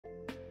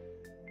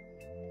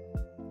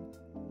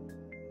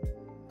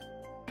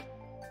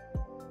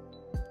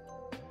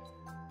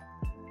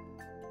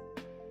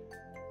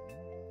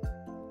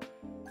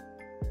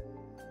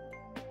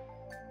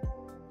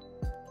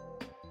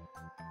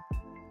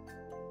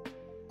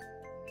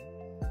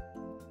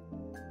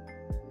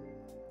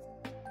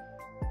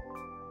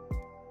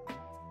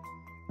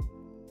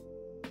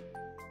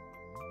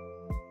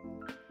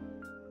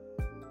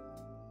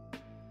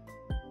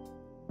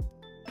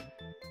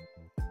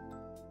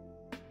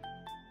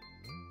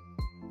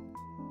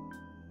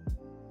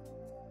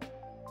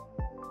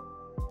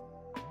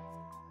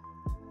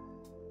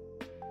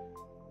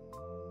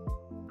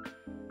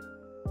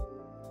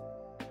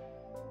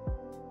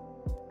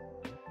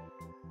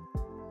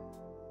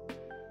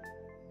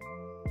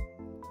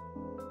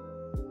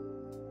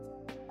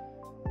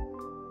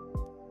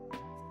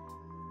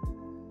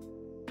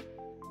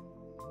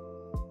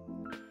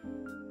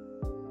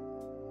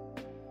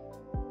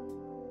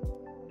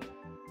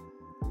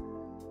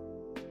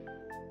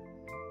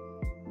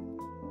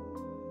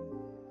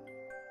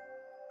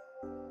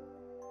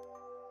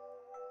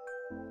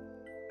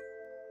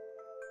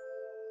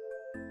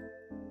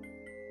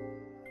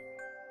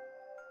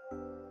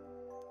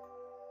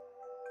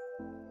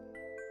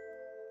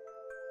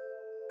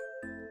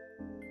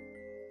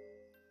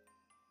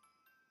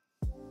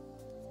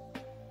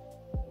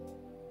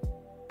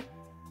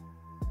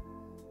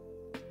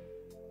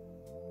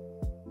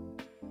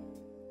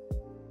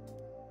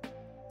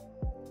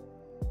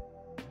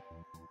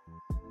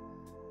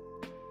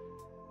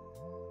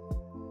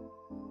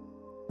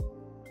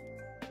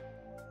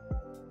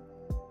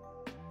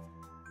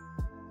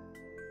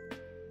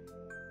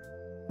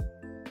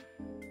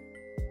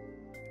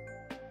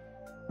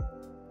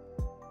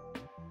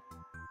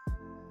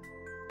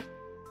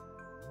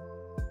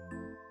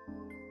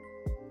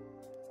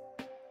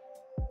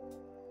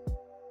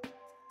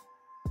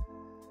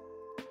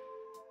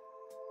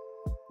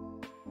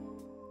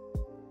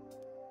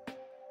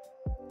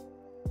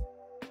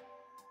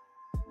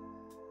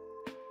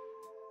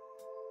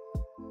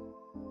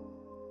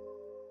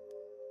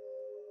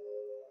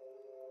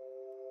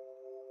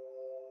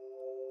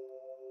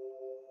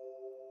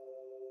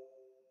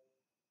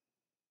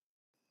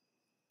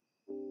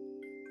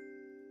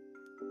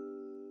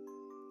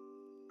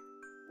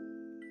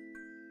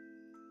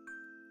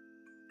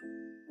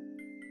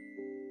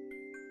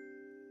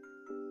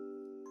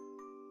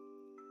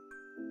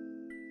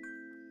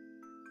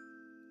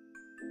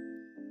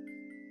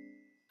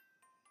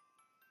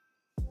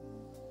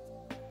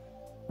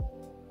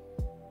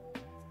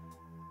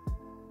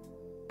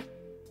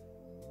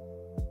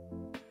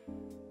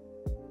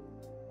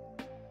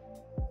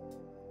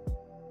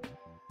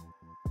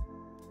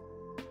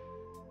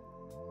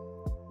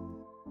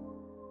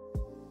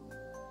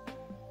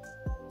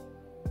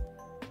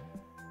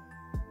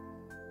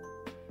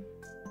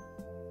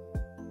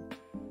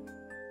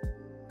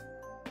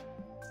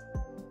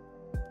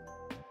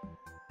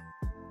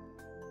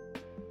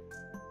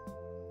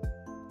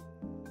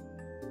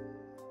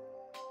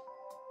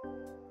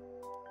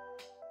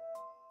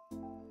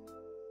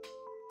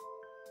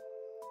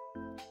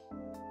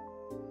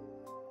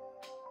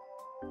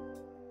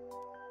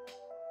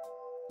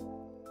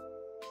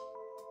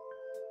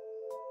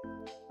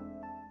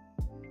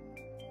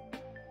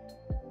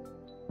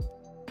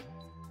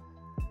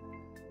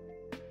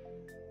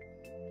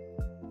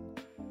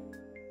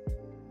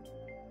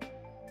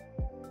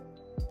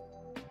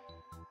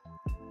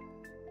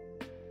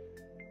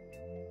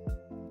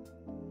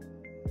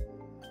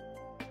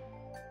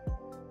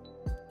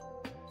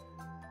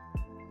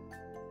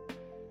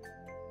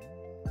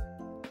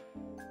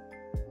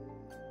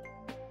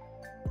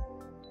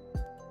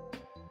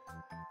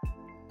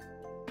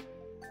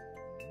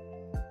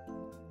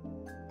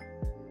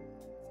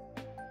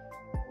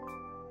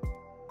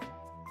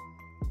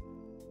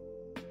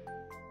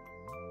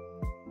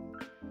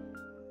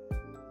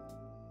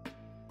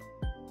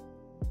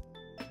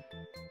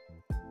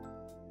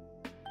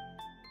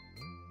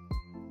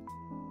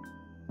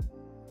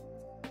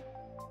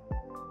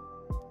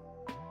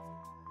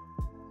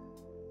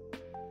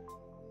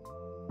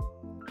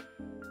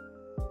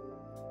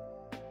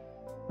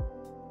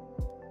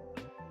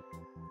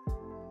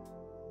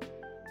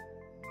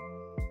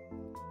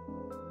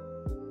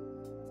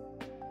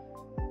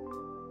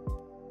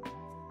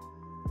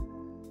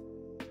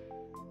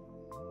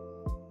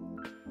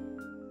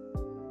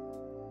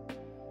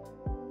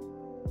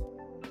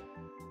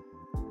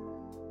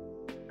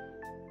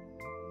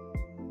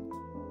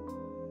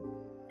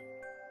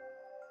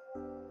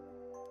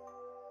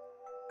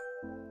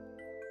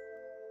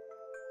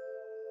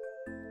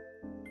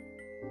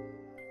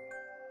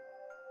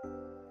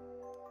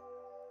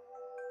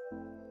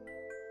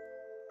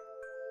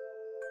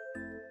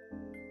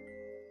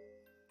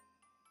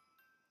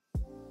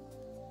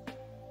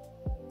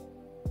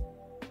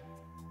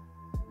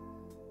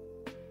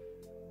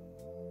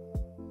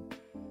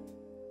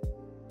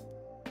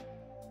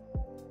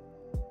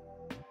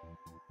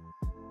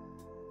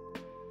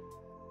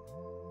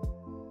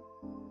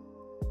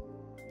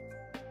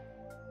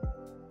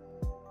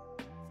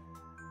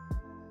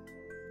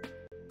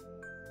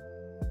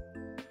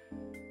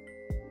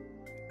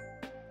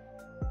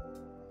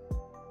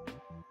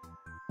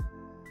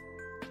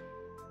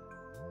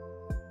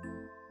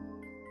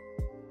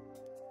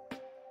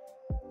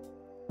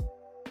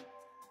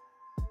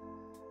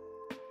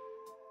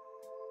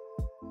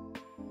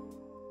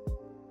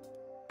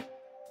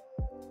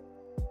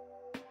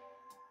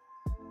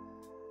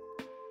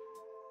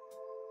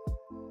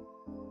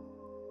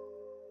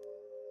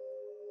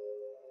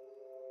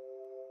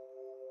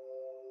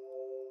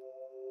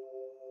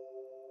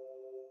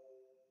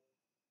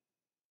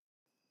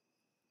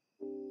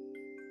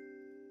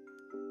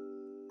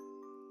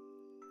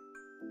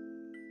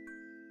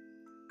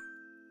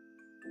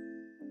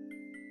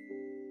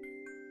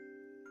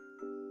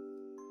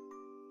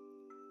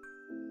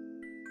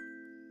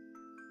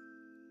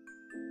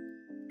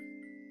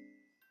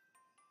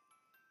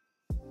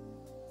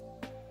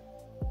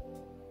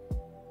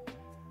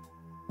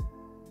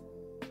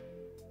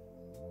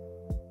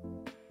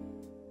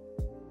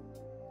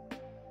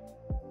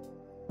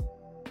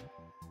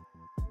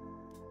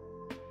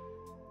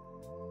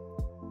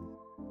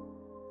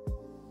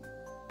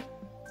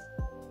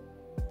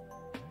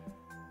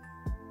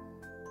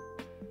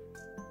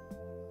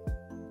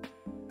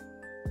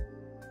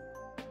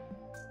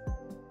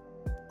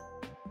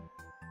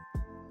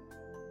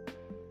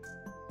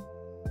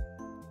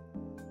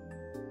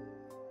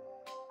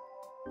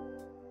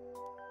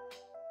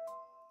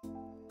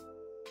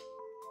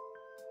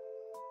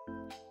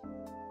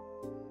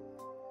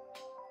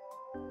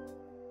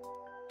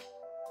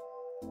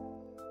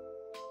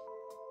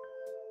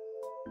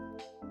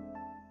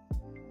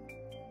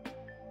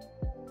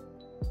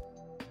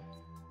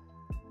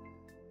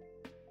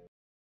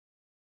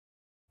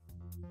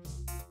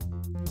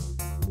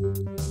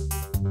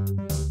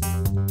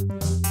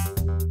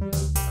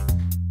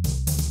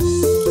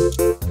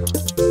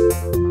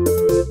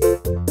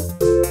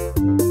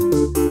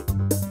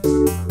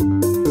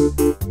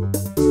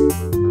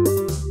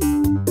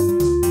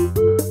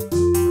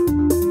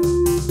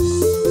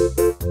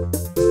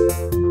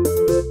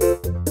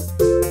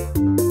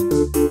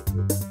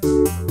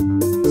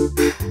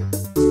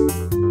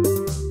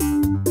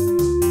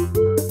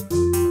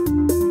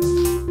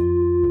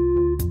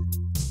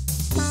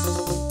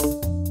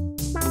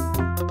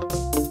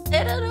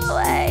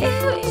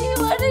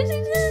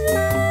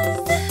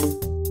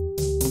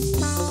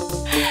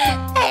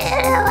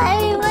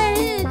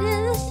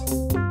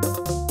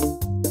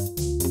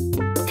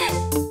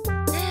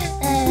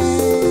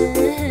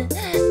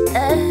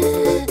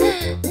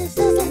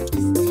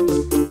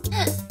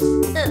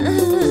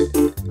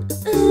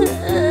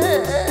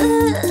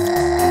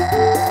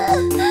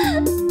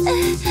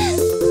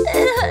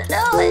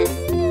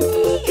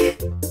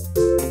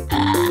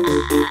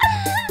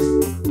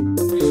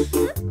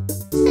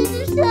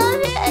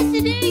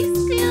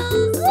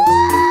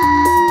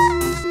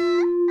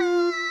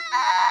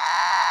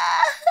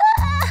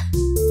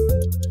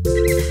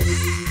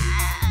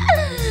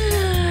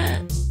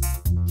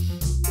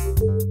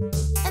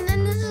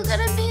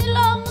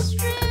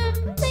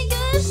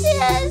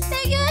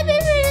Thank you, happy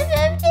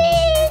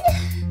birthday,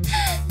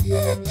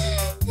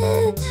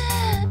 15!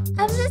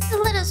 I'm just a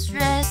little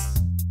stressed.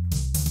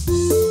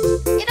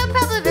 It'll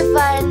probably be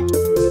fine.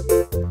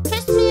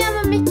 Trust me, I'm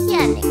a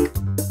mechanic.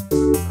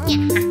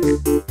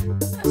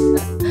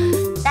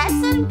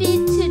 That's on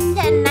beat to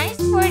 10. Nice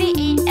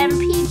 48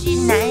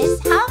 MPG. Nice.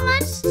 How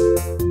much?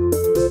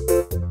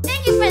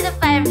 Thank you for the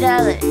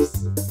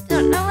 $5.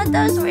 Don't know what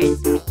those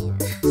words mean.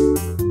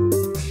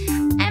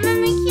 I'm a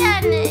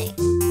mechanic.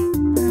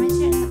 Let me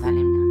turn the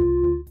volume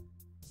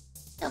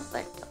down.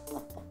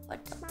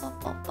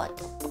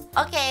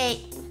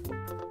 Okay.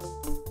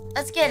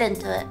 Let's get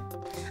into it.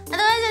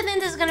 Otherwise, I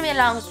think this is gonna be a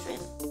long stream.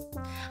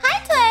 Hi,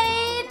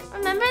 Twain!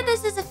 Remember,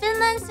 this is a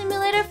Finland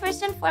simulator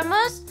first and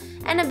foremost,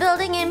 and a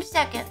building game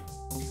second.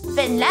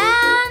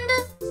 Finland!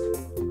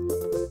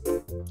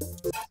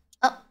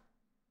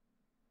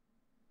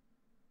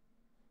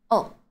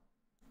 Oh.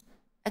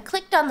 I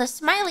clicked on the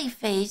smiley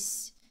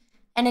face,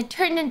 and it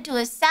turned into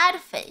a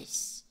sad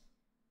face.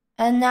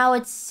 And now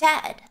it's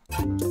sad.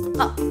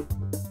 Oh.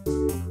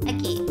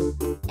 Okay.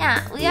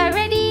 Yeah, we are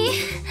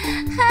ready.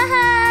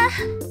 Haha.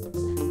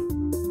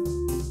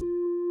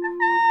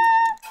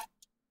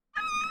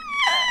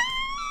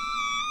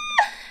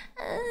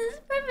 This is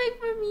perfect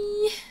for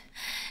me.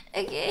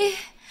 Okay.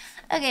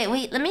 Okay,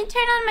 wait, let me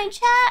turn on my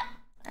chat.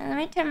 Let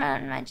me turn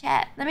on my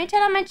chat. Let me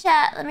turn on my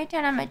chat. Let me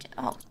turn on my chat.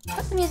 Oh,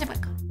 put the music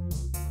back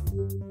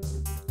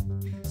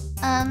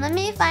on. Let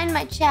me find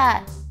my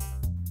chat.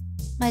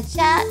 My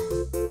chat.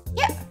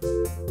 Here.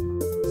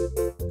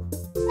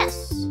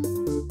 Yes.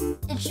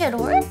 It should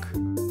work.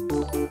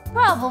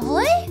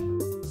 Probably.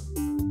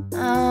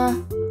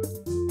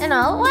 You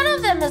know, one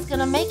of them is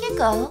gonna make it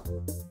go.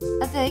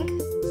 I think.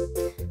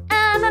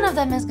 And one of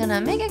them is gonna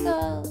make it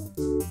go.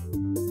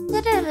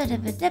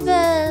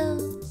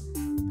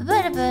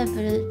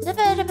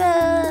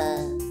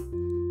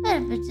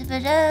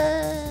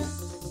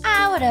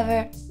 Ah,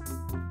 whatever.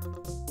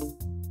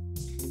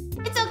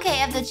 It's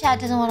okay if the chat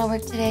doesn't want to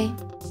work today,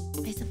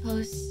 I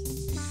suppose.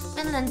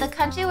 Finland, the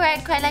country where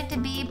I'd quite like to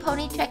be,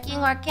 pony trekking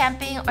or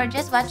camping or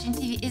just watching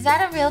TV. Is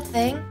that a real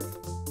thing?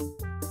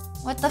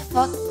 What the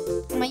fuck?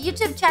 My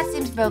YouTube chat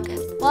seems broken.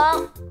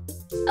 Well,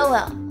 oh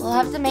well. We'll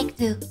have to make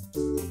do.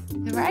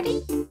 You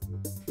ready?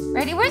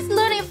 Ready? Where's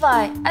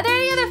Lunify? Are there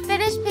any other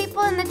Finnish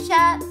people in the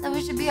chat that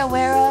we should be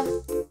aware of?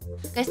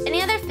 Guys,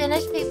 any other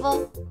Finnish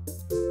people?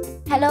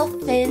 Hello,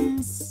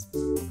 Finns.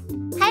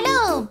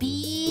 Hello,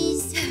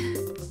 bees.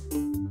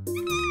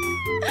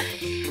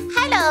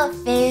 Hello,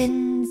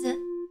 Finns.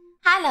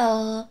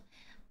 Hello.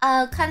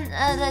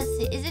 Let's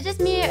see. Is it just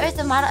me or is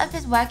the model up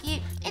as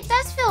wacky? It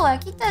does feel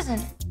wacky, doesn't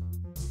it?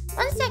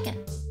 1 second.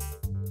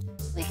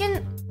 We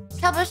can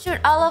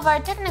troubleshoot all of our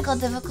technical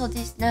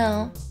difficulties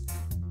now.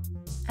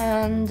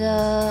 And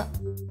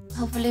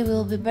hopefully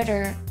we'll be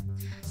better.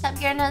 Top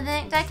Gear,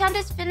 nothing. Do I count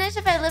as Finnish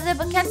if I live there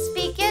but can't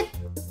speak it?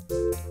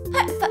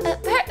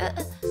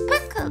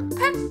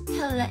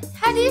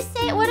 How do you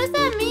say it? What does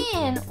that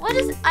mean? What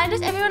is? Why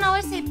does everyone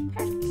always say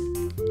perkele?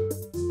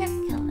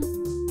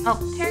 Oh,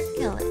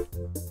 perkele.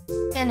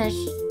 Finnish.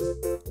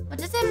 What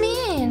does it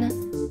mean?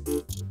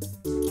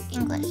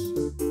 English.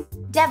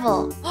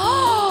 Devil.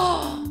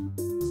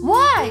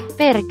 Why?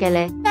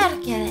 Perkele.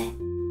 Perkele.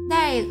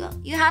 There you go.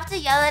 You have to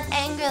yell it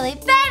angrily.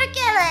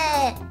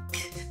 Perkele!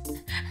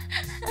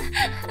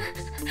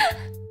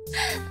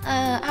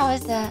 How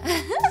was that?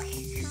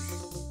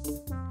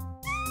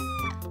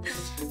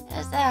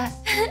 How's that?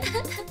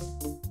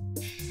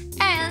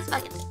 Alright, let's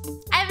fucking do it.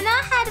 I've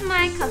not had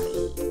my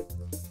coffee.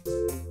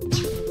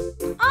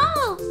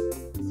 Oh!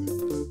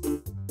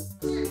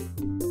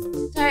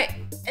 Sorry,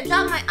 I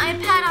dropped my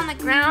iPad on the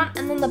ground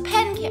and then the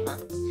pen came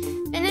up.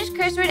 Finnish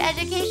curse word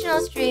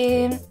educational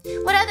stream.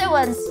 What other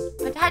ones?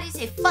 But how do you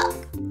say fuck?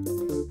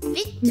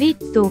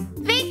 Vittu.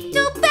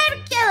 Vittu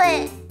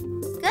perkele!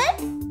 Good?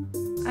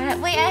 Alright,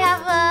 wait, I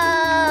have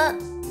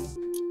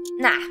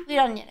nah, we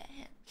don't need it.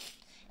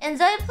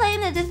 Enjoy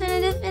playing the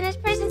definitive Finnish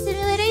person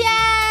simulator.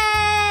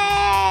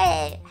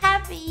 Yay!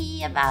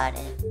 Happy about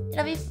it.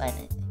 It'll be fun, I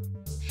think.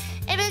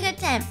 It'll be a good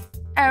time.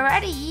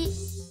 Alrighty.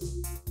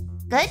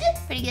 Good?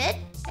 Pretty good?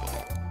 Pretty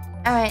good.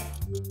 Alright,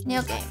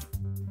 new game.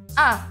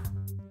 Ah.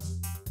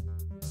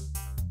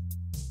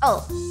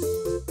 Oh.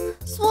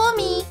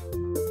 Swami!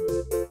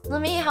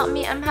 Lumi, help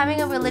me. I'm having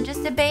a religious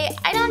debate.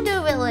 I don't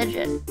do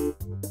religion.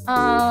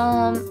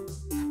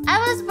 I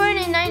was born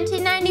in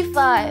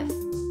 1995.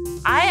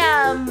 I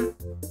am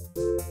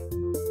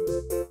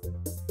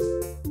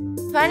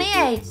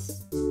 28.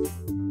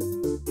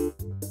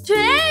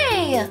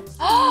 Today!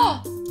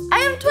 Oh! I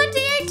am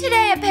 28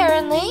 today,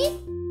 apparently.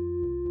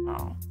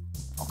 Oh,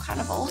 kind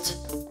of old.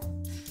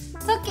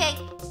 It's okay.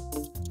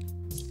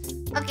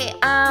 Okay,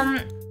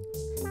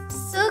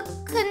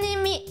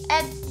 Sukunimi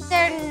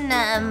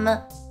Eternam.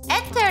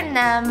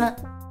 Eternam.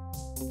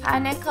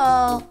 Kaneko.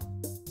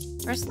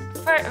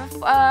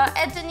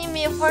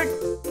 Eternimi for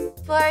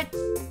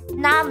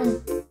Namen.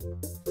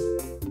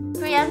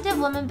 Preemptive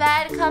woman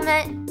bad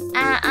comment.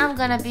 I'm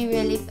gonna be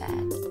really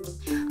bad.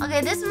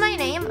 Okay, this is my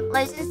name.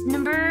 License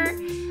number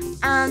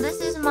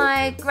This is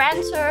my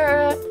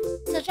grantor.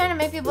 Still trying to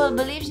make people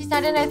believe she's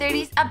not in her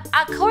 30s.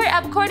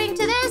 According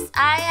to this,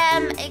 I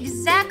am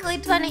exactly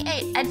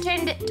 28. I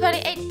turned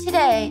 28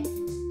 today.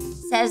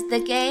 Says the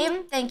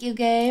game. Thank you,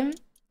 game.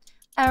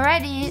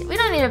 Alrighty. We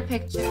don't need a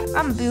picture.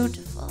 I'm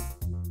beautiful.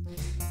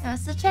 Yeah,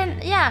 still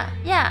trying.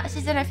 Yeah.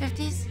 She's in her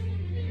 50s.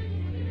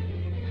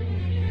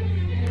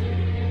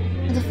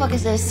 What the fuck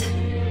is this?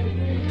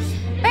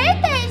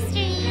 Birthday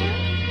stream!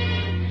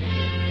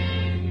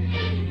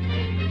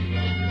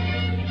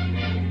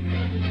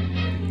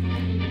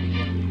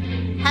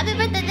 Happy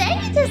birthday,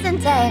 thank you,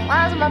 Sensei!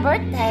 Wow, it's my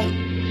birthday.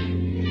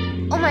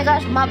 Oh my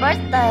gosh, my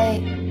birthday.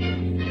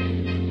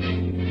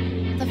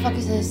 What the fuck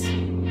is this?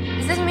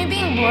 Is this me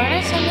being bored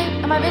or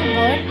something? Am I being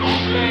bored?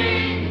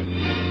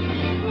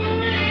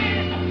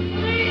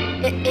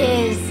 It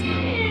is.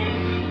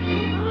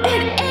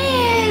 It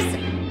is!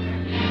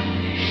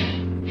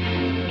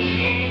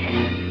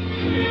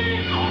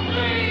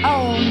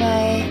 Oh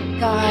my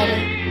god.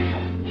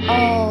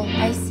 Oh,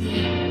 I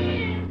see.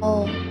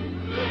 Oh.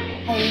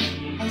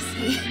 I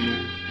see.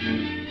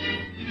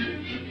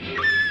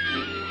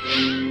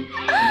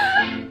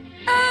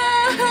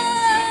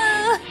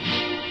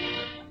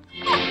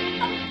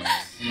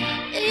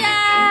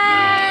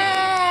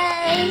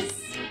 Yes!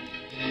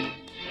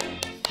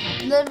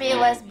 Lumi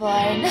was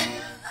born.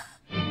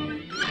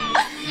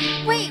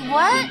 Wait,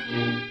 what?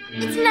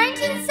 It's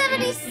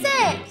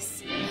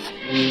 1976!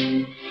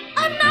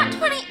 I'm not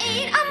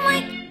 28, I'm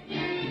like...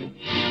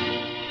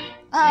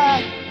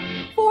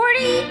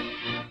 40?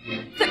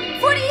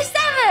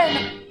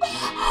 47!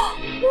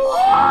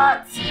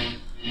 What?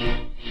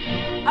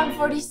 I'm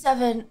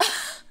 47.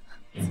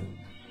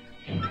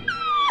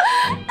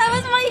 That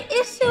was my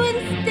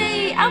issuance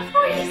date. I'm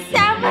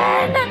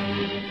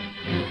 47.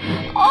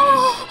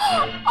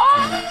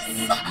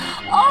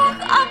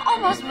 I'm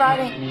almost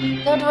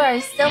rotting. Don't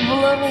worry, still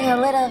blooming a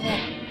little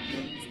bit.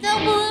 Still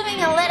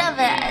blooming a little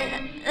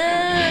bit.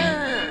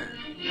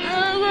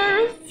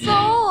 I'm so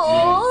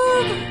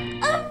old.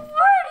 I'm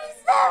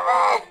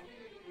 47.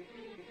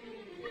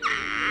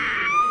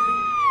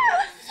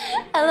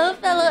 Hello,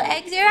 fellow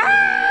exer.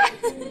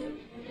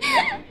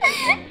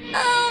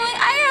 Oh,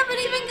 I haven't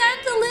even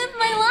gotten to live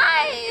my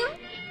life.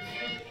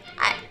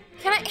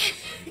 Can I?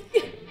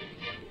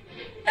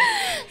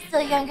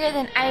 Still younger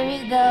than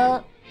Irie,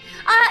 though.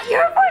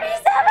 You're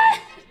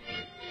 47.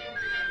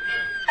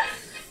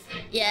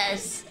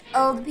 Yes,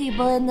 old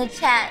people in the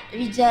chat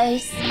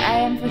rejoice. I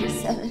am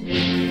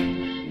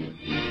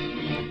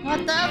 47.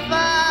 What the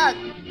fuck?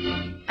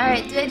 All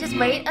right, do I just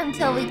wait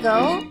until we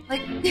go?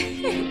 Like.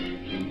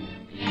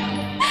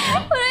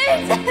 What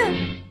is it?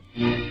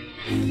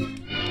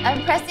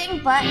 I'm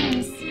pressing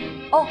buttons.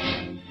 Oh,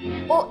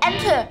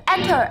 enter,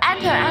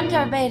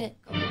 beta.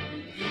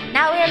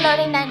 Now we are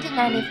loading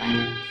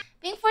 1995.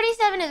 Being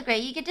 47 is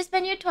great. You get to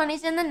spend your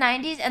 20s in the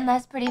 90s, and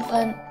that's pretty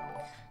fun.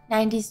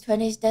 90s,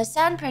 20s does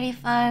sound pretty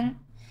fun.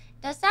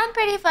 Oh,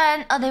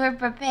 they were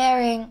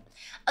preparing.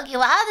 Okay,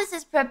 while this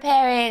is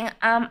preparing,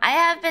 I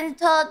have been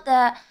told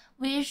that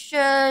we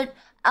should.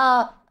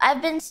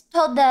 I've been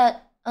told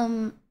that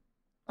the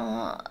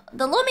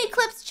Lumi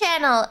Clips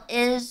channel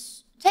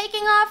is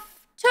taking off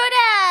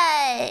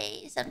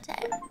today,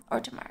 sometime or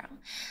tomorrow.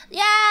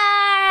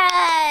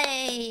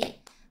 Yay!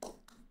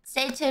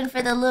 Stay tuned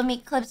for the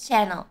Lumi Clips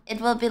channel. It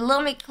will be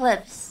Lumi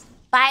Clips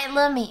by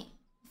Lumi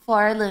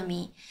for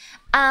Lumi.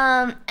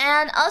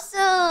 And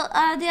also,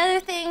 the other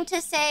thing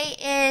to say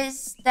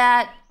is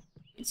that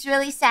it's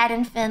really sad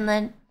in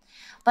Finland,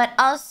 but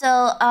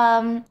also,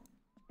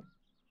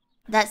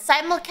 that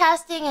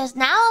simulcasting is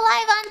now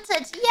live on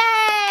Twitch.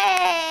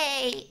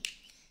 Yay!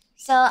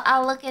 So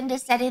I'll look into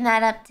setting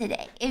that up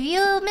today. If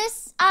you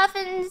miss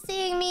often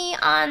seeing me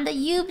on the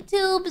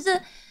YouTubes,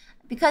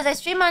 because I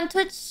stream on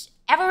Twitch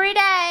every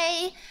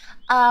day,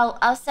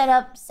 I'll set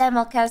up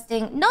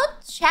simulcasting. No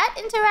chat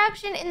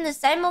interaction in the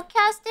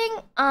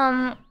simulcasting,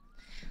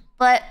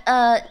 but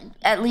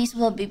at least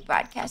we'll be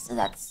broadcast. So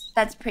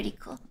that's pretty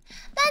cool.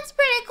 That's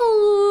pretty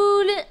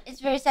cool. It's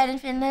very sad in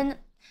Finland.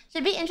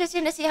 Should be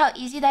interesting to see how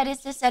easy that is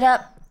to set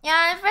up. Yeah,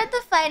 I've read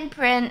the fine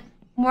print.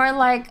 More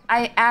like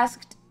I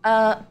asked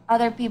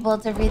other people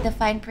to read the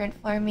fine print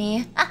for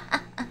me.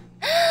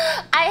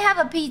 I have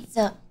a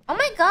pizza. Oh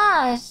my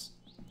gosh.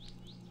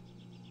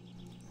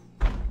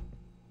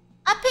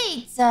 A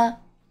pizza.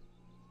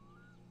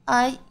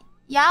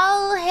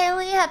 Y'all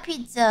Haley a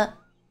pizza.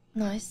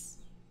 Nice.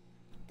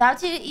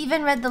 Thought you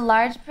even read the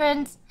large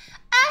print.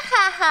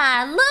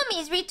 Ahaha,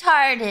 Lumi's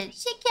retarded.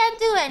 She can't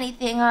do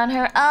anything on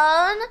her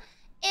own.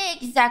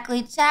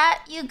 Exactly,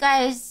 chat. You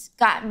guys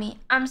got me.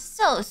 I'm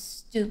so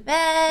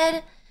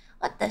stupid.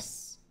 What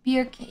this?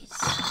 Beer case.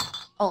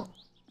 Oh.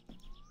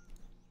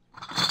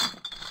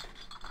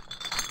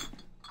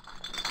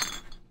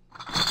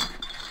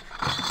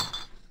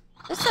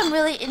 There's some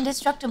really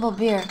indestructible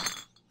beer.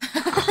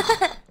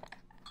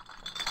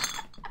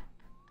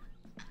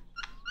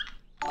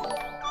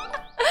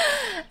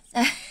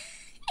 So,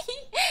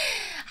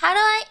 how do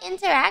I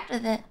interact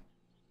with it?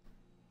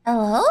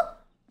 Hello?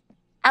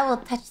 I will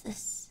touch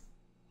this.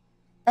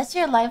 That's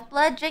your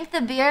lifeblood? Drink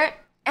the beer.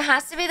 It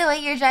has to be the way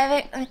you're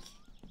driving. Okay.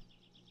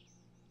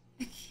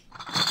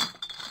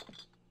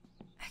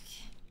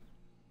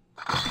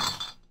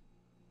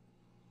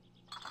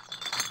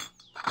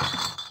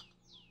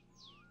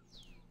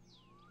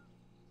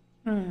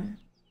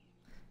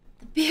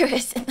 The beer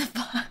is in the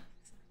box.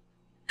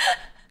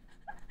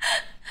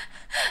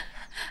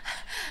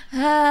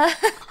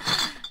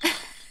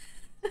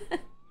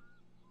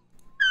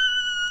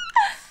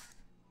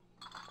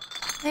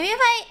 Maybe if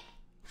I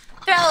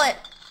throw it.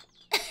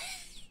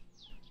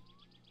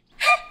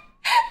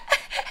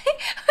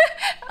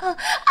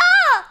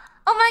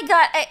 Oh my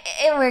god,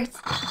 it worked.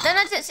 No,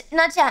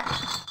 not chat.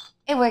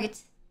 It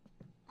worked.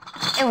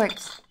 It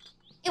worked.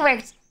 It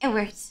worked. It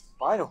worked.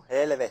 Painu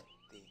helvettiin.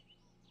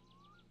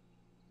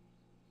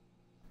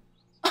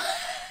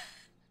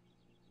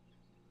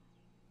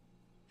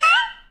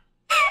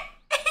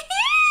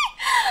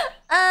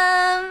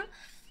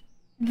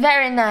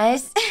 Very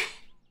nice.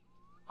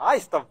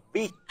 Haista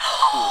vittu.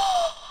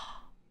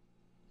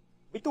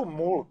 Vitun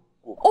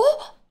mulkku.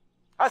 Oh!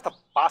 Haista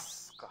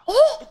paska.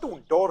 Oh!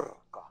 Vitun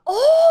dorka.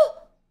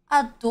 Oh!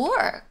 A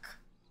dork.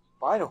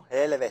 Painu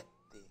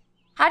helvettiin.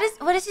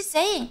 What is he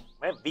saying?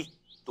 Mene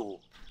vittuun.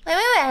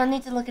 Wait, I don't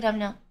need to look it up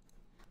now.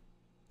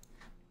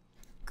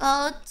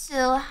 Go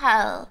to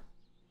hell.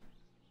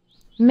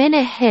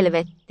 Mene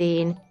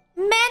helvettiin.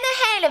 Mene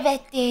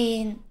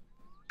helvettiin.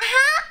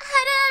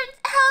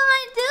 How am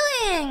I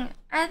doing?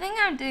 I think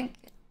I'm doing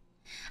good.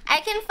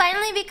 I can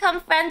finally become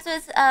friends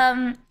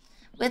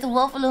with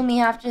Wolf Lumi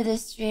after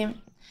this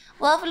stream.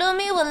 Wolf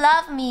Lumi will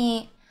love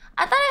me.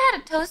 I thought I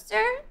had a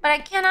toaster, but I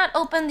cannot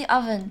open the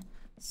oven.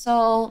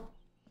 So,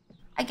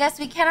 I guess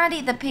we cannot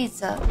eat the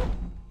pizza.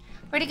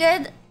 Pretty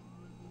good.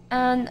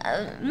 And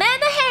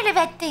Mene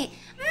helvettiin!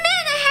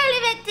 Mene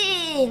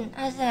helvettiin!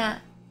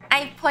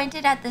 I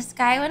pointed at the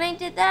sky when I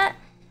did that.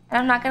 And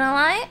I'm not gonna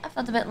lie, I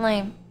felt a bit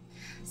lame.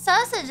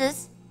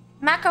 Sausages,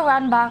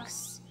 macaron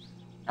box,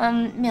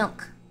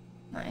 milk.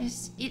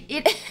 Nice.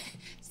 Eat.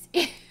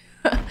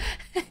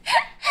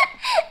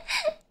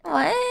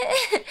 What?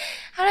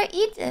 How do I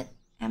eat it?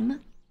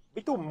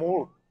 Vitun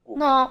mulkku.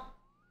 No.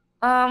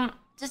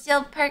 Just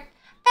yell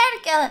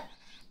perkele.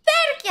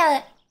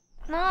 Perkele.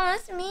 No,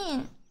 that's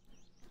mean.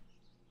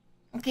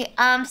 Okay,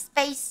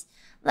 space,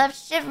 left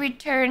shift,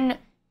 return,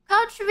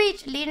 couch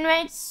reach, lean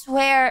right,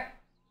 swear,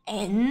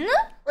 N?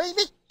 Oi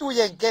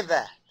vittujen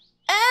kevät.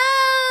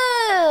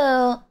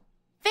 Oh!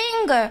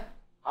 Finger.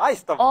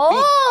 Haista Oh!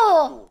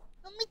 vittu.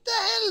 No mitä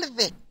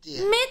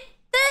helvettiä?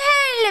 Mitä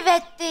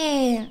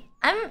helvettiin?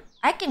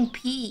 I can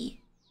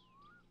pee.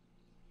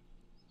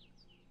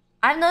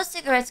 I have no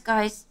cigarettes,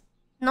 guys.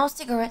 No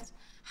cigarettes.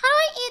 How do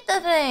I eat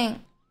the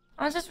thing?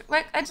 I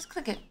just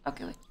click it.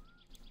 Okay, wait.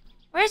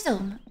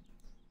 Resume.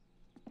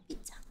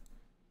 Pizza.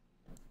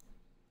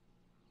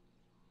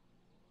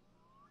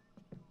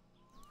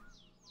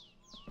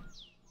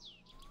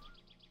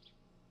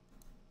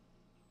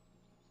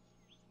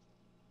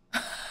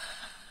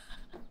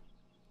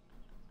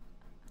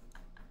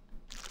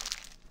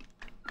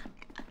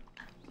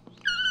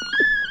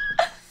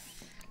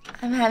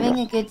 I'm having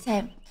a good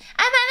time.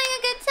 I'm having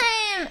a good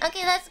time.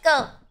 Okay, let's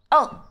go.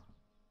 Oh.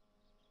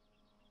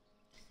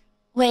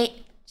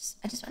 Wait.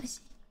 I just want to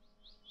see.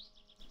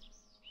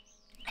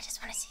 I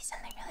just want to see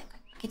something really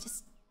quick. Okay,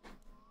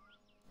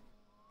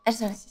 I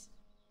just want to see.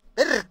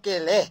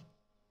 Perkele.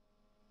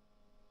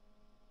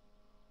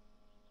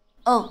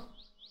 Oh.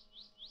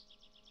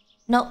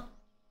 No.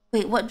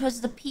 Wait, what was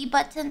the P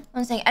button?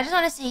 One second. I just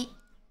want to see.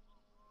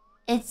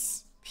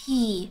 It's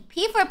P.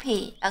 P for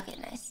P. Okay,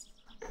 nice.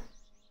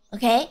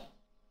 Okay.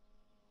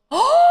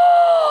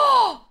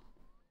 Oh!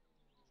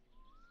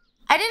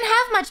 I didn't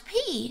have much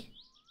pee.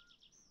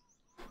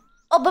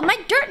 Oh, but my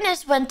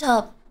dirtness went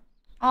up.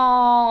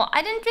 Oh,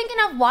 I didn't drink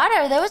enough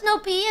water. There was no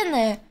pee in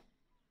there.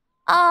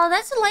 Oh,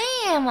 that's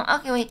lame.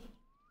 Okay, wait.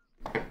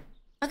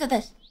 Look at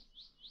this.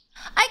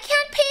 I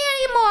can't pee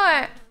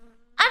anymore.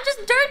 I'm just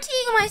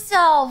dirtying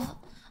myself.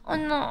 Oh,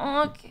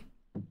 no. Okay.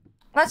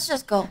 Let's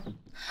just go.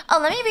 Oh,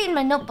 let me read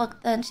my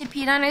notebook then. She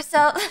peed on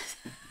herself.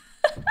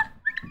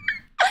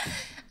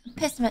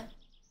 Piss me.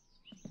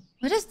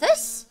 What is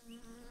this?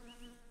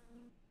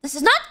 This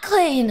is not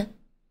clean.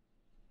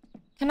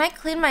 Can I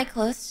clean my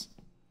clothes?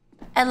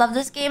 I love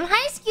this game.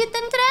 Hi,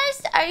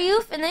 Scutentress. Are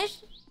you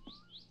finished?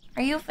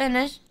 Are you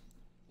finished?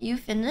 You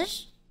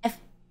finished? F.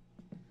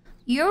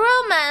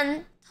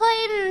 Euroman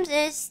times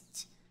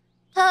ist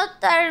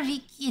total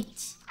wicked.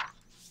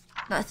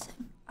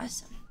 Nothing.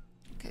 Awesome.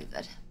 Okay,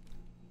 good.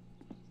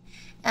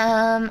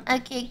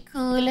 Okay,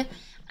 cool.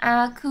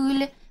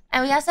 Cool.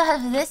 And we also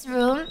have this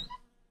room.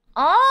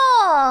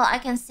 Oh, I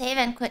can save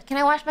and quit. Can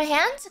I wash my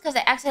hands? Because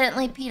I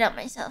accidentally peed on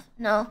myself.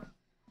 No.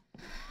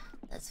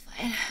 That's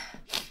fine.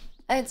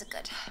 It's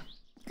good.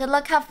 Good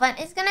luck, have fun.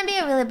 It's gonna be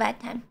a really bad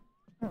time.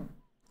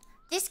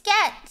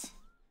 Diskette.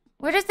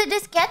 Where does the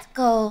diskette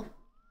go?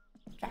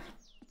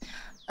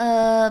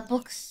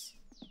 Books.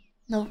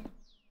 No.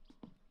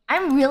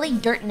 I'm really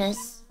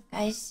dirtness,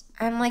 guys.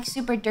 I'm like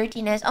super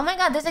dirtiness. Oh my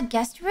god, there's a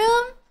guest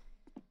room?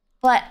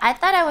 But I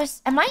thought I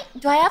was...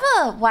 Do I have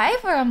a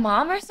wife or a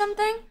mom or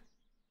something?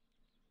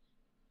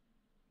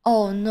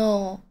 Oh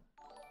no.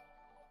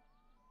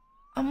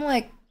 I'm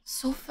like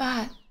so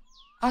fat.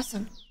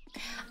 Awesome.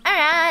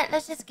 Alright,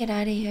 let's just get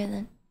out of here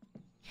then.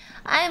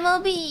 I'm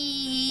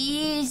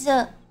obese.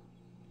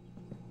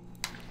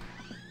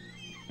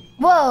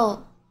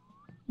 Whoa.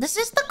 This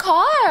is the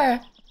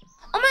car.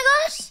 Oh my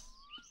gosh.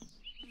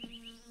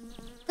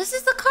 This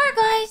is the car,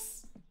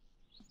 guys.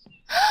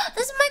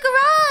 This is my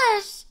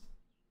garage.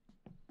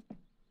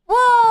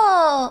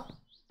 Whoa.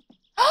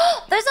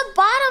 There's a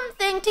bottom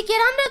thing to get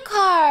on the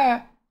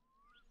car.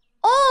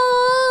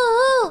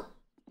 Oh.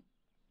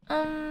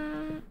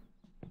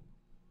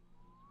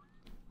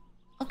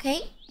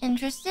 Okay,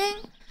 interesting.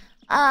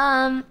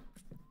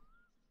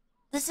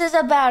 This is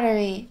a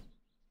battery.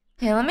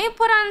 Okay, let me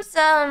put on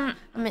some...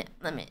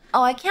 Let me...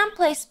 Oh, I can't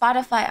play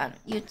Spotify on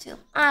YouTube.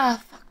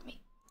 Ah, fuck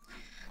me.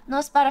 No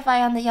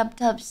Spotify on the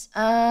YubTubs.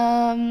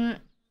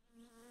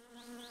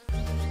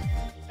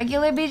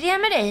 Regular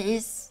BGM it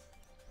is.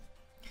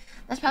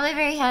 That's probably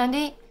very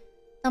handy.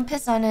 Don't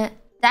piss on it.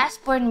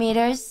 Dashboard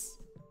meters.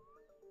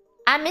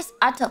 I miss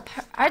art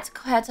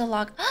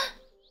catalog.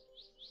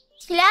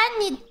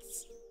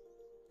 Planets.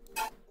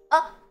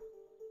 Oh.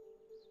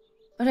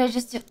 What did I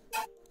just do?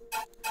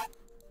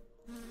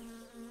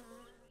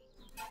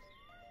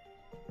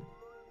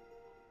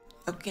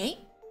 Okay.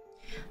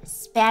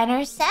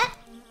 Spanner set.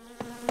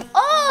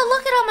 Oh,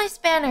 look at all my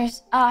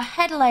spanners.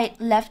 Headlight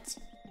left.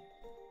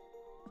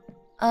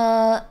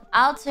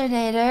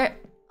 Alternator.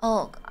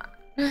 Oh god.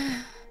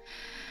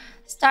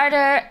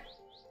 Starter.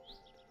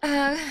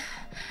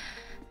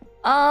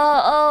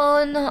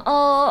 Oh no.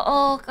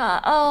 Oh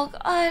god. Oh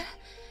god.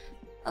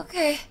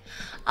 Okay.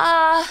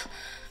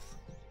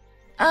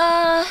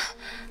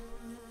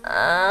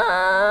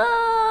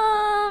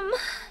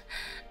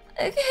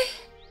 Okay.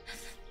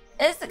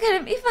 It's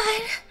gonna be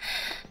fine.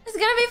 It's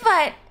gonna be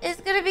fine.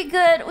 It's gonna be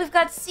good. We've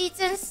got seats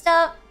and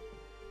stuff.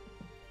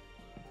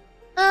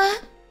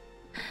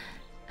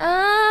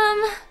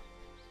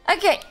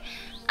 Okay.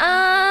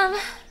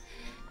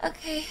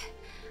 Okay.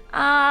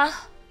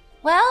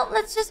 Well,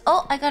 let's just...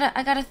 Oh, I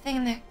got a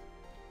thing there.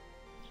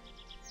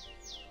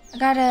 I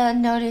got a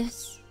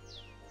notice.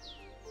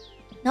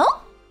 No?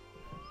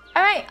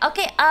 Alright,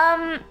 okay,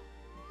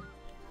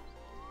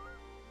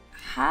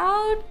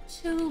 how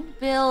to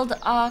build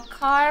a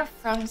car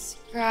from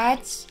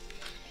scratch.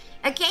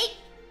 Okay.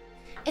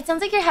 It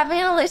sounds like you're having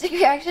an allergic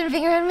reaction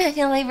being around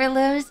manual labor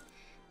looms.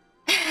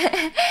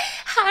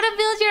 How to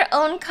build your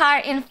own car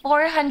in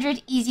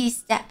 400 easy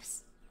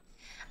steps.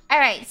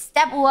 Alright,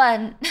 step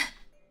 1.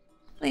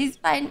 Please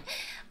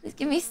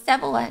give me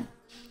step 1.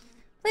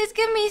 Please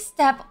give me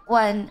step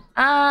 1.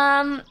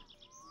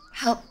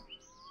 Help.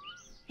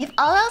 If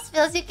all else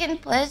fails, you can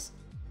push.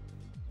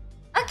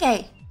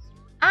 Okay.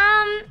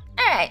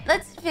 Alright,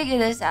 let's figure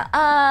this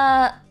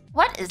out.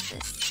 What is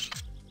this?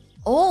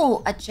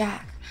 Oh, a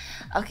jack.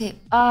 Okay,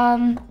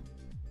 no.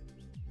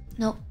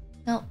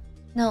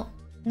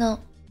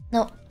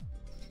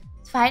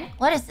 It's fine.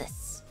 What is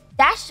this?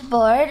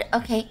 Dashboard.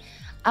 Okay.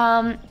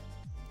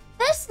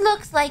 This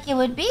looks like it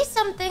would be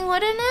something,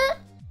 wouldn't it?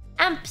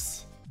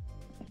 Amps.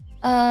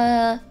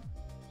 Air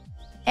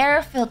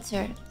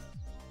filter.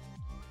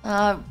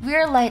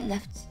 Rear light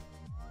left.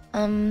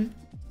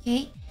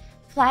 Okay.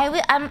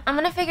 Flywheel. I'm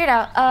gonna figure it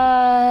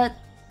out.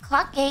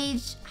 Clock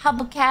gauge,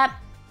 hubcap,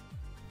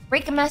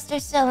 brake master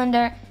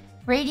cylinder,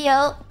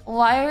 radio,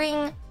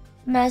 wiring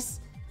mess,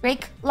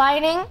 brake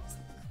lining,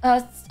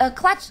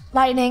 clutch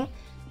lining.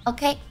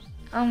 Okay.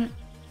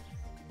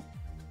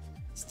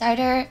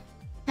 Starter,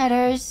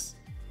 headers,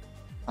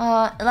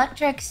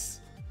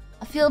 electrics,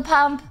 a fuel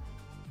pump,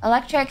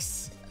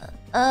 electrics.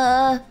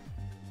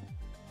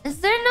 Is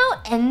there no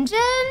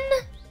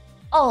engine?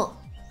 Oh.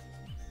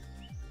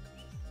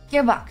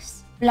 Gearbox.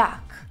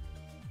 Block.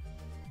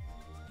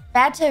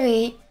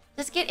 Battery.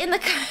 Just get in the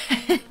car.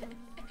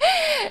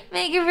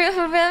 Make it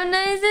real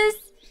noises.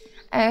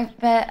 I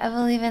bet I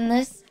believe in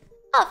this.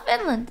 Oh,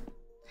 Finland.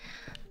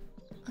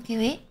 Okay,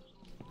 wait.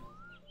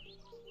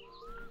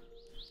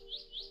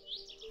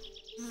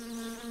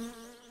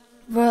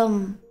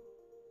 Room.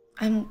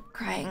 I'm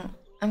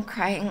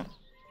crying.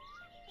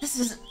 This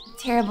is a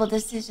terrible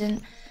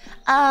decision.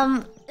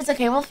 It's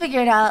okay. We'll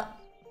figure it out.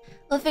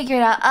 What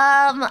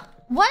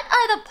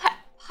are the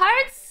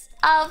parts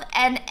of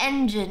an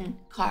engine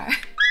car?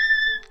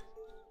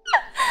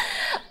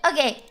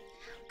 Okay.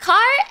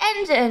 Car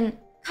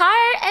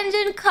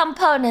engine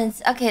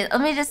components. Okay,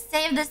 let me just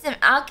save this in.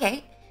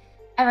 Okay.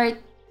 Alright.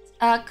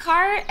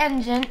 Car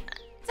engine.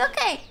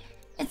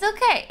 It's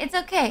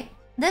okay.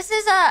 This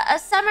is a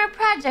summer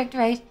project,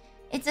 right?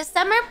 It's a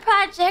summer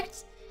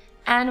project,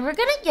 and we're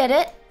gonna get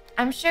it.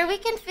 I'm sure we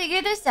can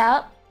figure this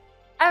out.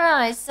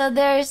 Alright, so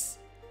there's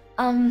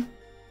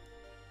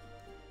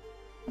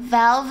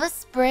valve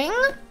spring.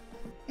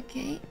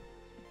 Okay.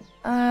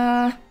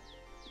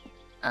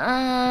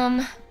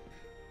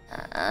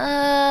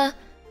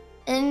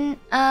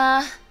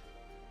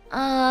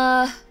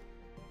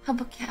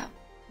 Hubcap.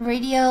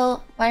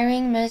 Radio,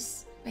 wiring,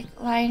 miss, brake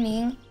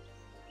lining.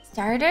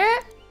 Starter?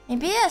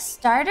 Maybe a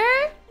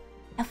starter?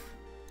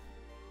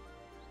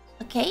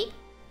 Okay.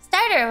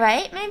 Starter,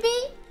 right? Maybe?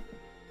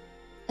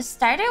 A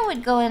starter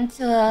would go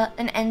into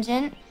an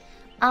engine.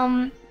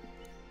 Yeah.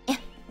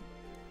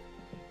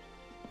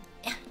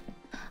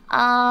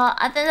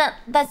 I think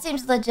that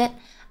seems legit.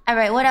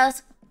 Alright, what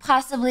else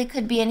possibly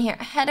could be in here?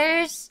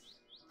 Headers.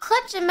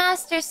 Clutch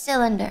master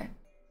cylinder.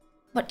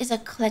 What is a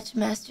clutch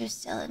master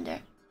cylinder?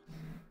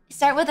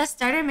 Start with a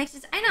starter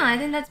mixes. I know, I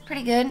think that's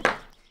pretty good.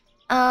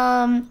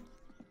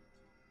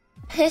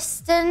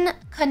 Piston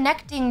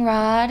connecting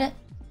rod.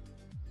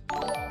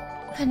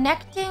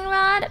 Connecting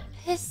rod,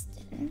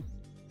 piston.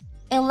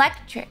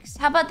 Electrics.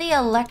 How about the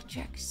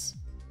electrics?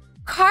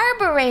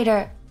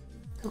 Carburetor.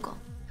 Google.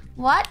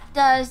 What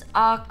does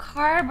a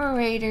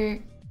carburetor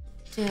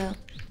do?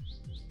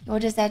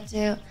 What does that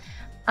do?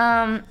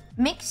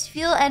 Mix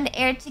fuel and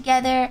air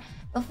together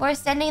before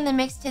sending the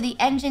mix to the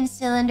engine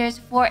cylinders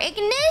for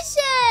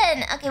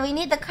ignition. Okay, we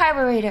need the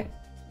carburetor.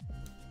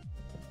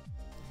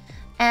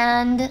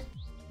 And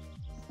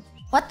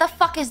what the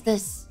fuck is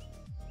this?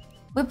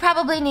 We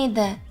probably need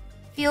the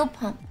fuel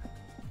pump.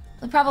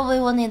 We probably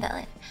will need that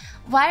later.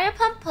 Water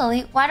pump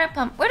pulley, water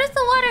pump. Where does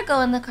the water go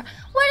in the car?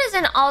 What is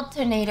an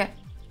alternator?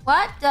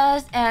 What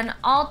does an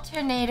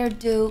alternator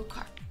do?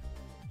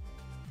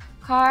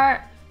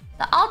 The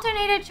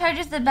alternator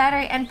charges the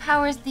battery and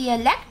powers the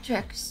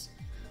electrics.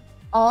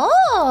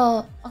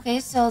 Oh,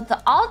 okay, so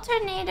the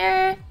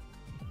alternator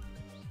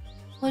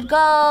would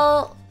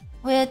go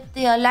with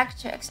the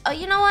electrics. Oh,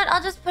 you know what?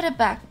 I'll just put it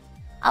back.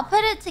 I'll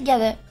put it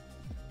together.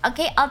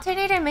 Okay,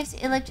 alternator makes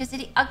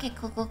electricity. Okay,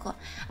 cool.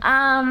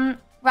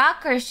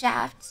 Rocker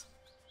shaft.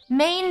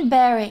 Main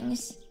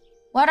bearings.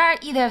 What are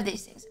either of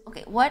these things?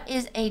 Okay, what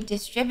is a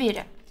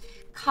distributor?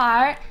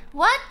 Car.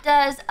 What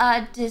does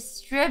a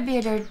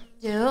distributor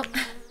do?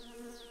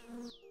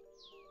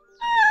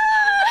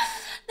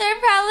 They're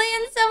probably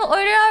in some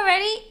order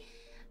already.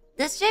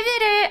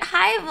 Distributor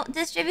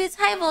distributes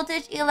high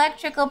voltage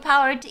electrical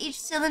power to each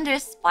cylinder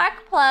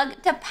spark plug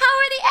to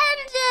power the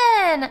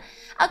engine.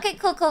 Okay,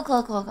 cool.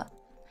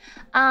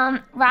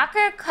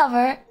 Rocker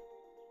cover.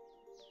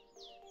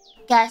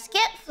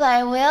 Gasket,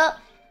 flywheel.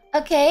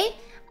 Okay.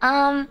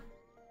 Crankshaft.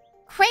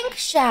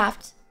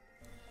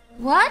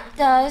 What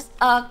does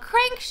a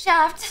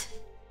crankshaft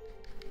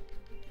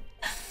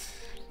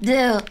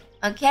do?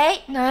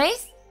 Okay,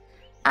 nice.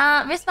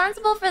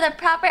 Responsible for the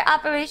proper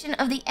operation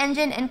of the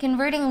engine and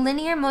converting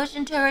linear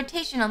motion to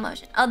rotational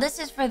motion. Oh, this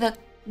is for the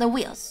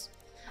wheels.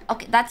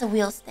 Okay, that's a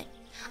wheels thing.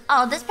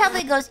 Oh, this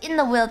probably goes in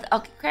the wheel.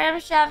 Okay,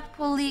 crankshaft,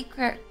 pulley,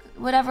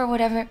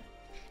 whatever.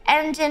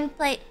 Engine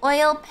plate,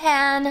 oil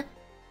pan,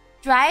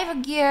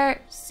 drive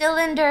gear,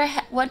 cylinder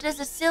head. What does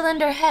a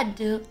cylinder head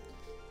do?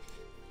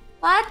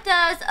 What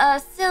does a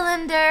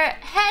cylinder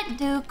head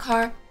do,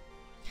 car?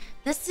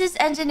 This is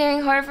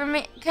engineering hard for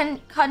me.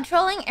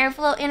 Controlling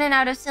airflow in and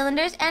out of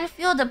cylinders and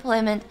fuel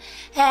deployment.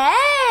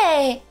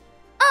 Hey!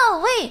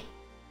 Oh, wait.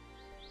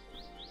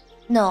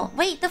 No,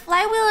 wait, the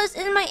flywheel is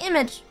in my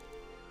image.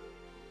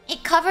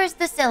 It covers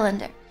the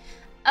cylinder.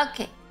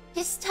 Okay,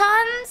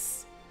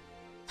 pistons.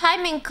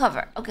 Timing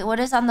cover. Okay, what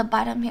is on the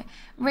bottom here?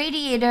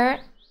 Radiator.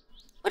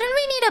 Wouldn't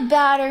we need a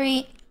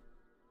battery?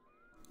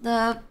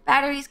 The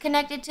battery's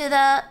connected to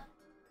the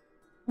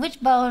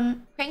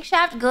wishbone.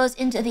 Crankshaft goes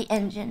into the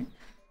engine.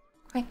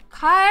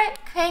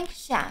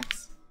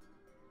 Crankshaft.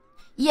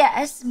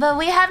 Yes, but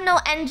we have no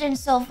engine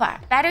so far.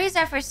 Batteries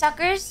are for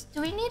suckers. Do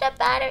we need a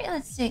battery?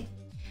 Let's see.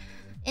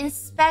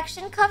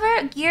 Inspection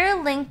cover, gear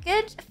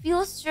linkage,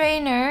 fuel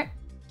strainer,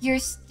 gear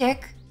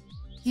stick,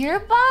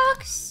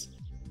 gearbox.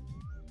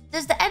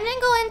 Does the engine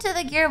go into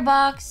the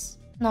gearbox?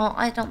 No,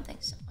 I don't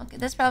think so. Okay,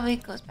 this probably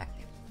goes back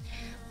there.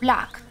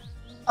 Block.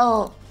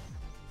 Oh.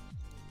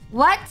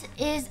 What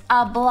is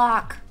a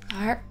block,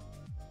 car?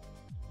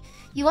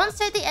 You won't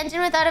start the engine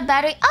without a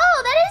battery.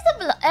 Oh, that is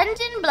the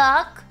engine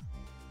block.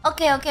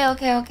 Okay. Okay.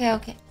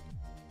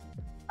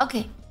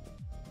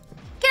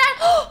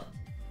 Get out!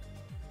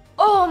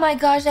 Oh my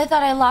gosh, I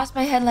thought I lost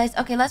my headlights.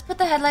 Okay, let's put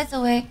the headlights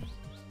away.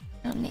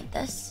 I don't need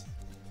this.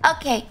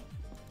 Okay.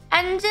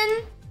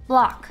 Engine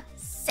block.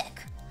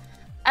 Sick.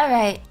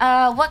 Alright,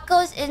 what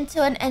goes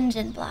into an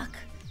engine block?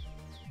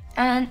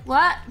 And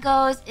what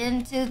goes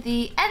into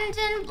the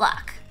engine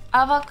block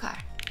of a car?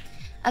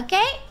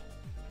 Okay?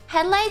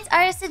 Headlights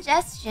are a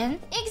suggestion.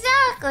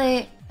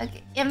 Exactly.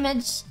 Okay,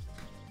 image.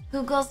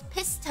 Google's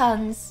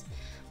pistons.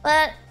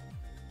 But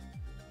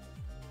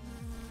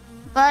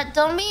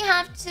don't we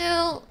have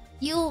to...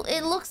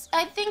 It looks...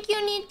 I think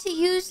you need to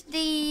use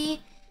this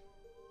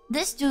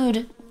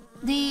dude.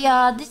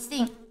 This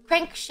thing.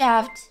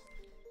 Crankshaft.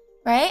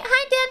 Right?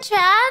 Hi, Dan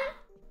Chan.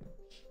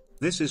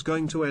 This is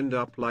going to end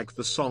up like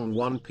the song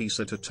One Piece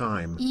at a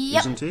Time,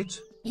 yep. Isn't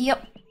it?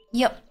 Yep.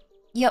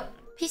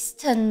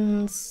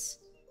 Pistons.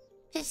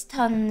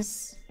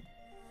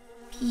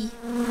 Pee.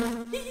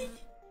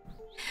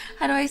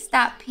 How do I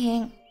stop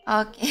peeing?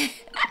 Okay.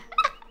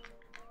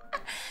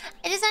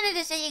 I just wanted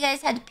to show you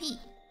guys how to pee.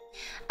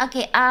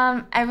 Okay,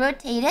 I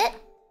rotate it.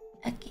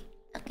 Okay,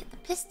 the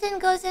piston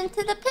goes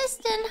into the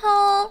piston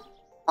hole.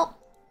 Oh,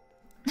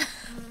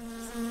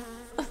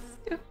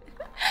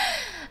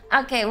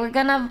 Okay, we're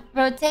gonna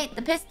rotate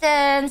the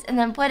pistons and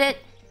then put it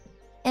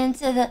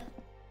into the...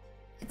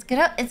 It's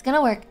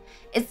gonna work.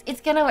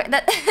 It's gonna work.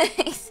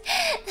 Thanks,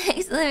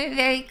 Lumi,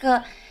 very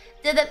cool.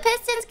 Do the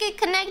pistons get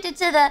connected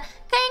to the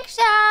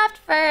crankshaft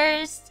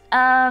first?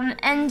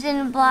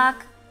 Engine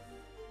block.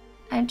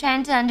 I'm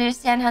trying to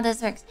understand how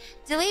this works.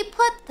 Do we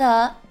put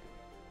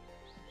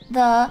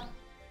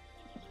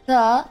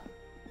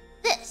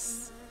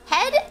this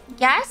head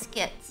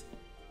gasket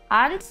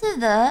onto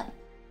the...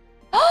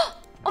 Oh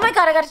my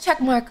god, I got a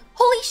check mark.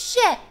 Holy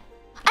shit!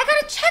 I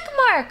got a check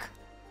mark!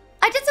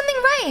 I did something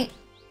right.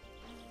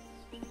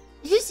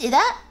 Did you see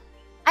that?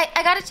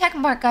 I got a check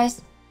mark,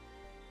 guys.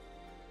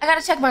 I got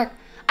a check mark.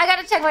 I got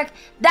a check mark.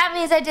 That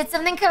means I did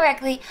something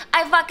correctly.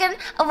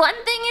 One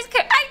thing is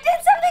correct. I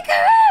did something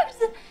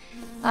correct!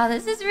 Oh,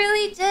 this is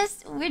really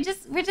just... We're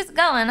just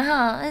going,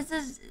 huh?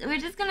 We're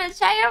just gonna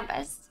try our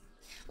best.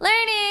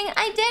 Learning!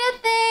 I did a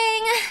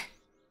thing!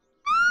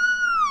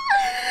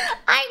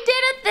 I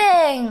did a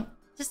thing!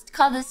 Just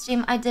call this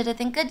stream I did a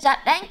thing. Good job.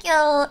 Thank you.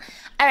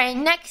 Alright,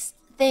 next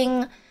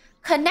thing.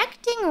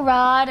 Connecting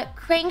rod,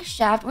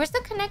 crankshaft. Where's the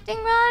connecting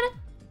rod?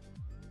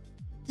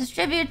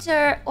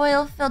 Distributor,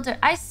 oil filter.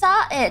 I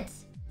saw it.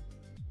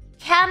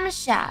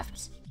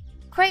 Camshaft.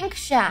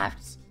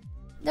 Crankshaft.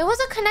 There was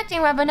a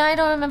connecting rod, but now I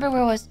don't remember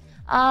where it was.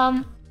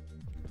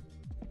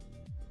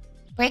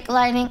 Brake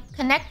lining.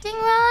 Connecting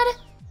rod?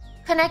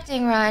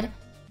 Connecting rod.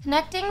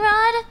 Connecting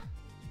rod?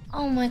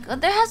 Oh my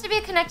god. There has to be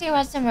a connecting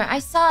rod somewhere. I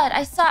saw it.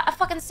 I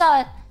fucking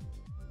saw it.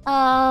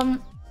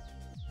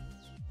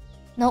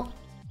 Nope.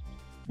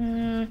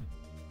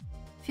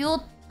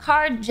 Fuel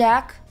card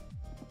jack.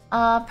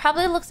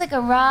 Probably looks like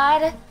a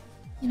rod.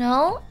 You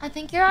know? I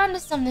think you're onto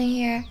something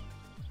here.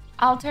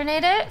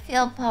 Alternator,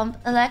 fuel pump,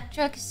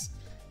 electrics,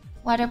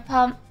 water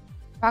pump,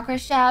 rocker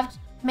shaft,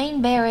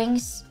 main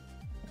bearings,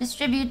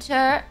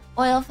 distributor,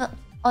 oil fill.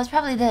 Oh, it's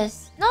probably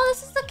this. No,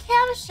 this is the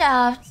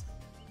camshaft.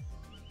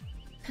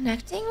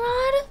 Connecting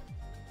rod?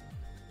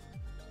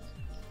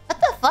 What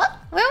the fuck?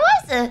 Where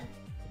was it?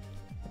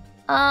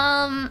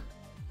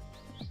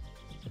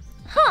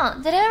 Huh,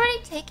 did I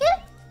already take it?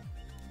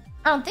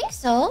 I don't think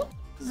so.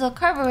 This is a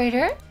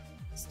carburetor.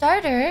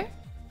 Starter.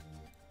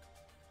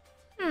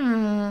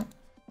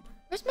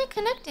 Where's my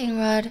connecting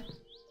rod?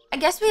 I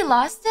guess we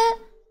lost it?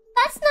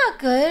 That's not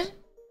good.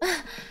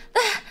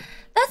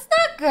 That's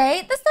not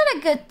great. That's not a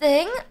good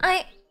thing.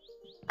 I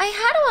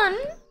had one.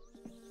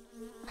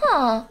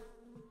 Huh.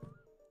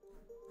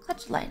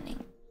 Clutch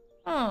lining.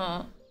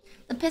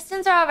 The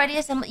pistons are already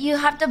assembled. You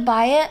have to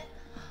buy it?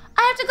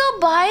 I have to go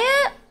buy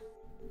it?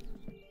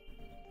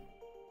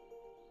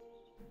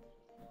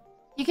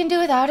 You can do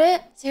without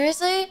it?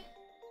 Seriously?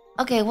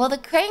 Okay, well the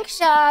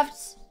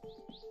crankshaft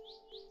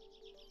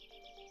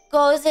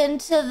goes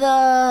into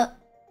the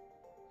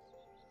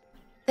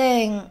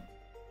thing.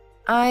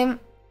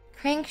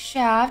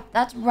 Crankshaft.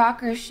 That's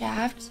rocker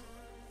shaft.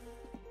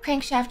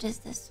 Crankshaft is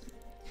this.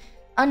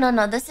 Oh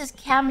no, this is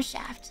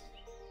camshaft.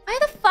 Why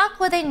the fuck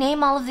would they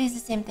name all of these the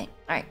same thing?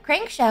 Alright,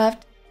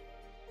 crankshaft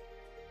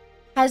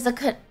has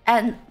the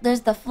and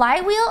there's the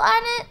flywheel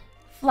on it.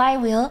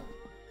 Flywheel.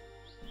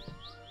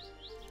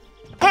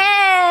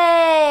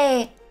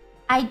 Hey!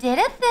 I did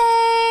a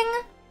thing.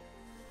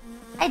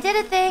 I did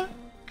a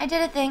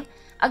thing.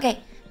 Okay,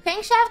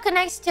 crankshaft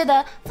connects to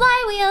the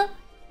flywheel.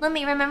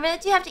 Lumi, remember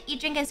that you have to eat,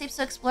 drink, and sleep,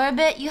 so explore a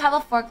bit. You have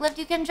a forklift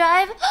you can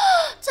drive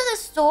to the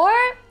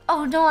store.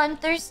 Oh no, I'm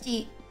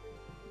thirsty.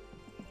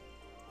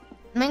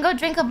 I'm gonna go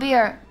drink a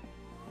beer.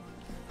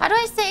 How do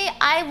I say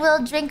I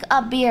will drink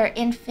a beer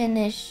in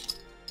Finnish?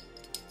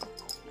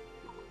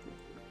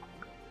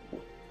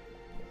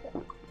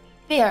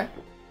 Beer.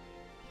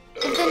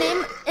 If the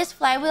name is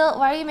flywheel,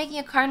 why are you making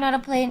a car, not a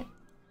plane?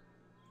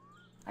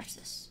 Watch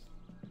this.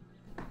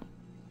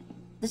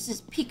 This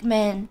is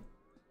Peakman.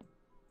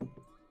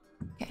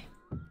 Okay.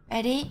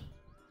 Ready?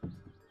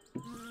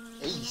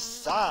 Ei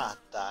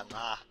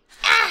saatana.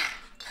 Ah!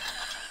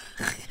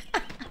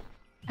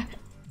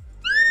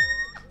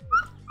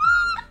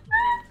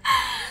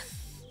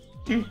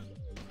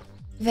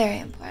 Very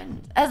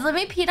important. Has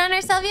Lumi peed on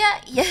herself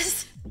yet?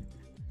 Yes.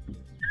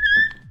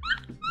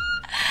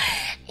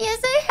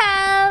 Yes, I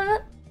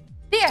have.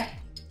 Beer.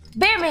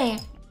 Bear me.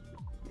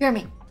 Bear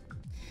me.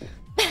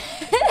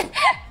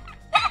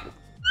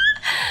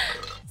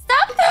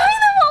 Stop throwing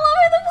them all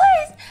over the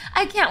place.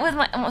 I can't with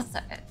my... Oh,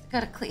 sorry.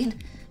 Gotta clean.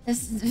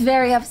 This is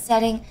very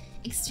upsetting.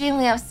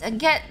 Extremely upsetting.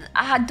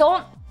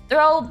 Don't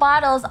throw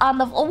bottles on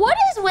the floor. What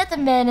is with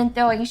men and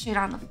throwing shit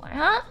on the floor,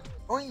 huh?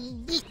 Oi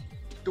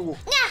vittu.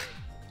 Yeah.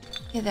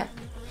 Okay, there.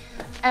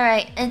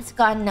 Alright, it's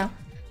gone now.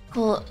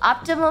 Cool.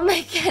 Optimal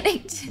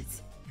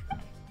mechanics.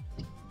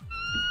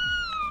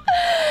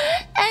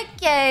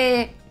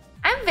 Okay.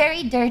 I'm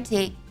very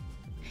dirty.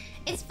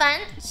 It's fun.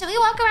 Should we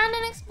walk around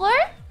and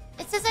explore?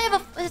 It says I have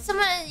a...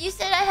 You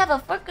said I have a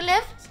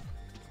forklift?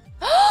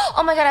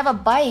 Oh my god, I have a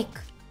bike.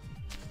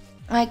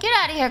 Alright, get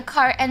out of here,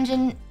 car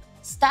engine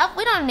stuff.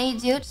 We don't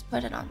need you. Just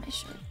put it on my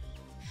shirt.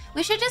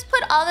 We should just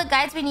put all the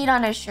guides we need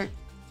on our shirt.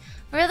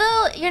 For real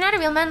though, you're not a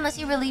real man unless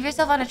you relieve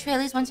yourself on a trail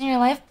at least once in your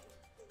life.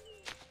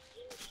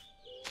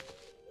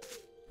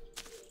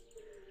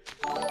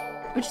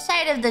 Which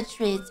side of the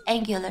tree? It's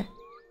angular.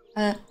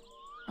 Oh,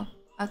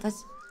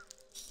 that's...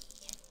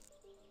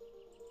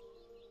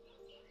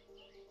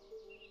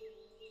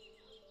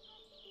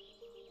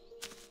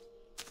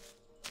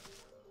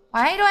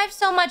 Why do I have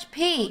so much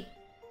pee?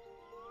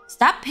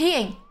 Stop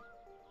peeing.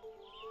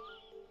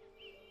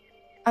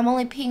 I'm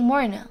only peeing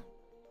more now.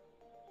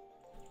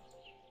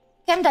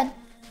 Okay, I'm done.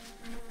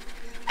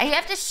 I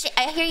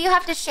hear you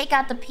have to shake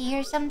out the pee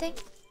or something.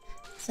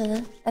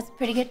 So that's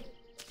pretty good.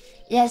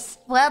 Yes,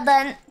 well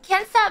done.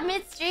 Can't stop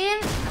midstream.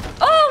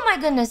 Oh my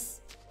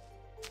goodness.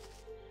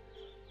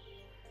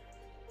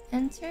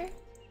 Enter.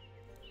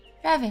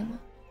 Driving mode.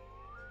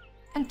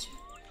 Enter.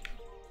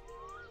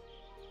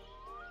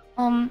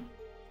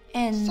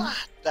 And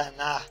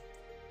Satana.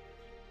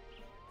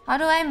 how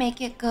do I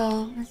make it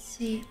go? Let's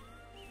see.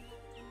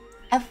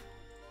 F.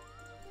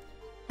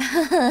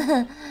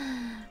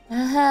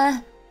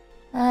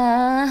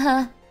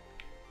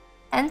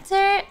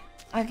 Enter.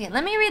 Okay,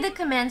 let me read the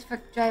commands for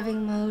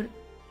driving mode.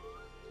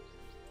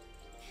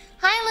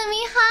 Hi,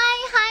 Lumi.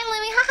 Hi,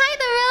 Lumi. Hi,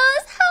 the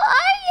Rose. How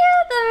are you,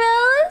 the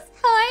Rose?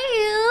 How are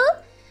you?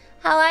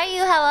 How are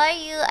you? How are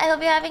you? I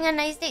hope you're having a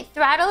nice day.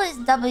 Throttle is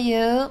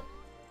W.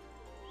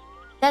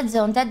 Dead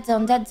zone, dead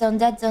zone, dead zone,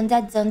 dead zone,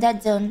 dead zone,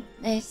 dead zone.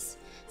 Nice.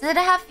 Does it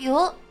have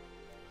fuel?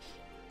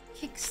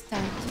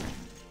 Kickstart.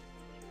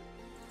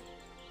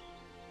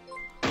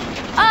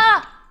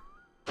 Ah!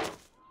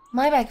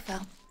 My bike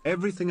fell.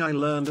 Everything I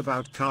learned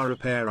about car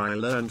repair I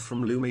learned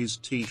from Lumi's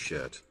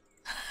t-shirt.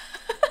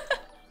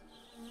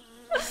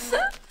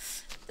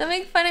 Don't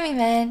make fun of me,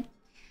 man.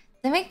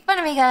 Don't make fun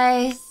of me,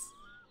 guys.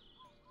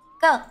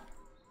 Go.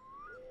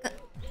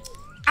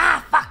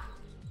 Ah, fuck.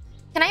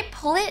 Can I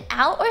pull it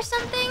out or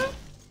something?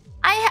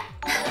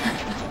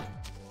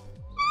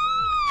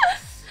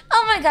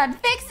 Oh my god,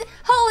 fix it.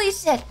 Holy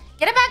shit.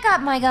 Get it back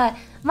up, my god.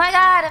 My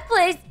god,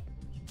 please.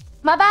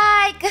 My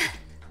bike.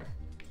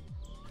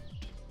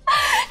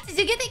 Did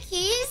you get the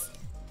keys?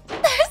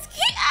 There's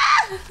keys.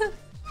 Ah!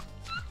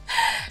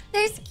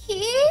 There's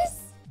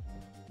keys?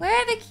 Where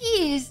are the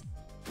keys?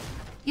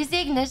 Use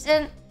the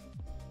ignition.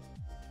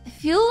 The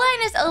fuel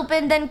line is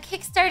open, then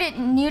kickstart it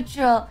in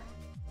neutral.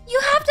 You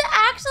have to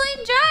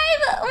actually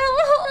drive. What?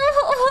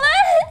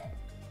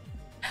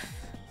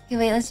 Okay,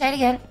 wait, let's try it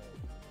again.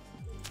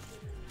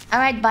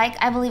 Alright, bike,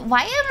 I believe.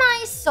 Why am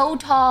I so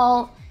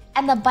tall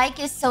and the bike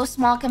is so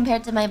small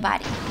compared to my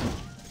body?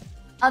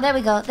 Oh, there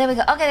we go. There we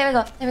go. Okay, there we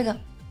go. There we go.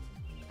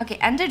 Okay,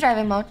 enter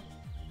driving mode.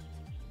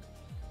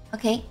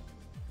 Okay.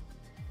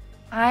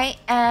 I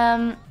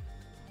am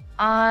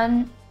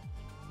on...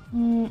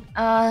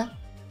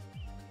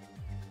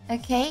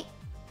 Okay.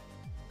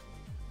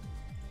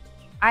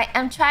 I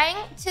am trying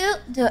to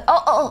do it.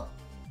 Oh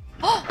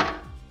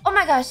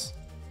my gosh.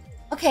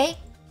 Okay.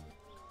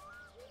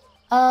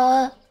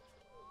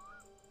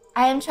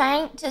 I am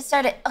trying to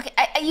start it. Okay,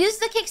 I used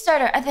the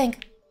Kickstarter, I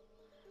think.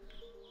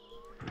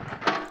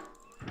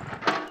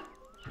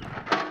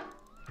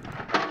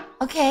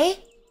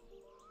 Okay.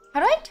 How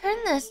do I turn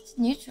this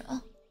to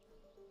neutral?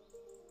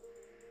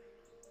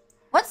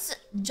 What's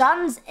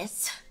John's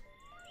is?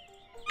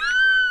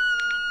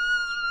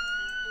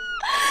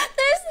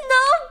 There's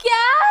no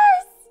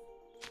gas?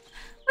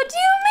 What do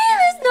you mean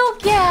there's no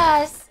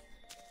gas?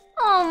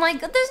 Oh my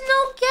god, there's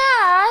no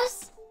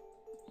gas.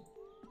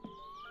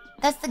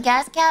 That's the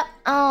gas cap?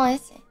 Oh, I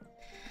see.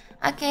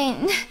 Okay.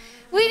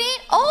 We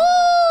need...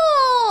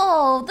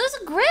 Oh! There's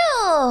a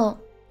grill!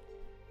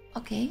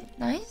 Okay,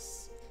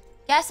 nice.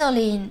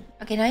 Gasoline.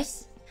 Okay,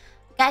 nice.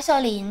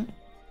 Gasoline.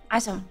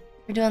 Awesome.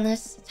 We're doing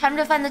this. Time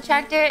to find the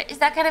tractor. Is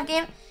that kind of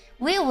game?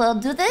 We will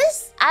do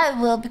this. I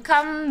will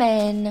become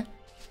man.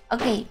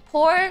 Okay,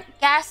 pour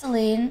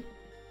gasoline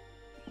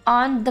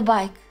on the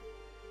bike.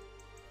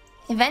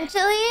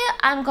 Eventually,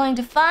 I'm going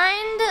to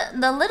find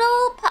the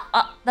little...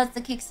 Oh, that's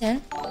the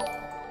kickstand.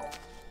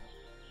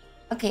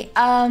 Okay,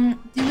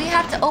 do we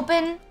have to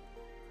open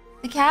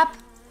the cap?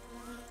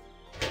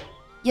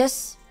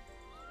 Yes.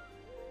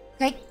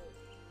 Okay.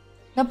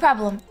 No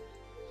problem.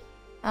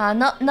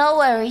 No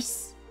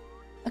worries.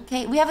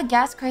 Okay, we have a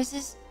gas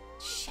crisis.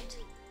 Shit.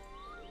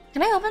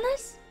 Can I open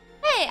this?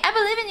 Hey, I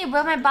believe in you,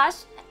 bro. My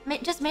boss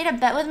just made a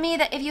bet with me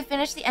that if you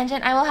finish the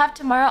engine, I will have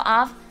tomorrow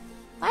off.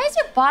 Why is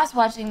your boss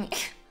watching me?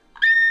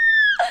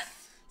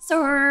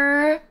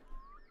 Sir.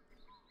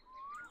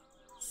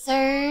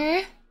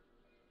 Sir.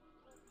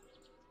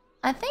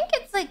 I think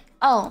it's like...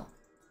 Oh.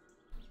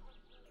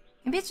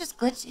 Maybe it's just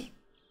glitchy.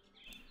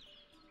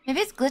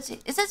 Maybe it's glitchy.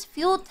 It says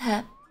fuel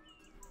tap.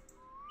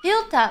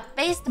 Fuel tap.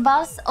 Face the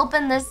boss.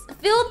 Open this.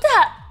 Fuel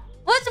tap.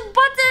 Which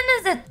button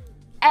is it?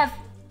 F.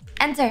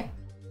 Enter.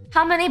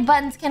 How many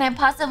buttons can I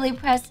possibly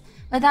press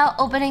without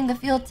opening the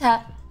fuel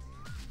tap?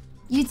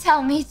 You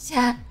tell me,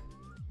 chat.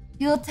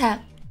 Fuel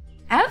tap.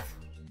 F.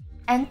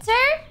 Enter.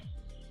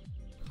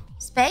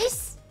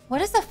 Space.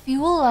 What is the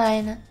fuel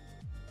line?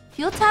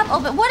 Fuel tap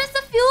open. What is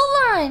the fuel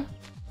line?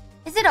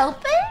 Is it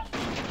open?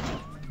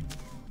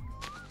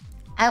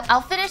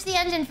 I'll finish the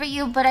engine for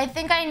you, but I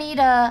think I need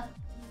a...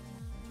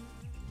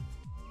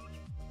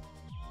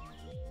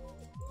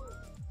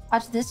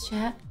 Watch this,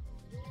 chat.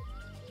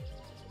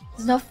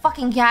 There's no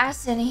fucking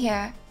gas in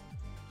here.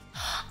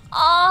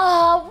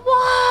 Oh,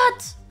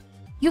 what?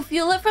 You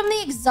fuel it from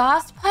the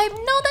exhaust pipe?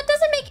 No, that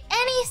doesn't make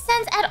any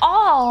sense at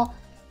all.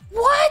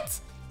 What?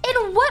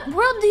 In what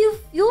world do you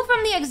fuel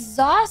from the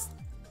exhaust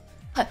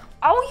pipe?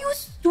 Are you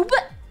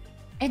stupid?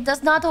 It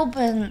does not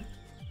open.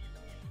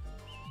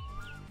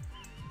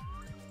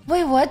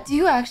 Wait, what? Do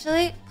you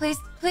actually? Please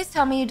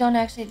tell me you don't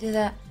actually do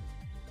that.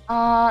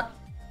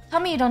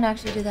 Tell me you don't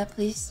actually do that,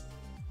 please.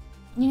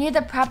 You need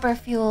the proper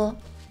fuel.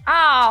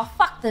 Oh,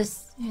 fuck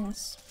this.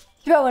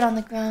 Throw it on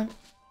the ground.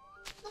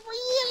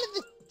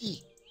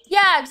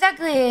 Yeah,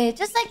 exactly.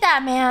 Just like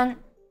that, man.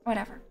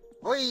 Whatever.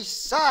 Oi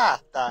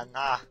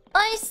saatana.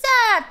 Oi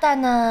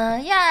satana.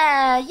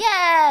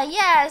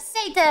 Yeah,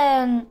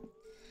 Satan.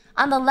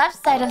 On the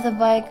left side of the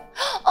bike.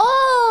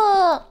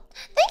 Oh!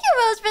 Thank you,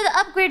 Rose, for the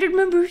upgraded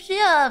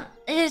membership.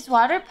 It is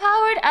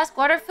water-powered? Ask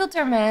Water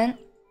Filter Man.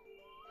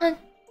 Huh?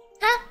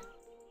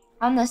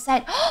 On the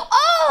side.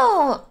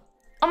 Oh!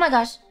 Oh my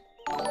gosh.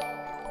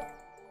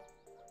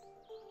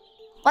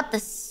 What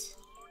this?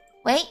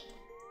 Wait.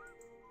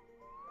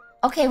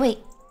 Okay, wait.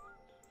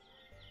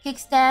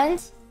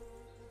 Kickstand.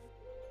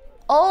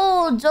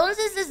 Oh,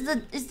 Jones's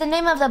is the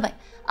name of the bike.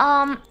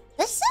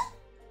 This?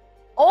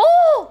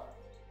 Oh!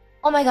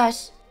 Oh my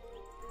gosh.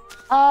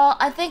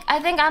 I think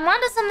I'm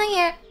onto something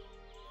here.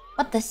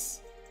 What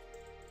this?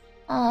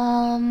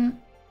 Oh!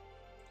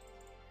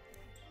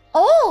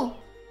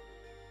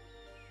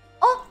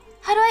 Oh,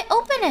 how do I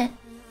open it?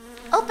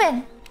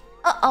 Open.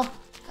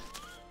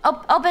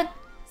 Open.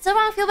 Still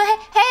wrong fuel, but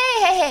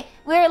hey.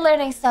 We're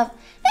learning stuff.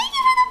 Thank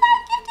you for the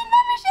 5 gifted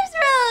memberships,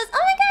 Rose.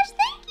 Oh my gosh,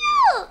 thank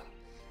you.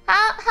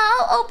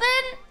 How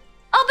open?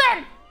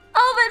 Open,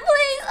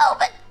 please,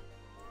 open.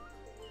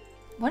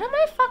 What am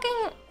I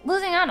fucking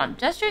losing out on?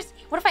 Gestures?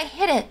 What if I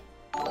hit it?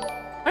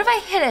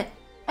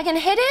 I can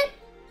hit it?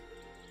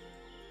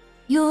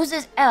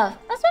 Uses F.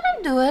 That's what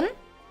I'm doing.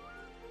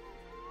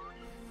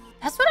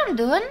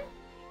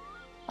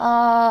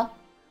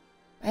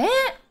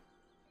 Right?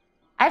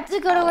 I have to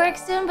go to work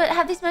soon, but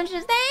have these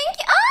mentions. Thank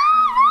you.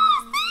 Oh,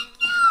 Rose, thank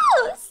you.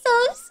 So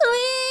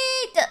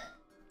sweet.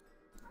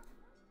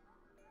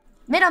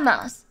 Middle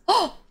mouse.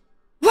 Oh,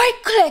 right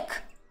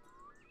click.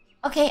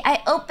 Okay,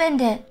 I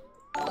opened it.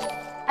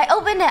 I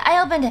opened it.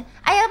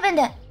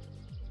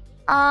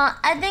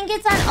 I think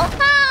it's on. Oh,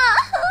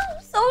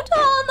 so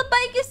tall. The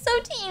bike is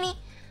so teeny.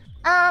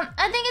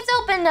 I think it's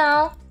open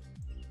now.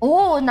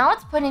 Oh, now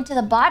it's pointing to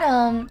the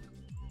bottom.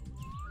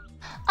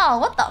 Oh,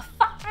 what the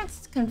fuck?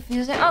 That's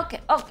confusing. Okay.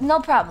 Oh, no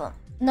problem.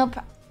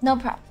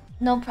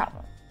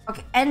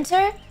 Okay,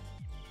 enter.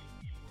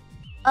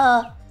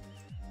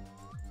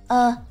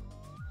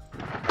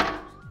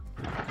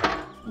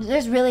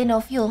 There's really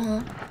no fuel,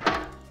 huh?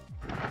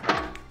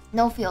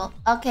 No fuel.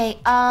 Okay,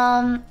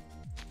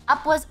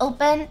 up was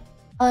open.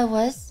 Oh, it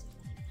was?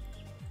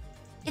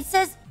 It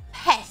says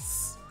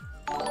PES.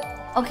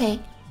 Okay,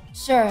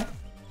 sure.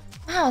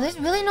 Wow, there's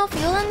really no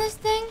fuel in this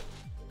thing?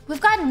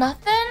 We've got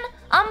nothing?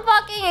 I'm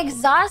fucking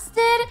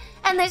exhausted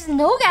and there's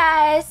no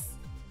gas.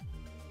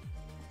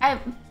 I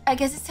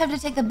guess it's time to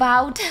take the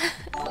bout.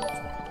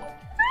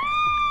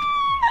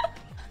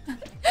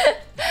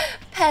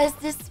 PES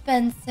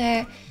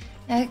dispenser.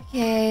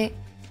 Okay.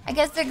 I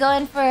guess they're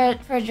going for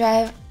a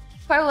drive.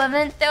 Poor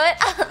woman, throw it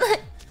out.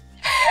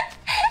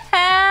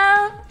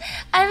 Help!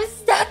 I'm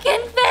stuck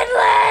in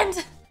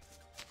Finland!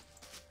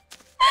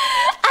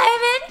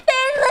 I'm in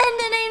Finland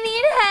and I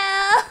need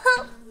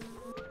help!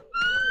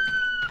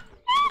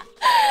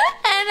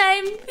 And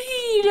I'm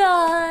peed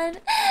on!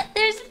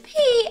 There's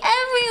pee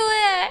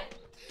everywhere!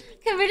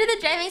 Converted the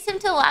driving sim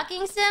to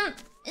walking sim?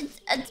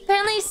 It's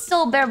apparently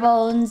so bare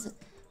bones.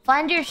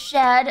 Find your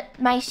shed.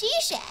 My she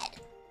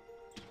shed.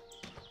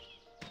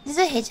 This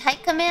is a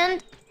hitchhike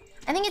command?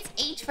 I think it's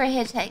H for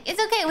hitchhike.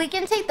 It's okay, we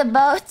can take the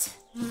boat.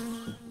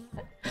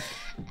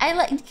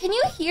 Can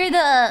you hear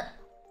the...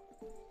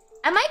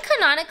 Am I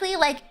canonically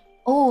like...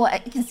 Oh, I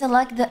can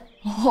select the...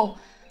 Oh,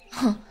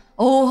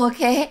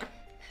 okay.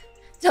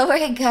 Don't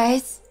worry,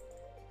 guys.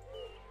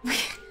 We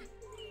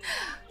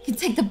can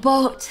take the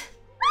boat.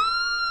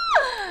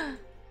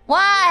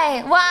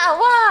 Why?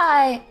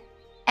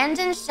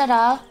 Engine shut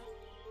off.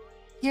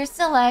 Your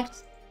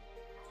select.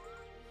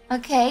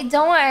 Okay,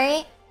 don't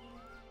worry.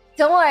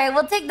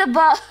 We'll take the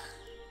boat.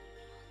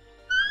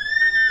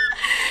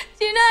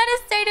 Do you know how to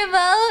start a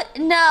boat?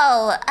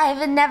 No,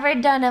 I've never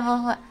done it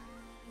before.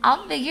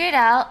 I'll figure it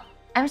out.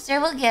 I'm sure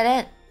we'll get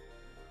it.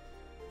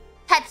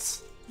 Touch.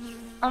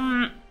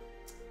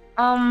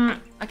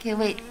 Okay,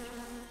 wait.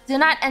 Do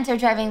not enter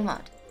driving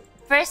mode.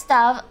 First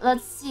off,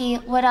 let's see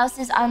what else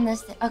is on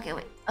this thing. Okay,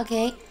 wait.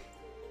 Okay.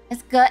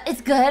 It's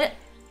good.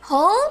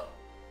 Pull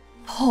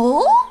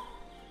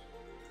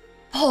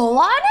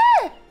on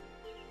it.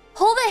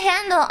 Pull the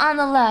handle on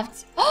the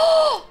left.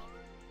 Oh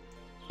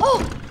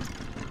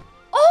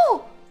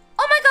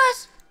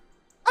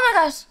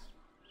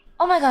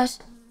my gosh.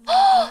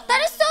 Oh,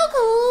 that is so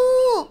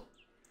cool.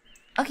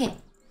 Okay.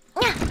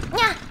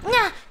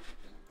 Nya.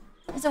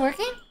 Is it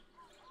working?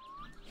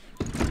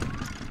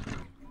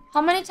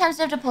 How many times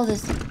do I have to pull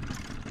this?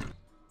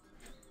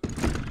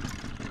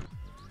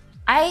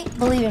 I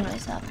believe in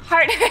myself.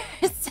 Heart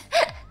hurts.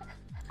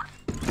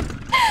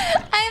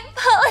 I'm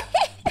pulling.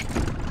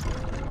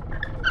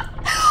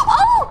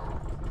 Oh!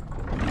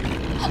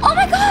 Oh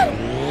my god!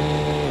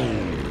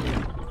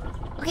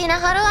 Okay, now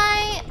how do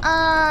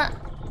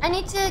I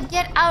need to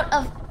get out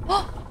of...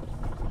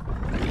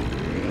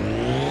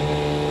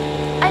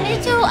 I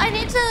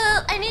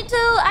need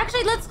to...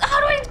 Actually, let's... How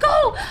do I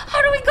go?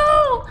 How do we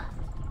go?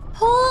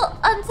 Pull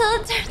until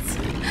it turns...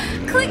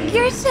 Click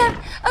gear shift.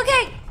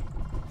 Okay.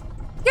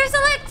 Gear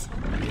select.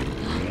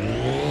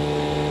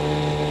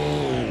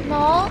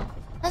 No,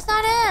 that's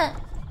not it.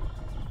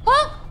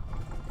 Oh!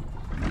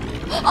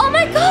 Oh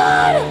my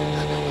god!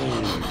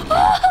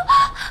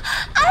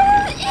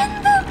 I'm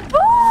in the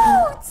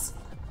boots!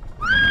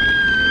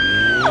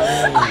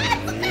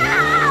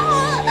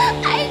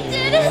 I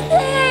did a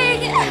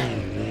thing!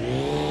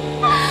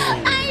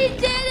 I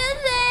did a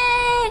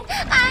thing!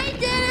 I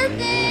did a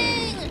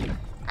thing!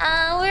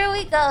 Where are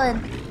we going?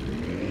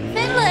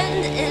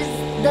 Finland is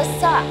the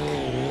sock.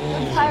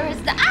 Empire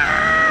is the...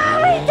 Ah!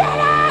 We did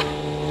it!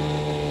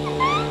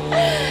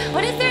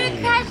 What is there to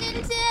crash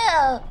into?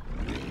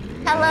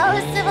 Hello,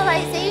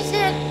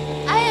 civilization.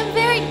 I am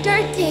very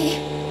dirty.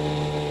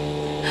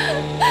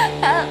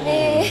 Help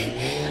me.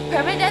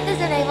 Permadeath is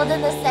enabled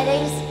in the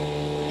settings.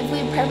 If we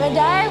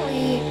permadie,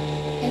 we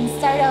can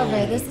start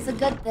over. This is a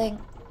good thing.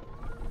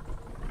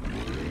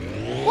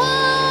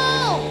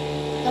 Whoa!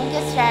 Don't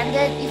get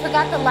stranded. You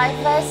forgot the life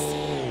vest.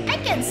 I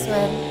can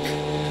swim.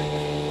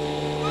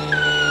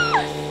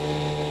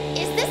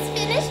 Is this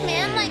Finnish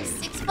man like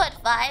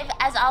 6'5",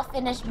 as all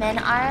Finnish men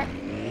are?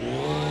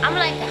 I'm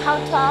like, how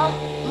tall?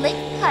 Lake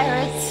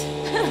pirates.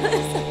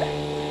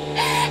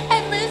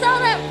 And lose all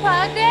that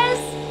progress?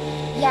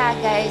 Yeah,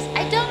 guys.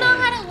 I don't know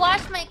how to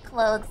wash my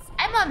clothes.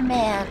 I'm a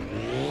man.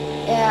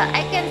 Yeah,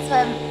 I can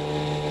swim.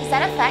 Is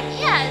that a fact?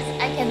 Yes,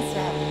 I can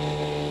swim.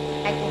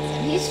 I can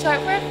swim. He's short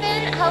for a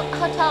Finn? How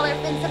tall are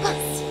Finns supposed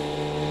to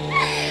be?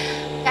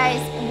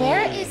 Guys,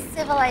 where is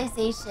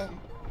civilization?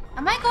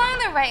 Am I going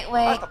the right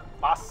way?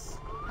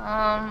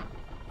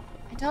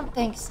 I don't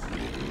think so.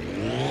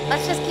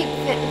 Let's just keep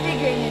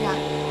figuring it out.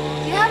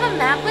 Do you have a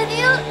map with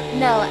you?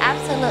 No,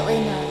 absolutely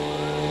not.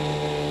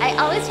 I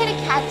always try to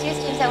catch your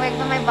streams at work,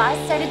 but my boss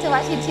started to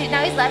watch YouTube.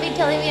 Now he's laughing,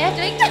 telling me I have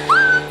to make...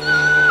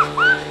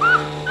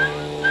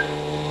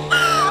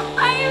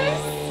 I'm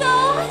so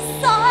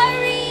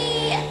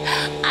sorry.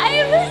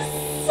 I'm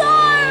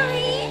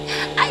sorry.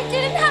 I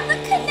didn't have the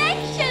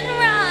connection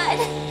rod.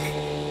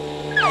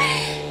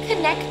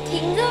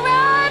 Connecting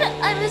rod?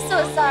 I'm so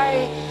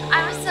sorry.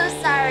 I'm so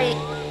sorry.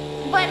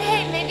 But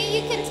hey, maybe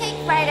you can take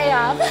Friday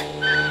off.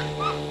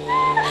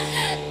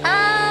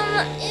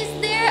 Is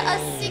there a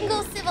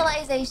single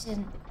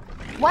civilization?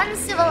 One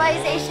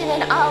civilization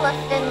in all of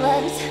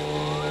Finland.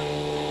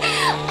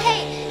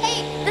 Hey,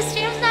 the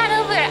stream's not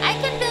over. I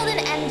can build an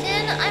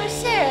engine, I'm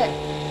sure.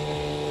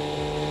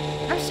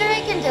 I'm sure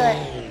I can do it.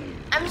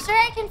 I'm sure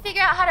I can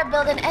figure out how to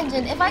build an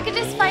engine if I could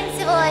just find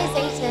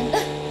civilization.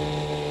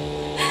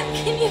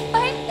 Can you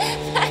find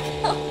back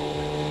home?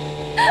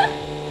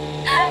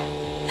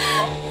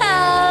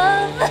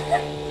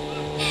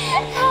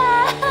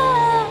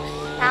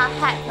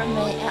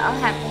 I'll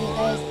hack for you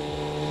guys.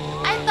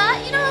 I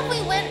thought, you know, if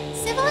we went...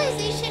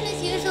 Civilization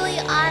is usually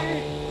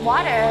on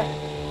water.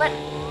 But,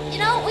 you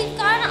know, we've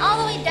gone all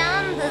the way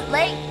down the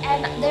lake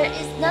and there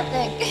is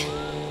nothing.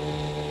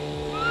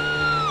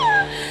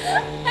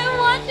 I'm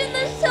watching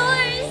the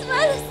shores,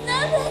 but there's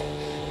nothing.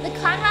 The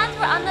Conrads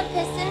were on the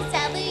piston.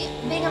 Sadly,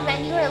 being a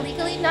man, you are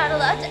legally not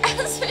allowed to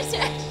ask for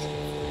directions.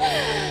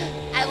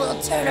 I will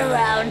turn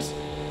around.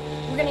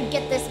 We're gonna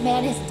get this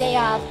man his day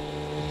off.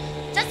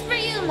 Just for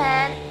you,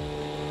 man.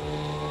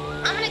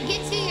 I'm gonna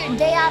get you your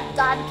day off,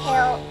 God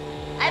Kale.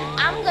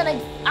 I'm gonna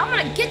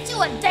get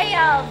you a day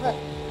off.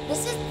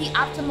 This is the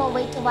optimal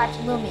way to watch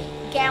Lumi.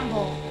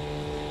 Gamble.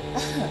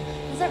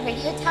 There's a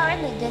radio tower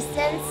in the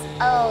distance.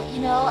 Oh, you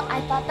know,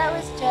 I thought that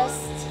was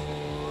just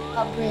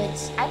a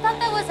bridge. I thought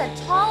that was a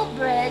tall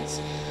bridge.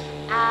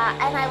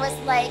 And I was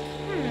like,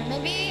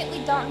 maybe we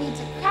don't need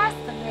to cross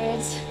the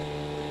bridge.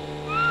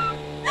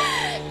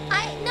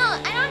 I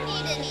don't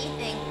need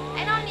anything.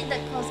 I don't need the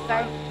Coast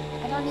Guard.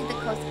 I don't need the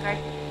Coast Guard.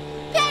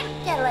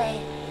 Perkele!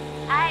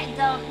 I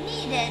don't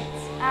need it.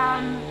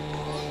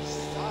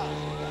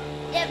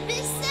 Yeah,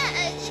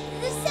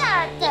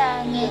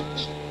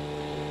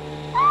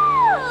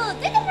 Oh,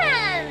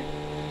 Dickerman!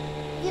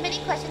 If you have any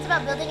questions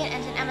about building an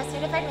engine, I'm a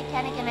certified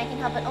mechanic and I can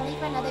help, but only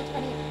for another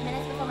 20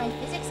 minutes before my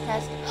physics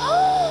test.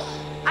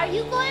 Are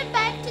you going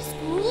back to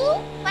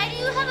school? Why do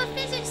you have a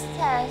physics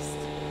test?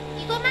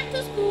 You going back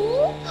to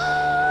school?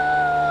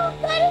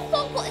 That is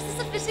so cool. Is this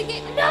a fishing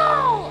game?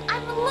 No!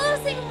 I'm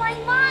losing my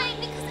mind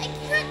because I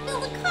can't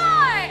build a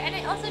car. And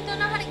I also don't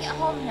know how to get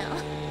home now.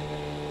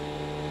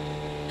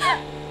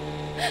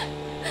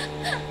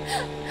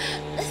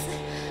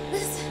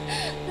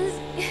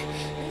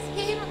 This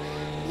game,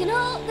 you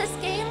know, this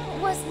game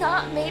was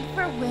not made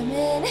for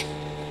women.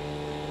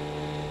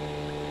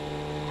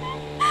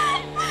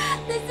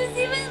 This is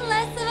even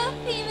less of a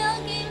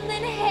female game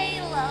than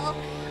Halo.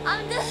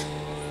 I'm just...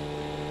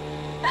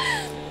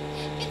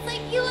 It's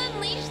like you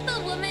unleash the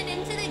woman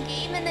into the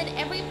game and then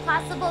every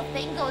possible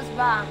thing goes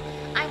wrong.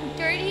 I'm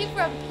dirty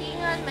from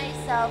peeing on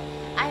myself.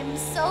 I'm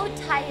so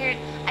tired.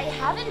 I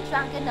haven't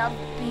drunk enough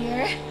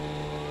beer.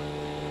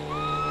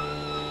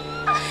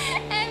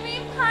 Every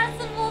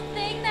possible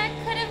thing that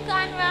could have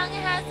gone wrong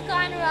has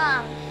gone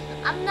wrong.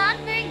 I'm not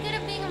very good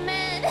at being a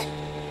man.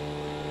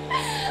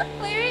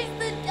 Where is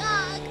the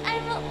dog?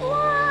 I'm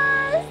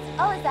lost.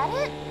 Oh, is that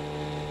it?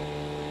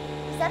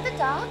 Is that the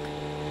dog?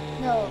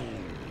 No.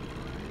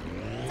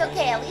 It's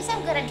okay. At least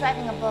I'm good at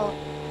driving a boat.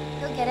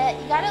 You'll get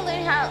it. You gotta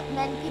learn how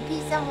men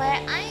pee-pee somewhere.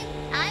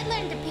 I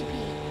learned to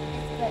pee-pee.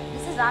 It's good.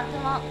 This is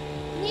optimal.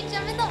 Can you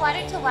jump in the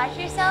water to wash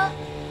yourself?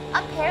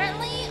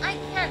 Apparently, I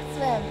can't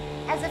swim.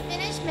 As a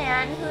Finnish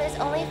man who is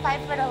only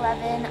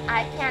 5'11",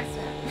 I can't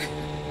swim.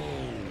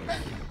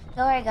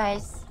 Don't worry,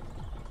 guys.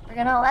 We're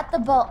gonna let the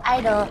boat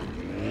idle.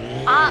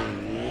 Ah,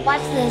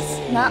 watch this.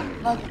 No,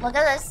 look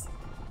at this.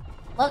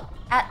 Look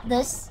at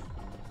this.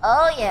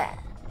 Oh yeah.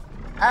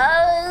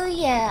 Oh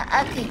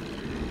yeah. Okay.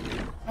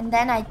 And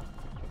then I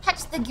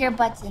touch the gear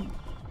button.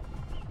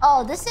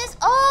 Oh, this is.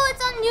 Oh,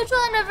 it's on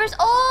neutral and reverse.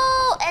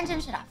 Oh,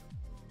 engine shut off.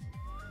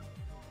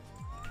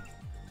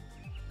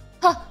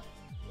 Huh.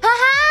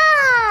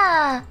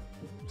 Ha-ha!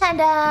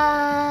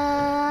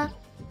 Ta-da!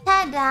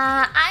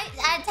 Ta-da!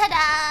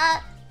 Ta-da!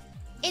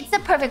 It's a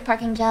perfect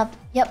parking job.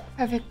 Yep,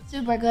 perfect.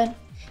 Super good.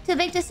 Too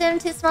big to swim,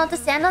 too small to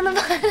stand on the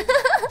boat.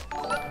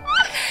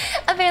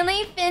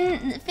 Apparently,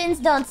 Finns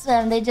don't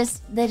swim. They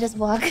just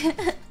walk.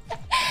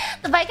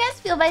 The bike has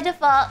fuel by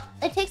default.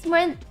 It takes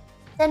more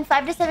than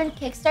 5 to 7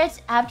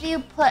 kickstarts after you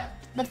put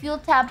the fuel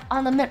tap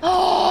on the middle.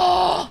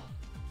 Oh!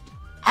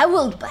 I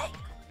will bike.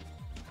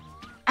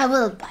 I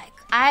will bike.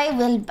 I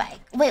will bike.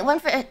 Wait,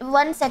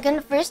 1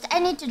 second. First, I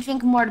need to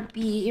drink more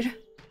beer.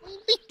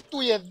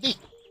 Vittu ja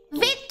vittu.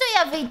 Vittu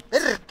ja vittu.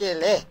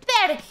 Perkele.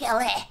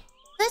 Perkele.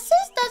 This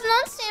does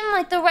not seem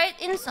like the right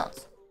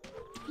insult.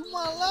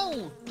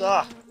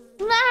 Jumalauta.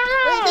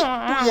 Ei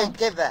vittujen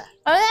kevää.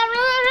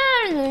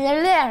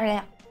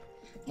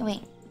 Okay,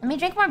 wait. Let me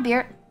drink more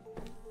beer.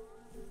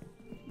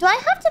 Do I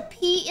have to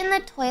pee in the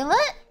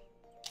toilet?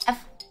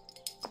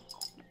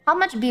 How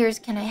much beers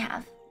can I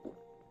have?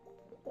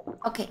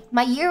 Okay,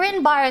 my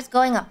urine bar is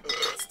going up.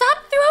 Stop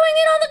throwing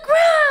it on the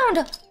ground!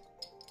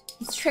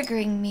 It's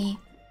triggering me.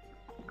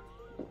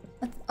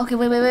 Okay,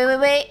 wait.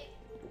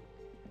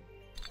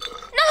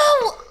 No!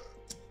 Oh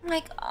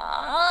my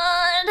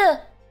god!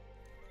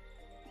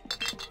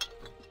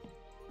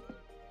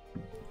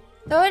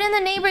 Throw it in the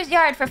neighbor's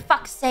yard, for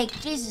fuck's sake.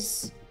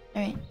 Jesus.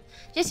 Alright.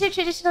 Just your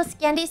traditional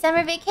Scandi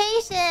summer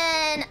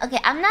vacation. Okay,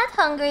 I'm not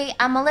hungry.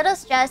 I'm a little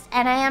stressed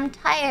and I am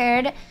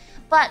tired.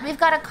 But we've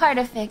got a car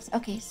to fix.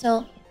 Okay,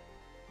 so...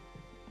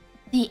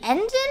 The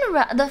engine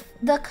rod...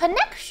 The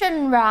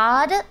connection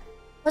rod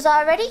was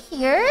already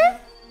here?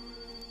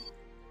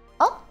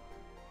 Oh?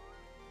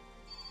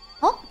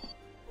 Oh?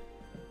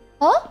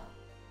 Oh?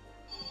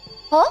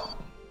 Oh?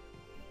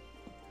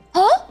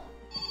 Oh?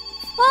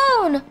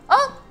 Phone!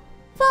 Oh!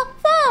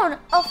 Phone!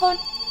 Oh, phone.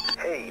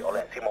 Hei,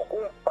 olen Simo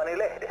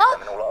Kumppanilehdestä. Oh.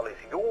 Minulla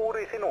olisi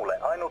juuri sinulle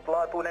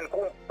ainutlaatuinen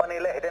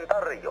Kumppanilehden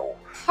tarjous.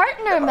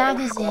 Partner Tämä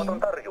magazine. uskomaton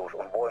tarjous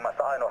on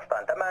voimassa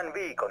ainoastaan tämän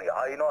viikon ja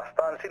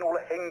ainoastaan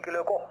sinulle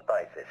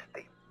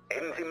henkilökohtaisesti.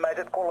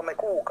 Ensimmäiset 3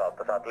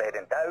 kuukautta saat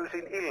lehden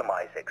täysin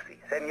ilmaiseksi.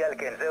 Sen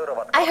jälkeen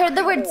seuraavat 2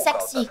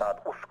 kuukautta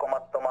saat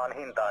uskomattomaan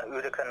hintaan 9,95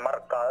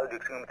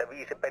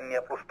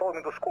 plus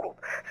toimituskulut.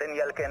 Sen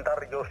jälkeen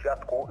tarjous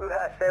jatkuu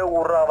yhä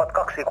seuraavat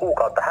 2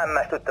 kuukautta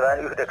hämmästyttävään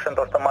 19,95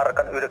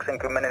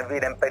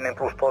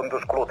 plus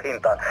toimituskulut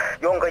hintaan,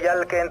 jonka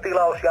jälkeen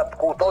tilaus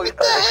jatkuu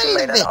toistaiseksi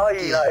meidän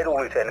aina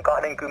edullisen 29,95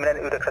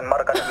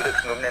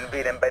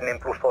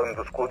 plus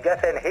toimituskulut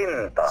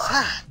jäsenhintaan.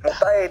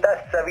 Mutta ei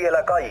tässä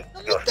vielä kaikki.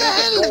 Jos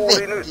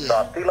juuri nyt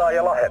saat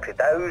tilaajalahjaksi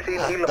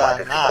täysin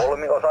ilmaiseksi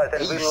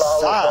 3-osaisen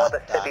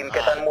villa-alusvaatesetin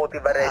kesän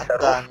muotiväreissä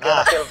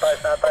ruskeana,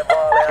 keltaisena tai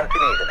vaalean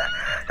sinisenä.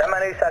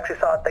 Tämän lisäksi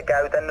saatte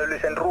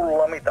käytännöllisen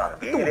rullamitan,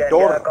 vihreän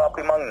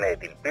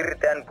jääkaappimagneetin,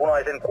 pirteän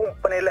punaisen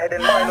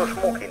Kumppanilehden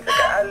mainosmukin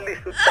sekä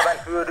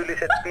ällistyttävän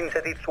hyödylliset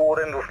pinsetit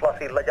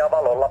suurennuslasilla ja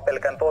valolla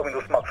pelkän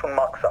toimitusmaksun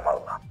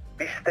maksamalla.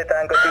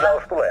 Pistetäänkö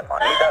tilaus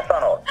tulemaan? Mitä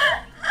sanot?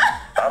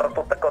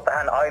 Tartutteko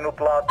tähän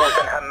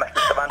ainutlaatuisen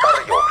hämmästyttävään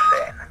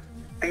tarjoukseen?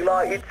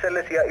 Tilaa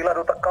itsellesi ja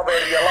ilahduta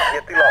kaveria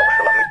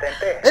lahjatilauksella. Miten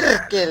tehdään?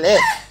 Perkele!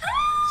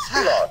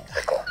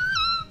 Tilaatteko?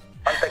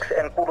 Anteeksi,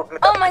 en kuullut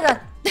mitään. Oh my god.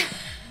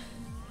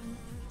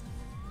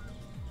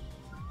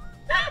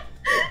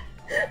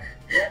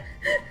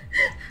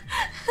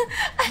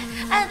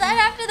 I thought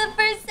after the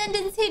first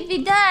sentence he'd be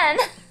done.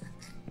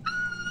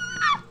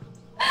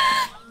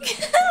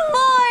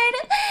 Lord.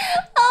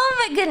 Oh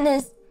my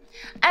goodness.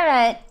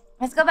 Alright.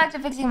 Let's go back to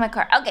fixing my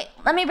car. Okay,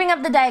 let me bring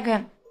up the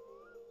diagram.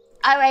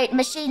 Alright,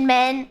 machine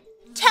man.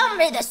 Tell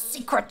me the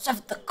secrets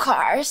of the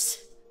cars.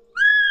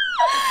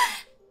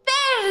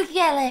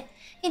 Perkele.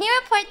 Can you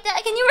report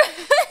that? Can you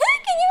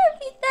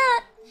repeat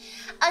that?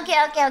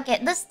 Okay.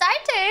 The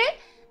starter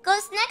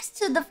goes next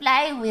to the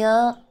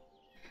flywheel.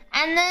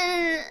 And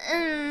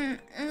then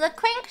the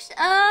crank...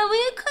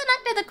 we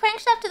connected the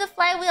crankshaft to the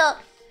flywheel.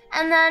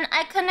 And then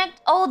I connect...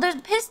 Oh, the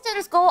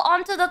pistons go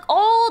onto the...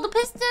 Oh, the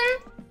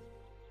piston...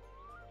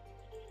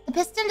 The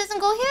piston doesn't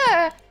go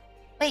here.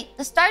 Wait,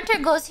 the starter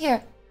goes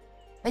here.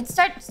 Wait,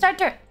 starter.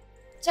 Starter.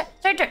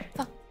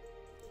 Fuck.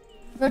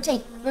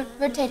 Rotate it.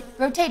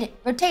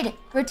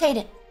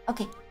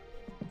 Okay.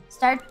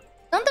 Start.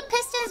 Don't the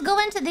pistons go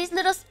into these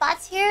little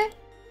spots here?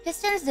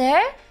 Pistons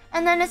there?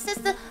 And then it says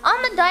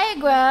on the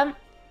diagram,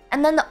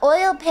 and then the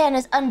oil pan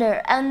is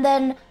under, and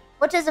then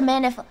what is a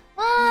manifold?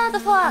 What the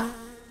fuck?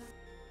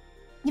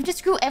 You have to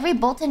screw every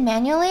bolt in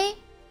manually?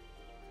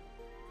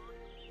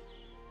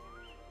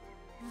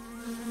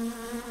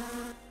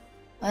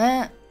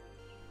 What?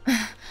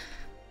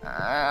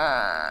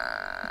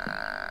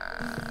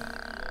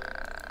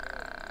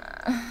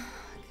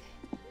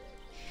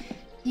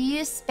 Do you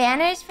use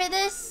spanners for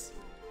this?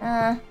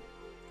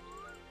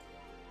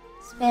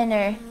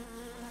 Spanner.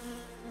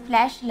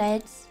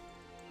 Flashlights.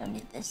 Don't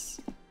need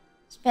this.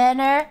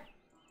 Spanner.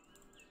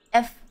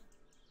 F.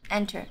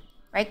 Enter.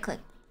 Right click.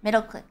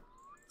 Middle click.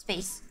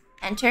 Space.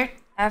 Enter.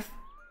 F.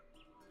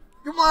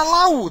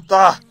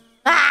 Jumalauta!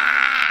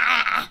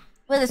 Ah!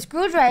 With a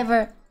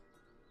screwdriver.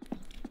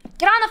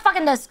 Get on the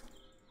fucking desk.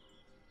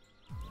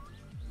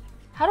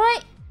 How do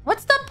I...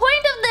 What's the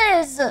point of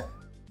this?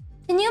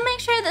 Can you make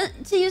sure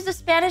that to use the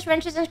Spanish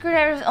wrenches and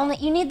screwdrivers only?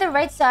 You need the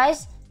right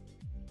size.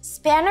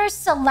 Spanner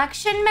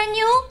selection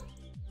menu?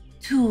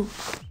 2.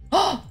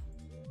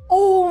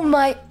 Oh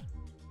my...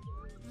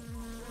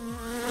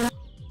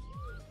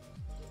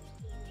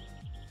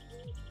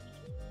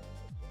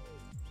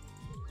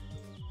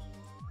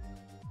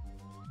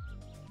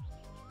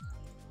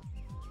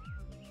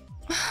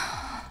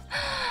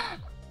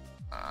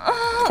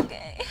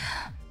 Okay.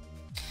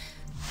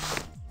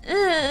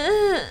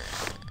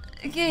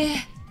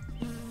 Okay.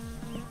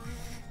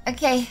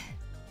 Okay.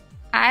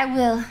 I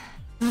will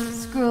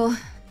screw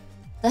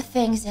the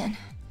things in.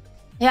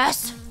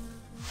 Yes!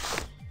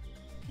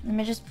 Let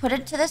me just put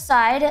it to the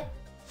side.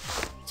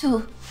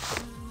 2.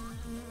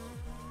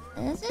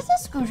 Is this a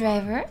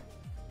screwdriver?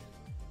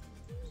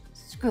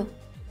 Screw.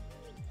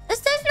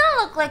 This does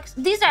not look like...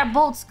 These are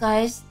bolts,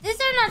 guys. These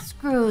are not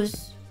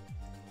screws.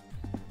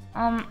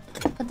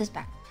 Put this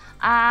back.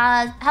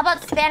 How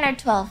about spanner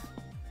 12?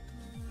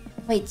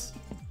 Wait.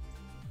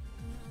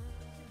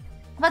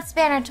 How about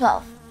spanner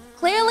 12?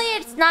 Clearly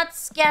it's not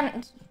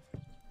spanner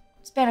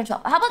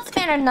 12. How about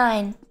spanner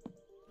 9?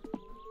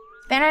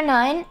 Spanner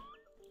 9?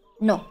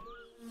 No.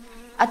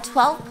 A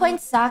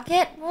 12-point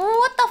socket?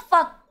 What the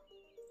fuck?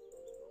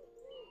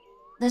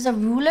 There's a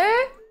ruler?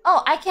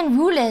 Oh, I can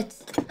rule it.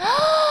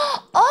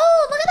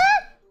 Oh, look at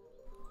that!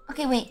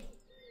 Okay, wait.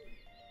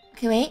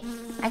 Okay, wait.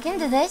 I can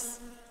do this.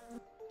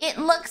 It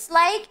looks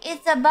like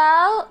it's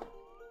about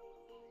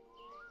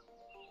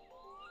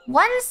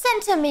 1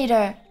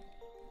 centimeter.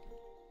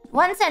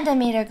 1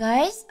 centimeter,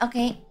 guys.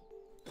 Okay.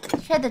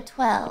 Try the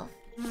 12.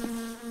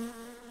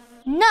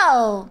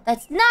 No,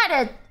 that's not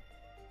a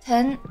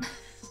 10.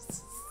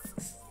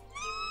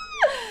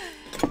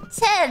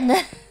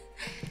 10.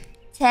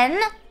 10?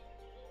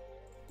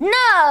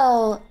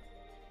 No!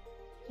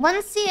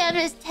 1 cm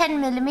is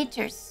 10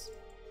 millimeters.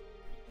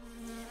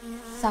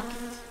 Socket.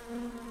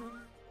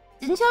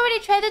 Didn't you already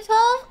try the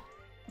 12?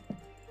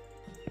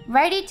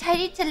 Righty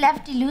tighty to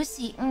lefty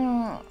loosey.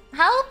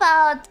 How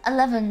about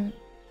 11?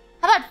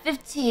 How about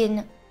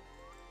 15?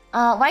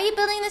 Why are you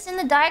building this in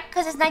the dark?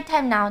 Because it's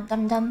nighttime now,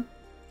 dum-dum.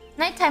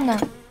 Nighttime now.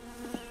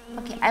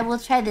 Okay, I will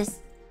try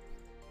this.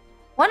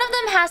 One of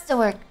them has to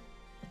work.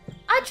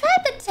 I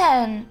tried the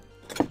 10.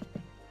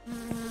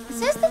 Is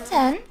this the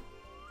 10?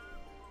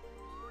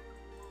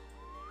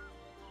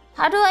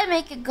 How do I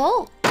make it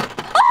go?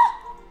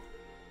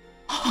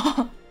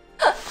 Oh!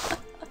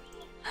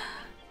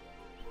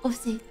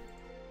 Oopsie.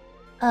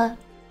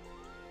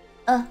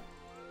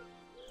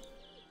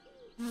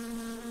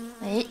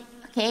 Wait,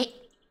 okay.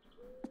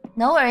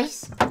 No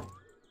worries.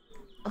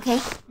 Okay,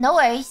 no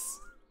worries.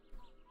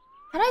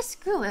 How do I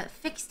screw it?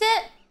 Fixed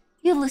it?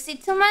 You Lucy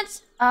too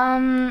much?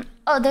 Oh,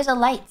 there's a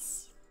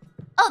lights.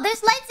 Oh,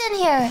 there's lights in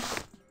here.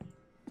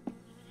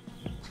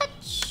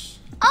 Touch.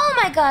 Oh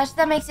my gosh,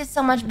 that makes it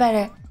so much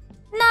better.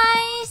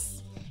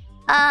 Nice.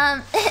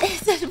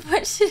 It's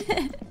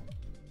unfortunate.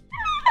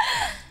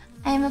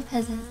 I am a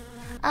peasant.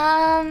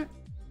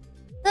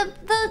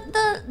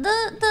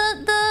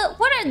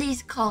 What are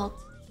these called?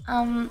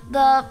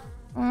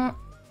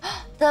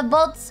 The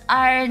bolts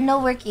are no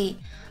worky.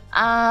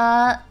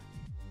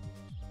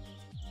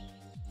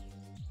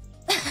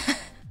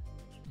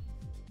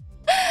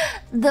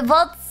 The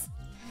bolts,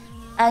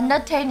 no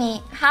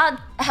turny. How?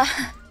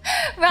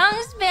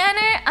 Wrong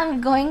spanner.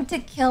 I'm going to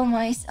kill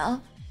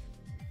myself.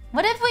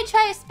 What if we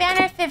try a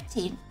spanner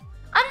 15?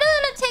 I'm not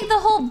gonna take the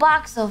whole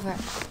box over.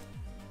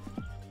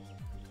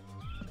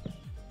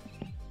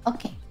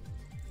 Okay.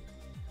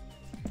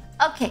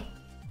 Okay.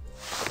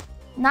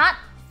 Not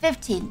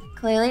 15.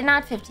 Clearly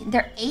not 15.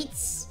 They're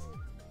 8s.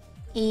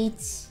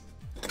 8.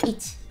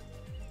 8.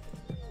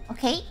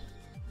 Okay.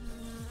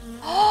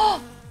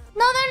 Oh!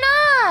 No, they're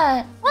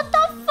not. What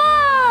the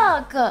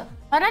fuck?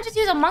 Why not just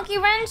use a monkey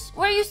wrench?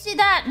 Where do you see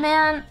that,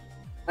 man?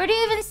 Where do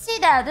you even see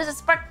that? There's a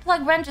spark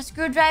plug wrench, a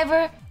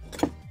screwdriver.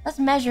 Let's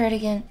measure it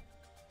again.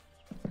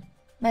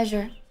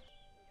 Measure.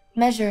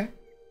 Measure.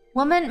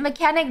 Woman,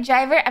 mechanic,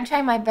 driver. I'm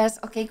trying my best.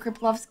 Okay,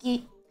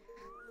 Kriplovsky.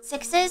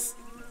 6s?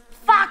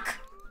 Fuck!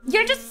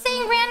 You're just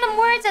saying random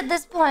words at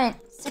this point.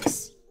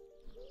 6.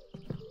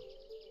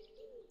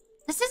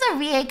 This is a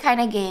Rie kind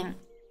of game.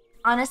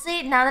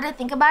 Honestly, now that I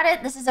think about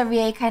it, this is a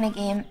Rie kind of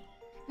game.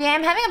 Rie,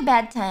 I'm having a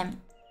bad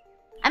time.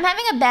 I'm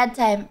having a bad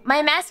time.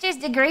 My master's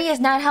degree is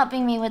not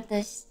helping me with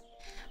this.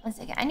 One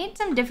second. I need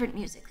some different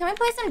music. Can we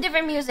play some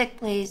different music,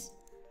 please?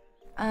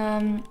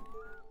 I'm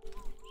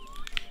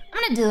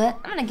gonna do it.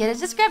 I'm gonna get it.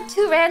 Just grab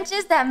 2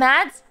 ranches. That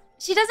Mads.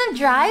 She doesn't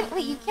drive?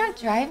 Wait, you can't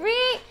drive,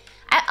 Rie?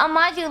 I'll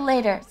mod you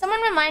later.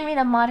 Someone remind me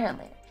to mod her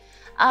later.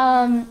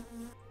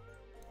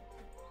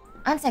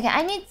 One second.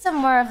 I need some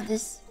more of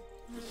this.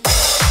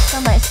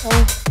 For my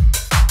soul.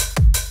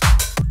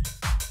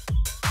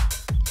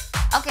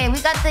 Okay,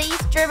 we got the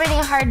East Germany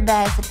hard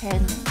bass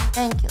apparently.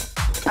 Thank you.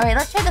 Alright,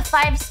 let's try the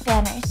 5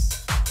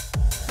 spanners.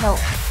 No.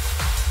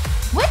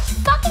 Which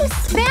fucking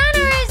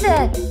spanner is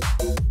it?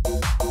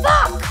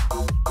 Fuck!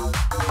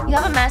 You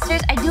have a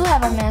master's? I do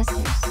have a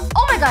master's.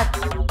 Oh my god!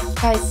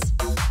 Guys,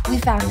 we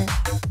found it.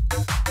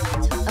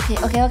 Okay,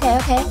 okay, okay,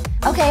 okay.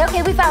 Okay,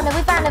 okay, we found it,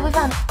 we found it, we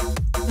found it.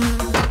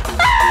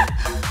 Ah!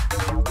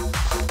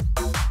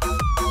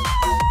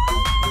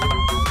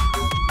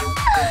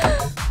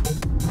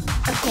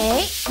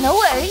 Okay, no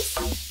worries.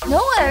 No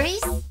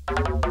worries.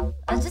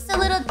 It's just a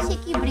little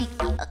cheeky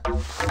breaky.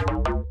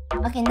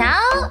 Okay,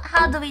 now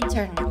how do we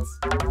turn it?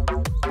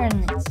 Turn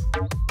it.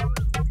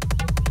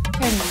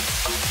 Turn it.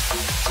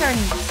 Turn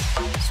it.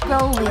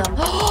 Scroll wheel.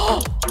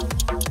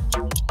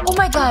 Oh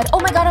my god. Oh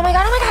my god. Oh my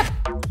god. Oh my god.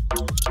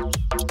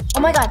 Oh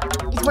my god.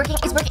 It's working.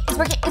 It's working. It's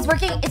working. It's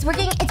working. It's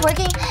working. It's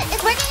working.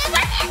 It's working. It's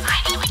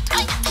working.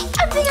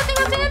 I'm doing a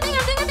thing. I'm doing a thing.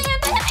 I'm doing a thing.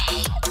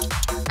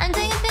 I'm doing a thing. I'm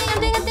doing a thing. I'm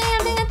doing a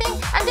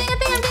thing. I'm doing a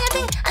thing. I'm doing a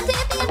thing. I'm doing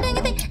a thing. I'm doing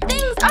a thing.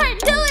 Things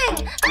aren't doing.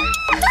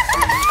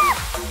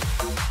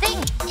 Thing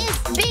is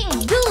being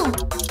doed.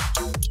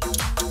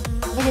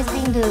 It is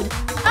being doed.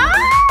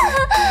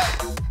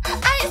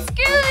 I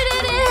screwed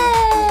it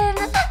in.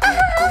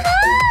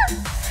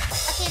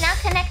 Okay, now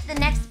connect the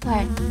next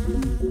part.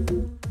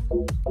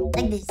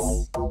 Like this.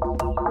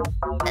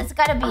 That's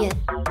gotta be it.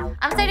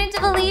 I'm starting to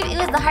believe it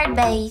was the hard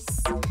bass.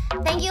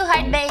 Thank you,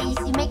 hard bass.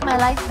 You make my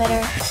life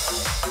better.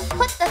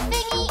 Put the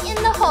thingy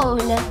in the hole.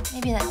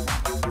 Maybe that's not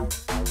it.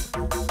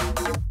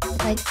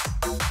 Wait.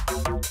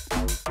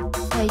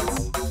 Wait.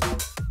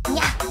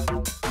 Yeah.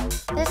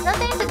 There's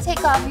nothing to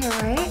take off here,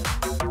 right?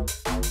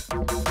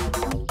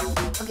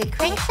 Okay,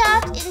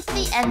 crankshaft into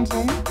the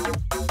engine.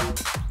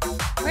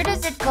 Where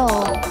does it go?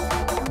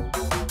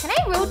 Can I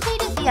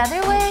rotate it the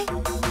other way?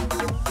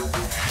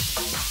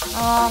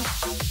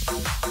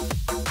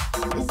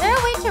 Is there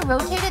a way to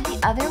rotate it the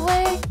other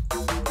way?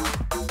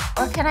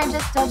 Or can I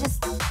just...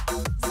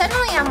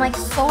 Suddenly I'm like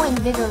so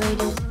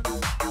invigorated.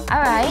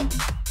 Alright.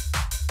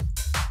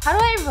 How do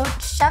I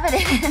shove it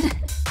in?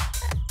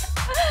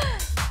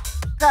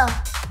 Go.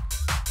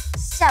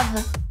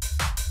 Shove.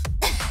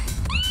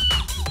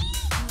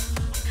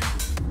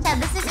 Yeah,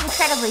 this is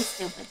incredibly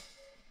stupid.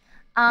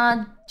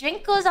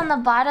 Drink goes on the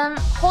bottom.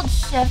 Hold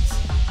shift.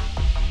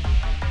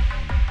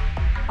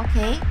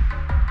 Okay.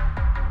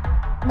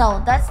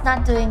 No, that's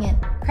not doing it.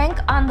 Crank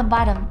on the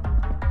bottom.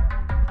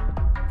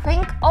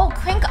 Crank. Oh,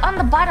 crank on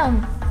the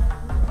bottom.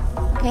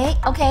 Okay,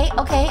 okay,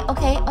 okay,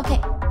 okay, okay.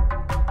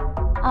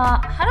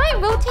 How do I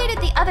rotate it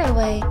the other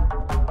way?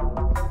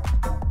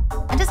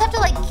 I just have to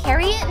like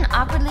carry it and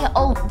awkwardly...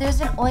 Oh,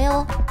 there's an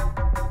oil...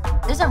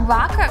 There's a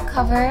rocker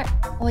cover.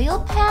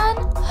 Oil pan?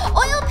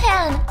 Oil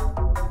pan!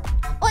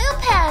 Oil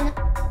pan!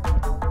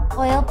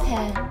 Oil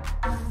pan.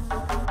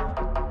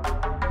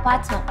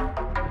 Bottom.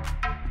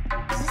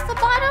 Is this the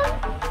bottom?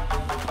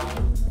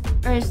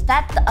 Or is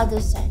that the other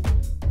side?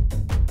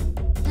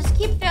 Just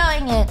keep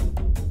throwing it.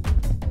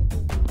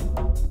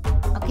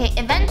 Okay,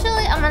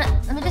 eventually I'm gonna...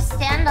 Let me just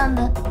stand on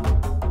the...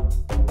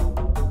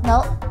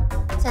 No.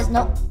 It says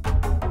no.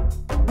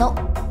 No.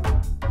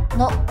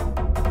 No.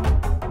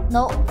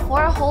 No.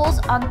 4 holes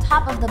on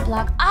top of the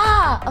block.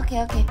 Ah!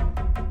 Okay, okay.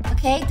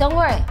 Okay, don't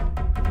worry.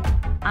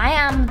 I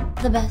am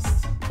the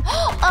best.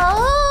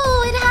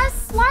 Oh! It has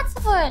slots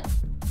for it.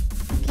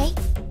 Okay.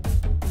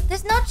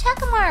 There's no check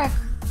mark.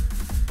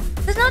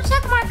 There's no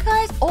check mark,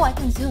 guys. Oh, I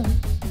can zoom.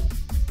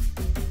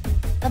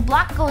 The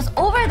block goes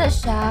over the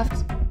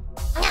shaft.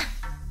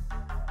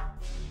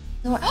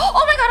 Oh my god,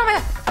 oh my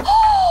god!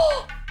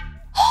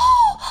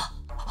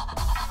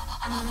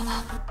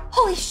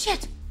 Holy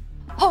shit!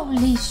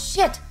 Holy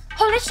shit!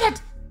 Holy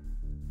shit!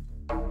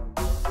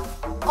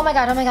 Oh my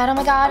god, oh my god, oh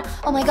my god,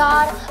 oh my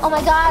god, oh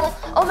my god,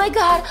 oh my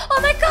god, oh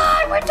my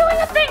god, we're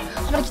doing a thing!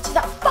 I'm gonna get you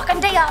that fucking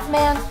day off,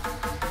 man!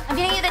 I'm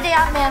getting you the day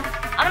off, man.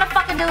 I'm gonna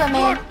fucking do it,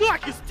 man.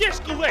 Black is dish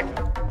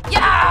collector!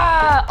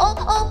 Yeah! Oh,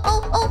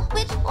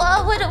 which,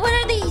 what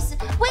are these?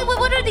 Wait,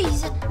 what are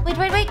these?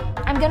 Wait.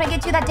 I'm gonna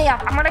get you that day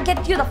off. I'm gonna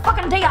get you the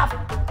fucking day off.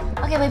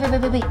 Okay, wait.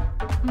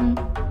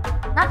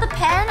 Not the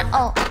pan?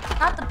 Oh,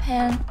 not the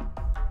pan.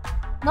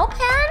 No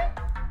pan?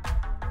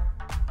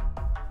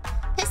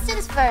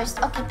 Pistons first.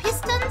 Okay,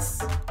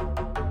 pistons.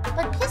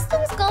 But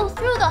pistons go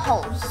through the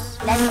holes.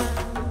 Let's go.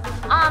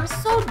 I'm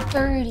so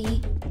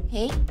dirty.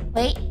 Okay,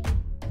 wait.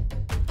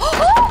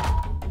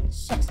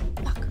 Shit,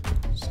 fuck.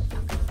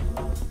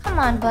 Come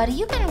on, buddy.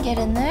 You can get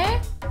in there.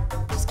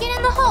 Just get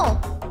in the hole.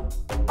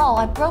 Oh,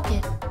 I broke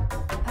it.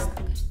 That's not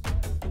good.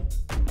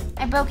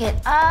 I broke it.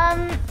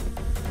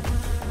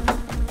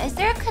 Is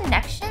there a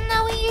connection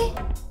that we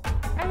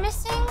are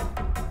missing?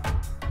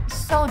 It's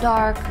so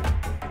dark.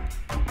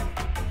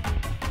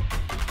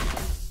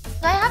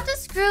 Do I have to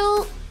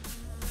screw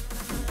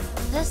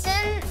this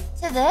in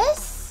to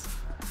this?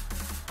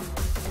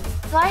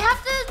 Do I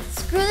have to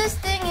screw this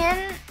thing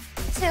in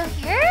to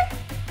here?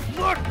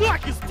 Look,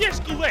 it's dish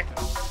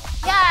collector.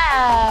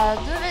 Yeah,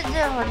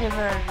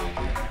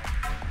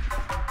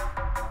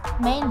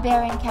 main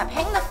bearing cap.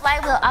 Hang the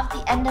flywheel off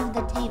the end of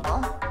the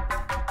table.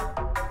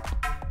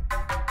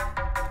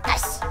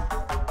 Nice.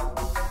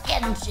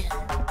 Engine.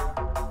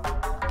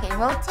 Okay,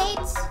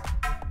 rotate.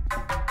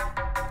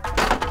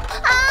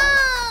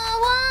 Ah,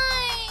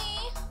 why?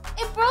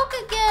 It broke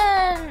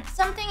again.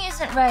 Something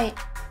isn't right.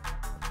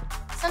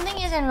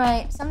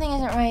 Something's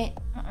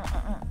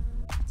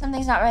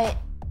not right.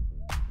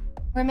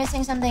 We're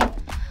missing something.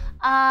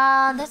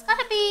 There's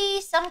gotta be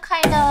some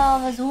kind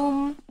of a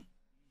zoom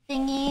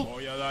thingy.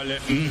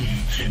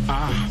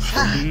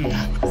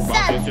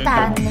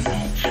 Satan.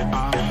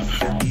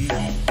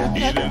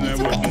 Okay,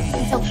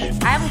 it's okay.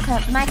 I'm a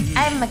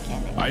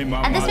mechanic.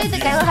 And this way the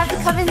guy will have to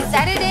come in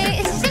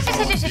Saturday.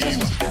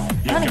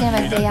 I'm gonna get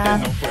my day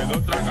off.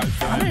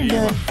 I'm gonna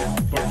do it.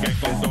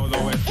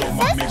 It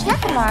says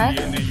check mark,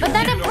 but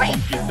then it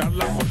breaks.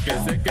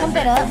 Pump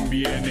it up.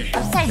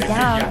 Upside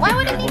down. Why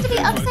would it need to be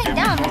upside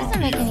down? That doesn't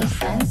make any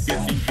sense.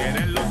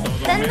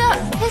 Then the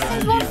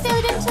pistons won't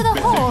fit into the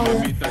hole.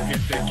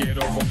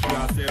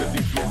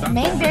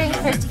 Main bearings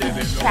first to keep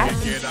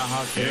distracted.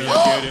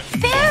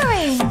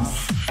 Bearings!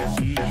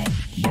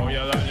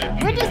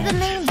 Where does the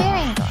main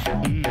bearing go?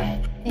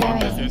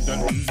 Bearings.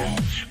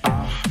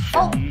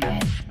 Oh!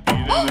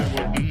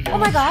 Oh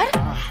my god!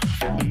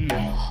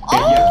 Oh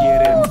my god!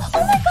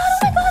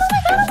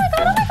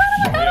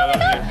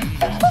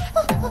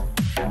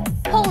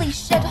 Holy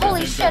shit!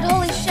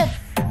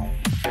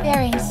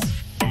 Bearings.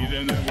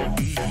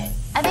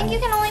 I think you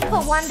can only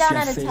put one down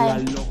at a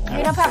time.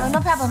 Okay, no problem.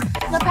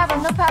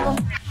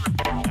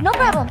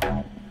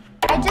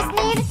 I just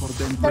need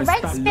the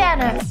right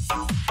spanner.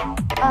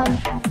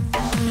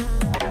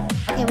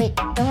 Okay, wait,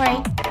 don't worry.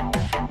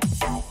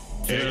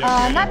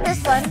 Not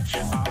this one.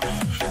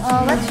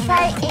 Let's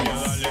try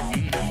 8s.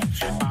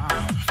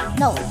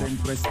 No.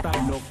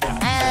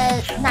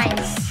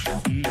 9s.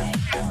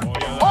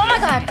 Oh my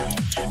god!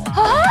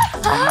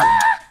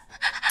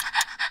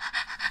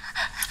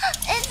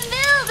 It's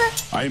build!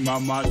 I'm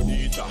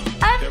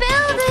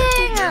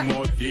building!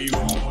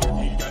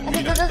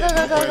 Okay, go.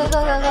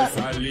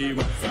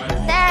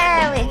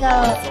 There we go.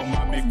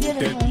 It's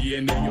beautiful.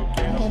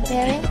 Okay,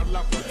 bearing.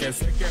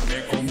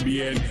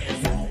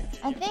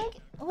 I think,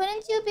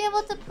 wouldn't you be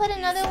able to put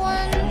another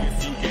one?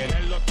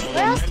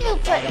 Where else do you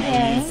put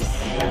bearings?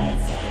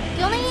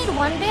 You only need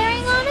one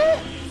bearing on it?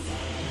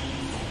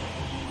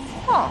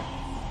 Oh.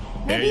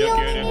 Maybe you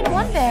only need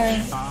one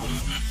bearing.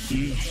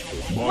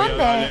 One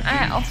bearing.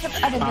 Alright, I'll put the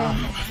other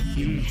bearing.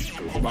 Okay,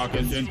 I'm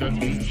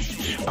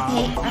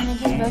gonna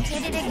just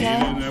rotate it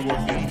again.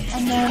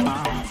 And then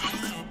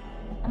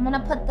I'm gonna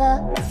put the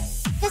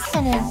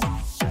piston in.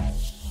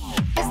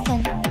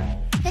 Piston.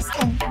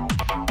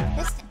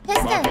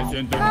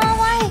 Oh,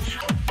 why?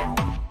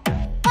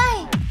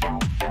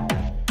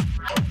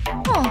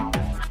 Oh.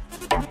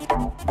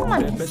 Come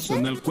on,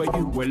 piston.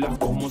 Okay.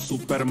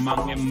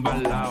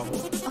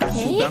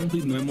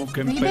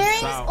 3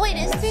 bearings? Wait,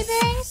 is 3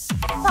 bearings?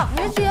 Fuck,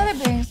 where's the other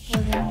bearings go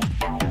then?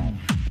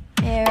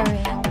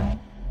 Bearing.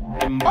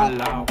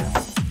 Oh.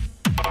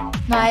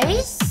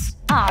 Nice.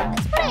 Oh,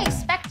 that's what I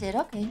expected.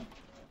 Okay.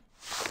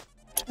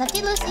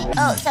 Lefty Lucy.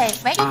 Oh, sorry.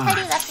 Righty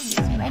tighty, lefty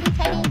Lucy. Righty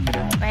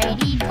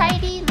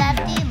tighty,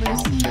 lefty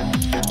Lucy.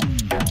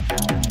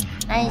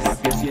 Nice.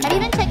 Have you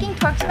been checking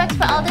torque specs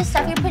for all this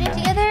stuff you're putting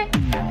together?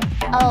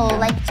 Oh,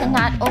 like to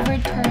not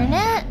overturn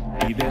it?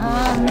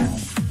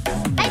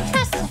 I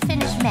trust the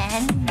Finnish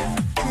man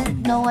to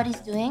know what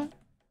he's doing.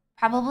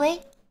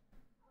 Probably.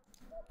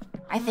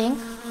 I think.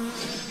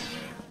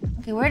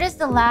 Okay, where does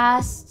the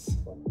last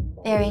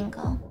bearing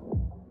go?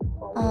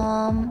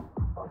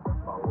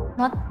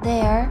 Not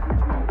there.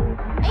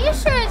 Are you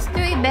sure it's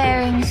 3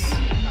 bearings?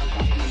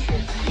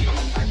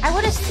 I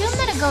would assume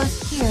that it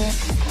goes here.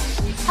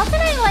 How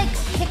can I, like,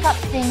 pick up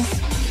things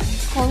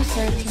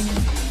closer to me?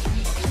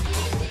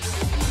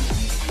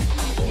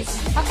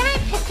 How can I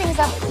pick things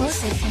up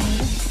closer to me?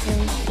 This is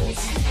silly.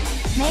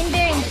 Main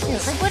bearing 2.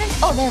 Like, what is...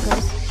 Oh, there it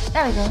goes.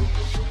 There we go.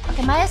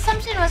 Okay, my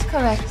assumption was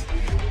correct.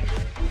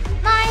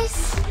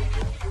 Nice!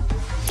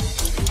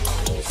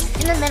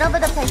 in the middle,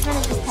 but the placement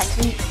is just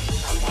touchy.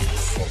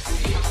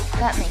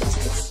 That makes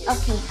sense.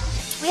 Okay.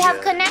 We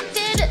have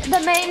connected the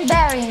main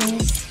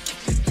bearings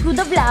to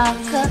the block.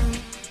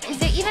 Is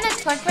there even a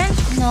torque wrench?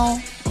 No.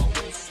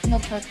 No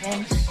torque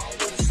wrench.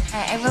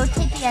 Alright, I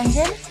rotate the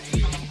engine.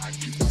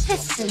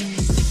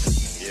 Pistons.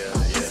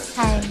 This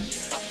time.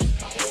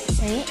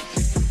 Wait.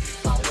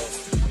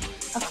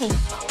 Okay.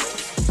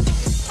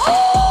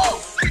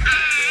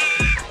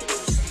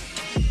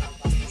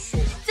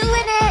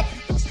 Doing it!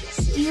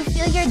 Do you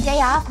feel your day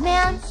off,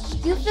 man?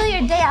 Do you feel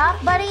your day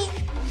off, buddy?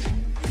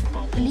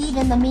 Believe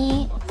in the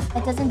me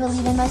that doesn't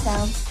believe in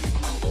myself.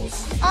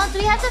 Oh, do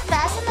we have to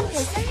fasten the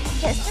pistons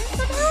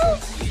somehow?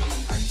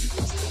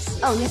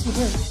 Oh, yes we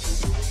do.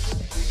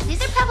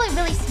 These are probably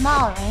really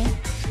small, right?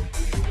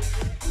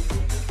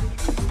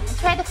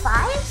 Try the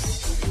 5s?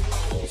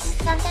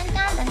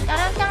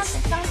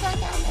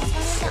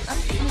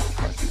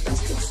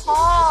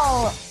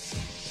 Tall.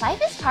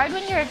 5 is hard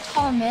when you're a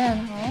tall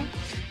man, huh?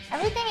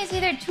 Everything is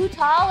either too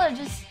tall or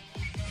just...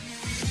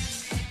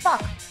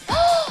 Fuck.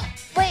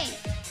 Wait,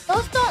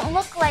 those don't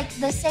look like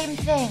the same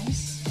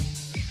things.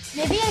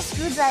 Maybe I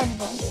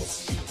screwdriver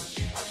this.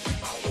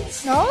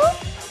 No?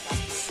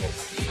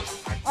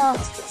 Oh.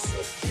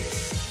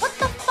 What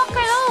the fuck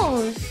are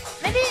those?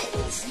 Maybe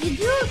you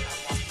do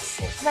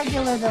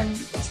regular them.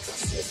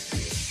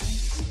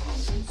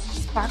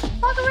 Spark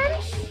plug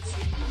wrench?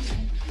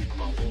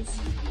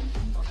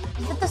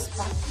 Is it the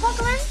spark plug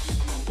wrench?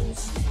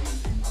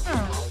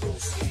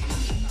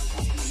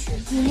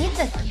 You need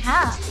the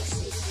cap.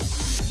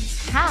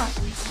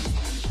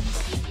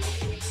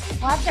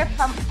 Water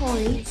pump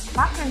pulley,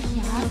 rocker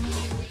cap.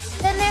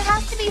 Then there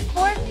has to be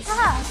 4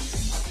 caps.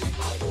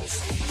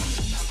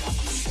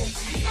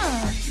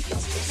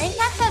 Main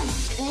caps have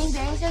main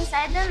bearings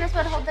inside them. This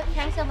would hold the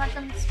cranks and let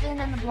them spin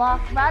in the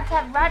block. Rods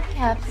have rod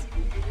caps.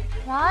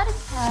 Rod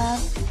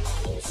caps.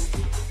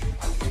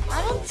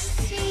 I don't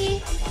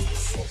see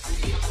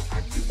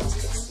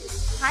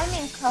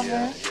timing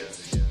cover.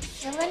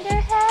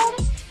 Cylinder head.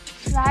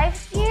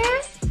 Drive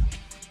gear.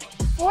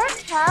 4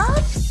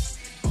 caps.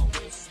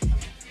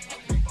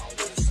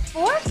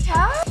 4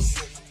 caps?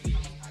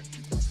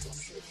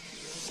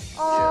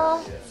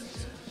 Oh,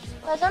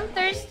 because I'm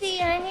thirsty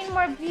and I need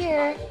more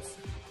beer.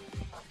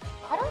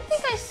 I don't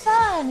think I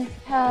saw any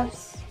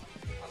caps.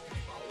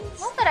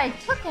 Not that I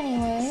took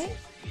anyway.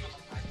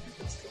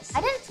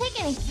 I didn't take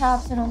any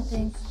caps, I don't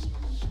think.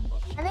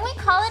 I think we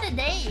call it a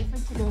day for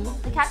today.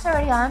 The cap's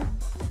already on.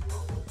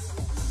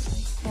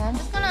 Yeah, I'm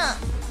just gonna...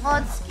 Oh,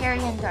 it's scary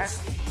and dark.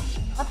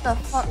 What the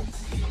fuck?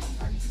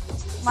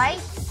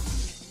 Lights?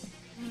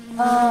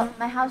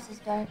 My house is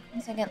dark.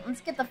 1 second.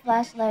 Let's get the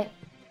flashlight.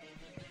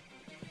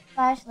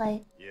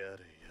 Flashlight.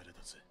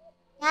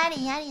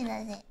 Yari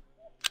does it.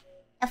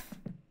 F.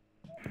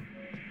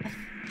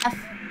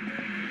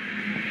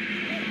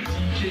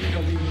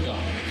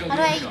 How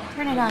do I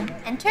turn it on?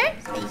 Enter?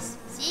 Space.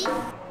 C?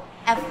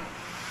 F.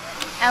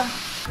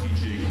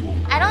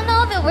 I don't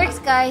know if it works,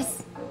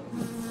 guys.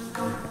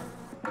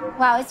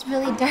 Wow, it's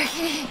really dark.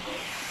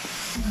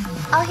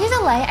 Oh, here's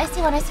a light. I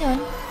see one.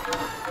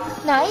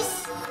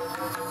 Nice.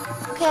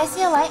 Okay, I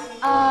see a light.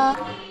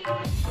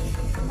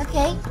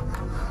 Okay.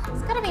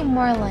 There's gotta be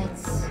more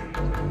lights.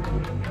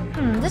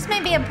 This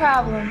may be a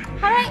problem.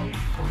 How do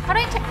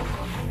I turn...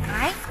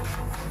 Alright.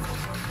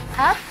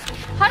 Up.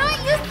 How do I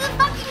use the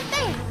fucking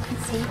thing?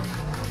 Let's see.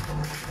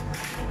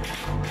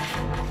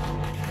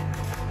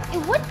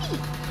 It would be...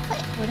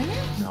 Wait, wouldn't it?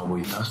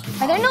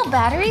 Are there no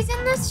batteries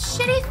in this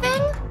shitty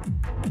thing?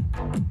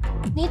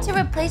 Need to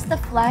replace the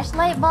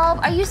flashlight bulb?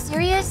 Are you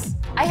serious?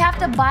 I have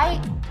to buy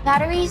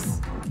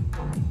batteries?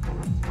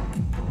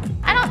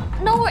 I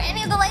don't know where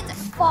any of the lights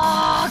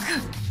are. Fuck!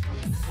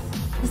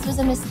 This was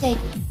a mistake.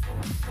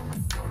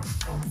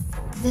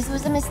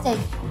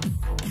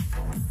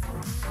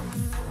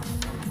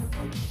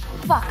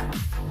 Fuck.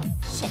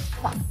 Shit.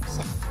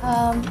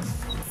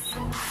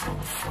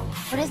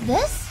 What is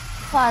this?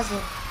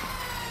 Closet.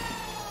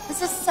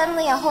 This is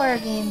suddenly a horror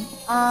game.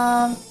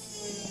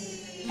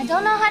 I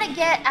don't know how to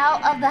get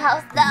out of the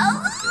house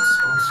now.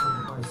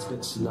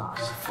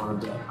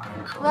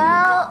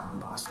 Well,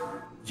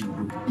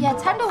 yeah,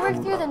 time to work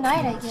through the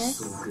night, I guess.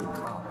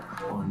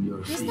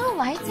 There's no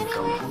lights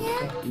anywhere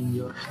here?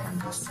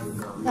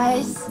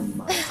 Guys.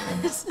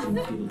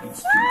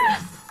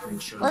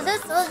 Was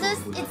this?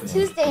 It's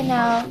Tuesday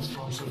now.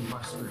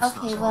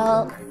 Okay,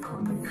 well,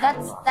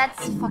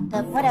 that's fucked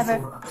up. Whatever.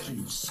 What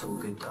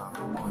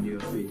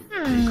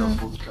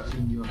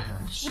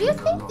do you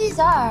think these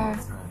are?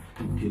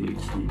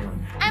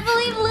 I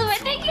believe Luma.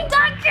 Thank you,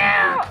 Doctor!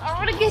 I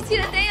want to get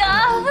you a day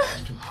off.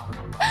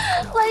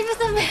 Life is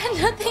a man,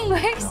 nothing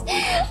works.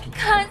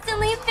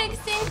 Constantly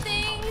fixing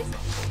things.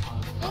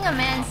 Being a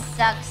man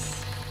sucks.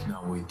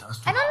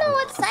 I don't know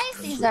what size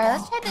these are.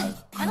 Let's try the...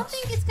 I don't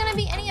think it's gonna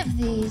be any of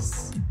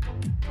these.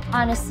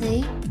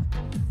 Honestly.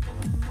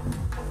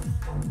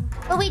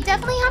 But we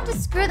definitely have to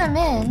screw them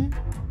in.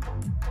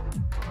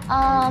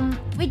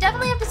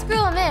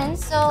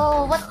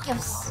 So what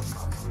gives?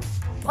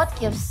 What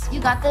gives? You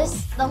got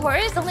this. The horror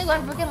is only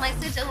one broken light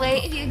switch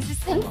away if you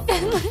exist in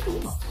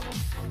Finland.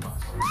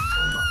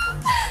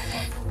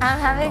 I'm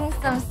having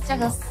some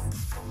struggles.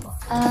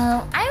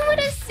 I would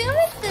assume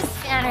it's the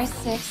scanner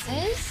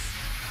 6s.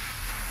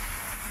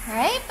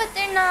 Right? But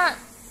they're not.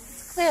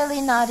 It's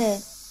clearly not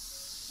it.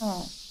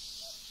 Oh.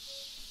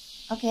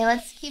 Okay,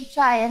 let's keep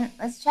trying.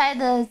 Let's try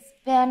the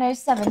spanner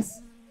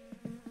 7s.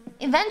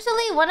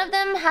 Eventually, one of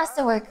them has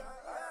to work.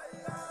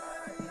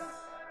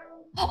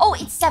 Oh,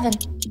 it's 7.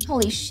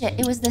 Holy shit,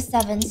 it was the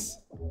 7s.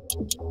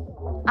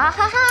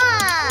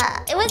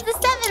 Ahaha! It was the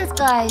 7s,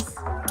 guys.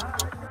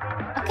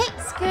 Okay,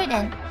 screw it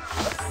in.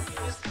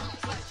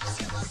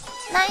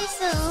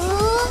 Nice.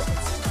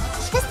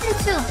 Piston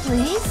 2,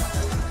 please.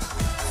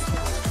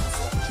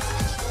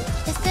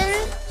 Piston.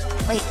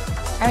 Wait,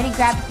 I already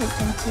grabbed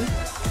piston 2.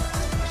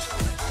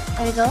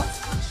 There we go.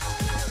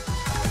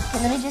 Okay,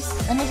 let me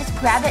just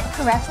grab it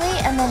correctly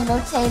and then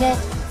rotate it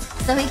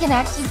so we can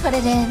actually put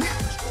it in.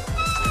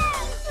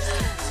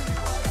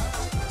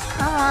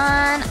 Come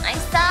on! I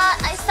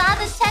saw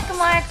the check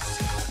mark.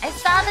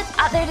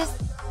 There it is.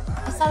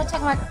 I saw the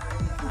check mark.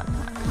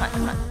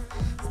 Come on.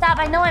 Stop!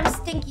 I know I'm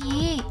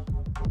stinky.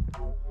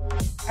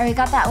 Alright,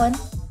 got that one.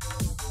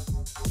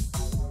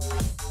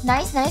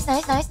 Nice. Nice.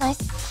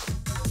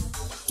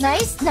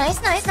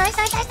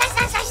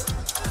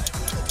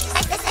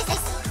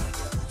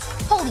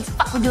 Holy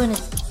fuck, we're doing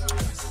it.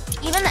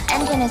 Even the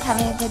engine is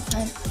having a good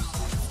time.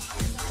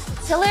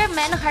 Killer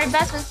Men Hard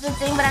Bass was the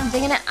thing, but I'm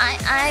digging it.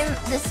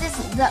 This is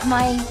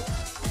my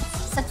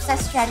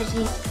success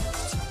strategy.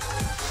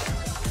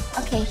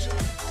 Okay.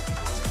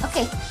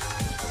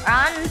 We're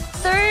on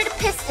 3rd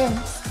piston.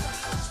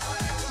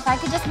 If I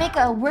could just make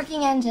a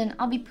working engine,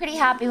 I'll be pretty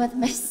happy with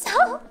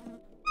myself.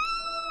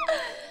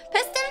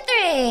 Piston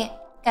 3.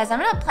 Guys, I'm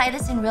gonna apply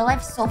this in real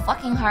life so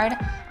fucking hard.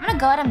 I'm gonna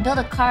go out and build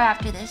a car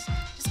after this.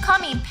 Just call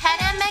me Pan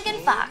Am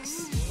Megan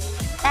Fox.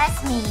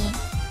 That's me.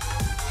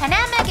 Pan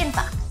Am Megan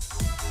Fox.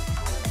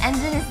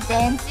 Engine is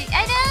dancing.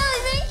 I know,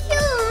 it's very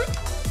cute.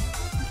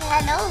 Okay,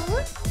 hello.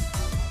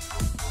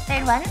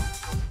 3rd one.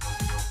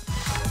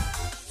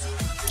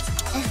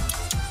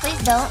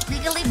 Please don't.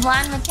 Legally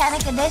Blonde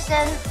Mechanic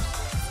Edition.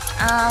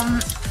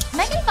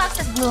 Megan Fox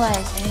has blue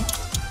eyes, right?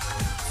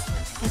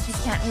 I guess we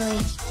can't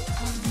really...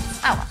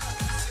 Oh well.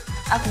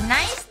 Okay,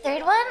 nice.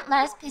 3rd one.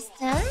 Last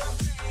piston.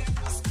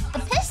 The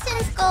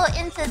pistons go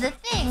into the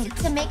thing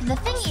to make the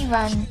thingy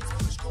run.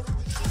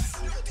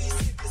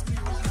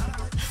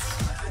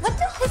 What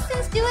do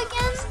pistons do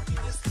again?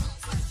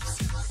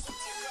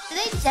 Do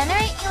they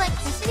generate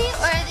electricity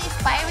or are they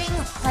firing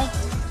like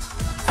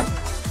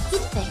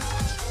heat things?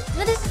 You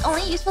know this is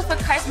only useful for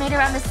cars made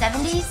around the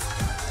 70s?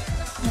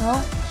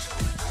 No?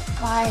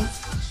 Why?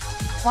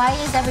 Why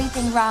is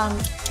everything wrong?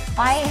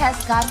 Why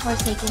has God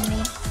forsaken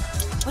me?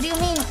 What do you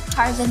mean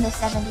cars in the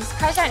 70s?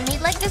 Cars aren't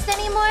made like this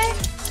anymore?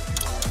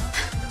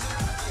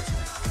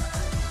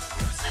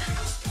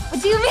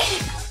 What do you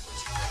mean?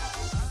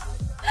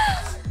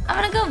 I'm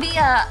gonna go be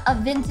a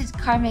vintage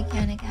car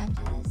mechanic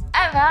after this.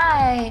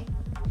 Alright.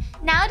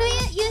 Now do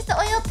we use the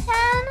oil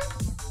pan?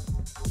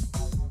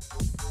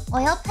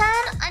 Oil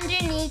pan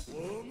underneath.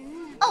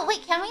 Oh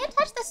wait, can we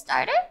attach the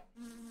starter?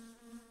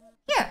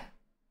 Here.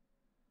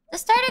 The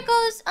starter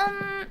goes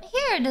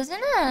here,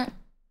 doesn't it?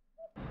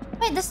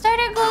 Wait, the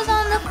starter goes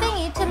on the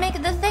thingy to make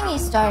the thingy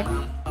start.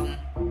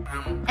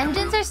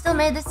 Engines are still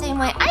made the same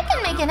way. I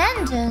can make an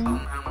engine.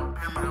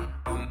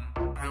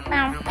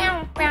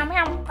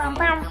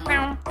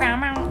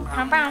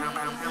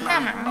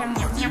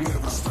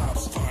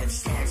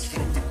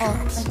 Oh,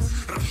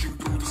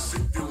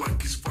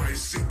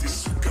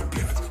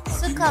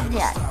 suka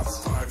блядь.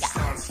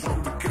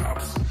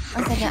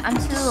 One second, I'm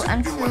too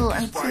unga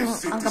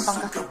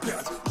bunga.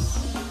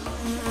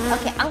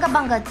 Okay, unga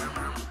bunga.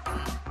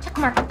 Check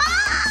mark. Ah!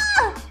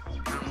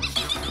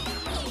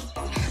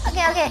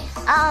 Okay.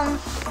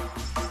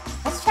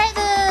 Let's try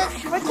the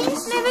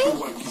 14s maybe?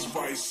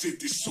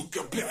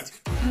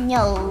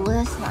 No,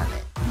 that's not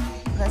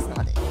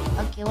it.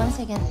 Okay, one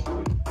second.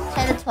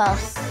 Try the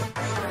 12s.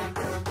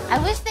 I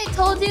wish they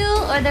told you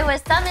or there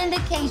was some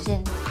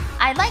indication.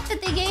 I like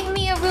that they gave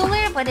me a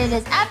ruler, but it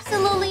is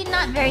absolutely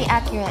not very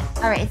accurate.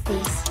 Alright, it's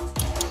these.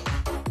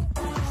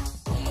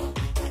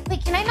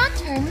 Wait, can I not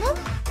turn them?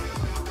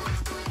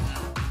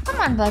 Come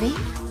on, buddy.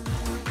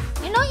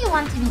 You know you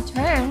want to be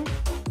turned.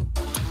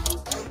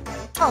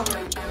 Oh,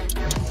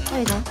 there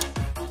we go.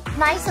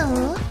 Nice.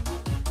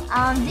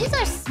 These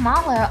are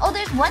smaller. Oh,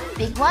 there's one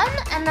big one,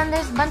 and then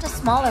there's a bunch of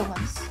smaller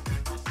ones.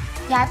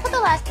 Yeah, I put the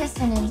last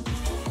piston in.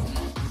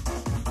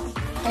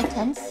 They're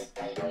tense.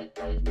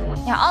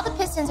 Yeah, all the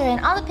pistons are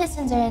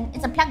in.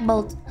 It's a plug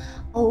bolt.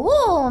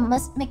 Oh,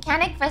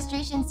 mechanic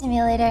frustration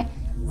simulator.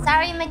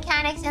 Sorry,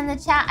 mechanics in the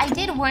chat. I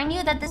did warn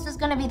you that this was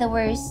gonna be the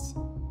worst.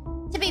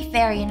 To be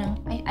fair, you know,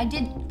 I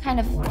did kind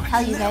of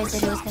tell you guys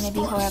that it was gonna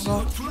be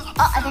horrible.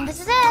 Oh, I think this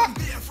is it.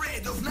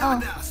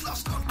 Oh.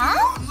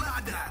 Huh?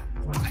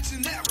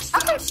 How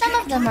come some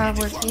of them are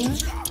working?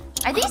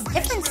 Are these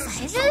different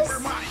sizes?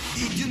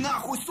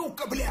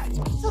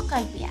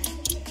 Suka, yeah.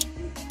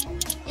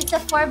 It's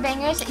pizza 4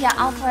 bangers. Yeah,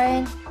 I'll pour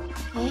in.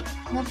 Okay,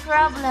 no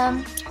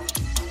problem.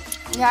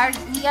 We are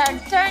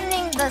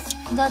turning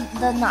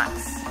the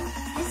nuts.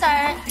 These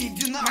are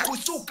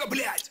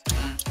nuts.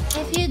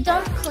 If you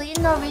don't clean,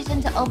 no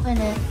reason to open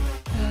it.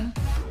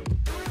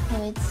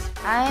 Okay. So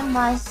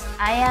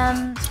I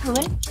am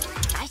screwing.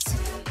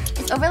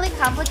 It's overly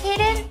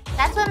complicated.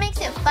 That's what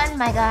makes it fun,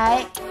 my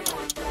guy.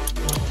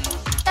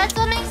 That's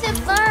what makes it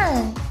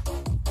fun.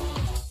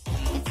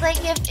 It's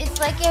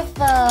like if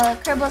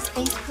Kerbal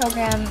Space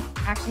Program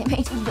actually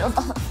made you build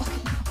all the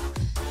fucking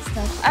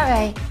stuff. All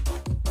right.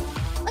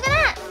 Look at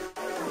that.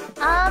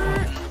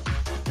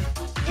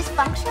 Is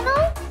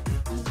functional.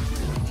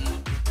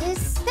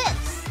 Is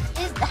fixed.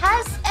 It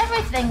has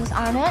everything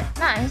on it.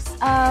 Nice.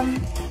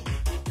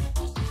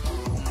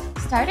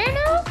 Starter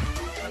now?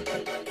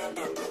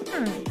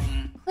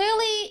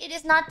 Clearly, it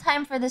is not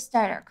time for the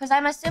starter, because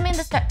I'm assuming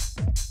the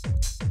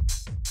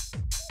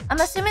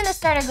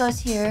starter goes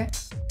here.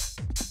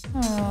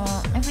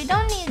 If we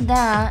don't need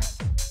that,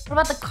 what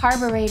about the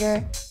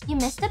carburetor? You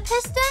missed a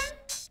piston?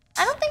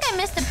 I don't think I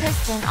missed a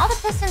piston. All the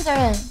pistons are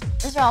in.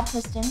 These are all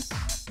pistons.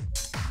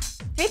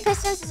 3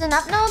 pistons is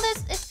enough. No,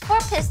 it's 4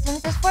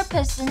 pistons. There's 4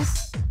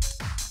 pistons.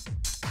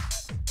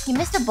 You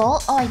missed a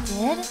bolt? Oh, I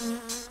did?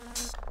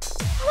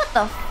 What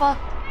the fuck?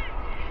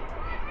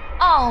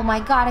 Oh my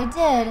god, I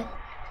did.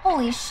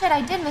 Holy shit,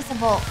 I did miss a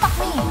bolt. Fuck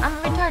me, I'm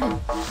retarded.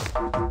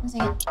 1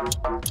 second.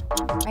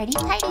 Righty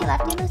tighty,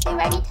 lefty loosey,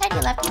 righty tighty,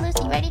 lefty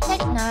loosey, righty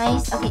tighty.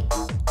 Nice. Okay.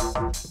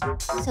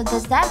 So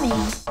does that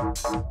mean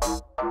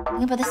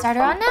you can put the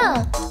starter on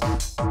now?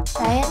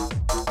 Try it.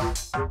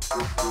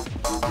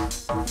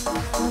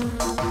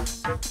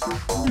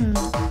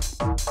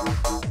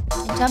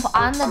 And jump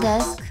on the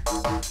desk.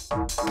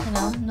 You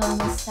know,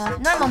 normal stuff.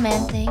 Normal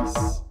man things.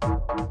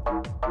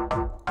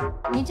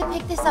 I need to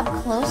pick this up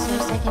closer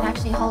so I can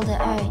actually hold it.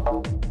 Alright.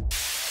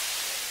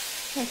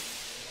 Okay.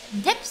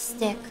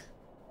 Dipstick.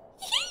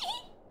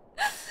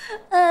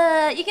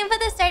 You can put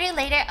the starter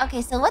later.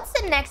 Okay, so what's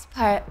the next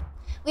part?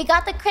 We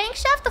got the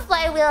crankshaft, the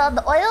flywheel,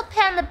 the oil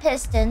pan, the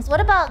pistons. What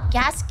about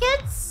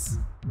gaskets?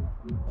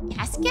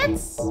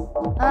 Gaskets?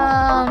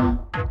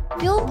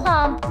 Fuel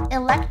pump,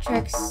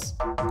 electrics,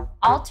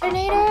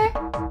 alternator,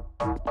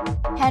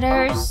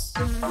 headers,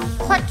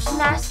 clutch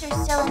master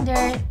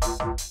cylinder.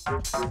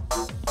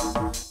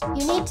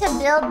 You need to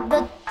build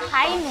the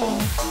timing.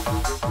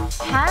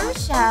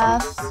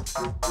 Camshaft.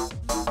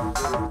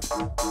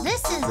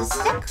 This is a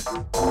stick.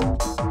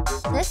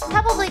 This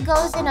probably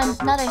goes in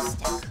another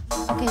stick.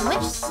 Okay,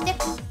 which stick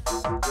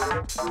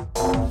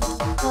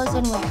goes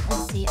in where?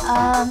 Let's see.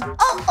 Oh.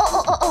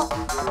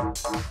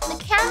 The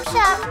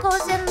camshaft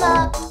goes in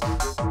the...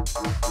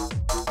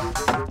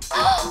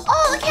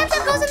 Oh, the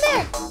camshaft goes in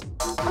there!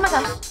 Oh my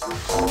gosh.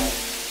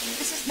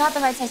 This is not the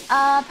right size.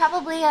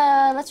 Probably,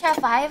 let's try a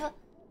 5.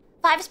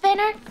 5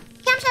 spanner.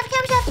 Camshaft.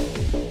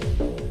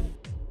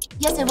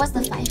 Yes, it was the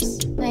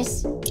 5s.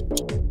 Nice.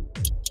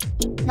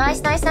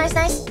 Nice.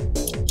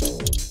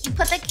 You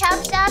put the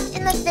camshaft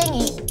in the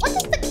thingy. What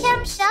does the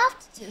camshaft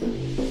do?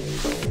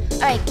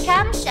 Alright,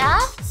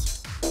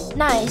 camshaft.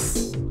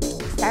 Nice.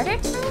 Starter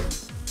time?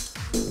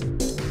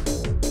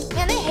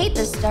 Man, they hate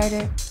this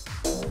starter.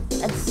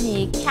 Let's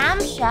see.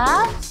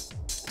 Camshaft.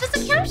 What does the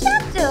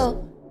camshaft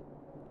do?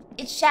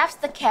 It shafts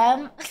the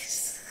cam.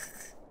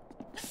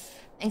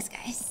 Thanks,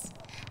 guys.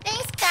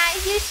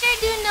 You sure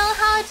do know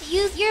how to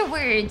use your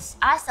words.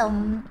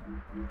 Awesome.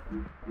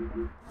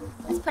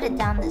 Let's put it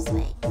down this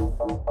way.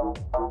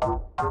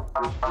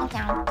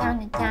 Down.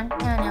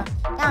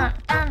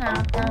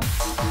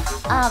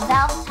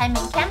 Valve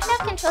timing.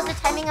 Camshaft controls the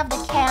timing of the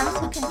cams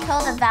who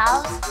control the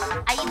valves,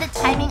 i.e. the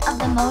timing of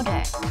the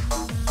motor.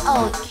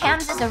 Oh,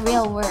 cams is a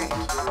real word.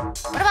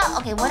 What about,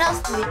 okay, what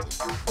else do we do?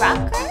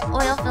 Rocker,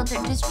 oil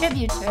filter,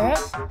 distributor.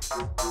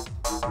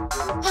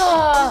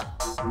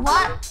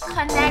 What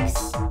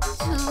connects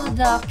to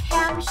the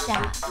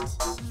camshaft?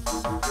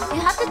 You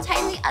have to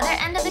tighten the other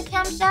end of the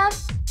camshaft?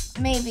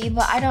 Maybe,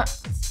 but I don't...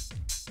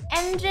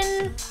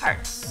 Engine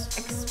parts.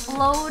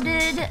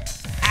 Exploded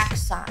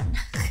axon.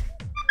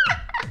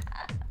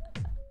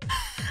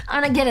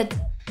 I'm gonna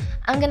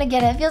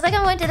get it. Feels like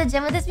I'm going to the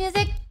gym with this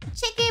music.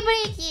 Cheeky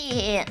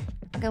breaky.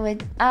 Okay,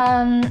 wait.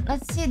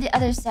 Let's see the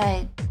other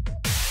side.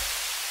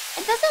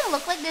 It doesn't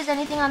look like there's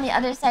anything on the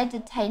other side to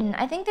tighten.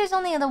 I think there's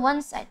only the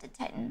one side to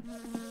tighten.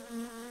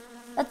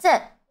 That's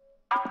it.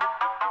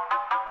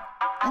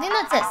 I think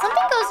that's it.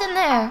 Something goes in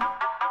there.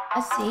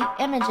 Let's see.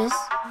 Images.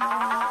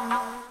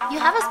 You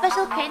have a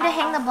special crane to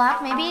hang the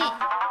block, maybe?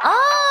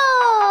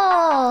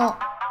 Oh!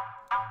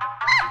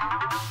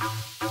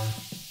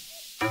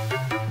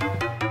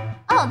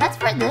 Oh, that's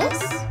for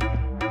this?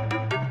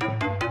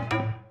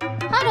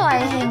 How do I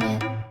hang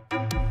it?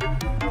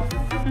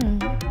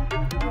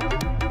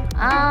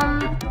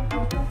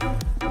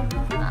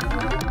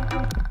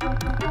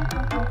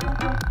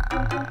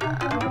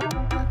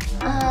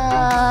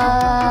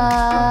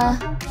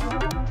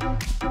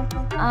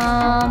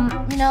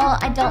 You know,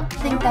 I don't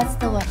think that's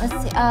the one.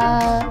 Let's see.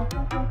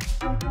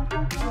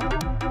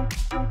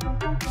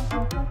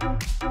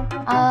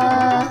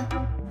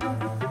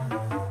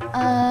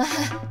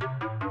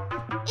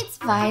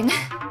 fine.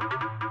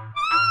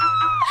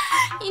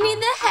 You need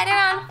the header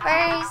on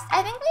first. I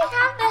think we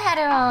have the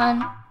header on.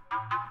 I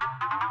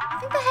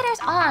think the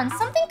header's on.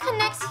 Something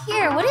connects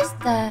here. What is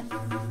that?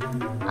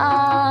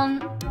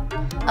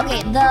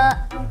 Okay,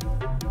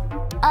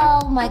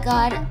 oh my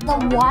god, the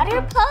water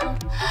pump?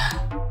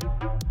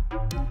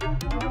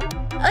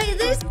 Oh,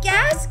 there's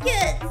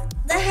gaskets.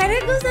 The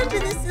header goes up to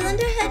the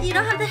cylinder head. You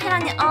don't have the head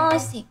on yet. Oh, I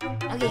see.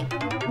 Okay,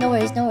 no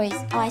worries, no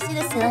worries. Oh, I see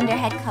the cylinder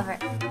head cover.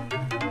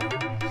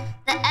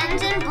 The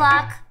engine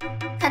block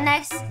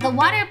connects the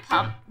water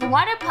pump. The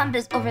water pump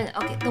is over there.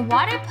 Okay, the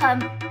water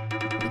pump.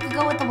 We could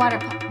go with the water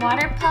pump.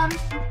 Water pump.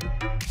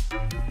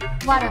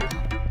 Water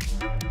pump.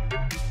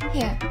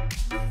 Here.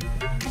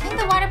 I think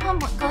the water pump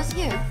goes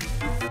here.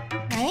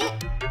 Right?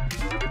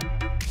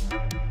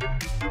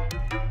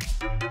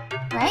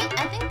 Right?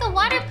 I think the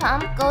water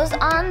pump goes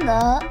on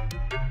the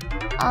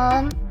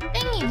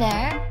thingy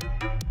there.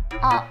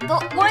 The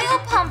oil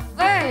pump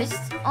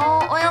first. Oh,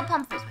 oil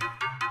pump first.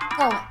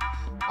 Go away.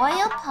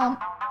 Oil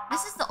pump.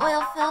 This is the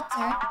oil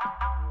filter.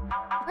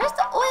 Where's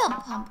the oil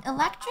pump?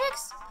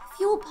 Electrics?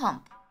 Fuel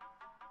pump.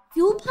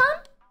 Fuel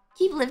pump?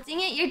 Keep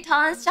lifting it. You're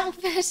tall and strong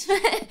fish.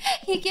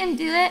 You can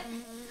do it.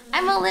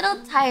 I'm a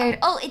little tired.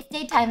 Oh, it's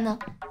daytime though.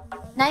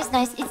 Nice,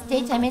 nice. It's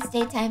daytime. It's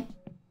daytime.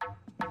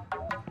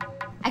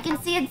 I can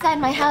see inside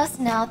my house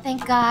now.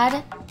 Thank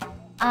God.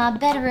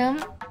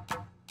 Bedroom.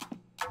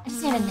 I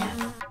just need a nap.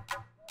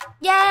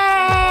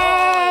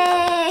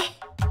 Yay!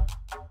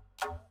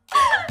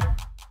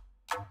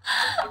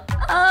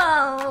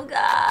 Oh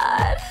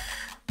God.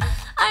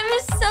 I'm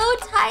so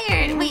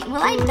tired. Wait,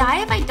 will I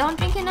die if I don't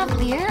drink enough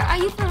beer? Are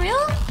you for real?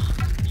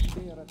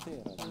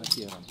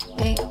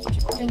 Okay,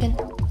 drinking.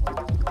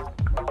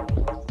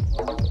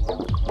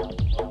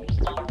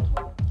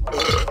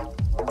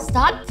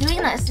 Stop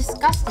doing that, it's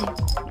disgusting.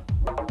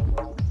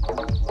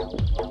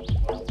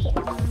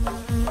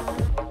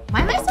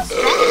 Why am I so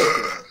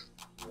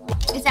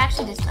stressed? It's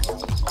actually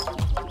disgusting.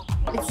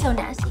 It's so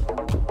nasty.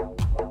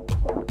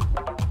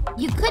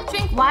 You could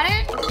drink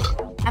water.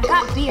 I've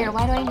got beer,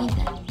 why do I need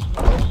that?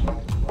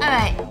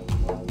 Alright.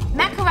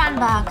 Macaron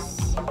box.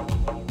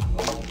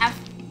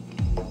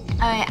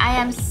 Alright, I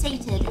am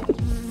sated.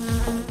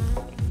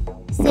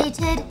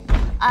 Sated.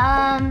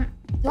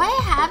 Do I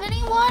have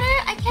any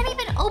water? I can't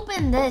even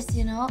open this,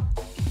 you know?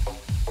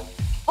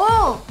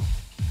 Oh!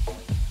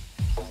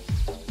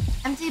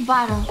 Empty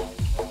bottle.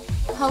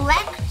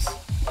 Collect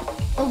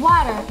the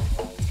water.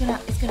 It's gonna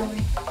work. It's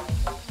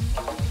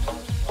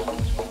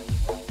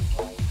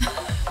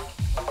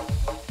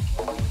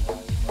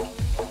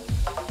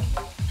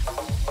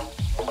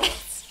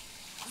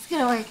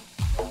gonna work.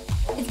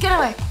 It's gonna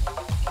work.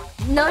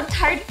 No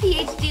tart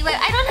PhD. Wait,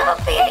 I don't have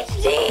a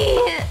PhD!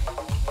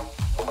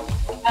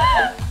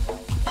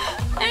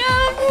 I don't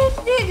have a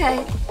PhD,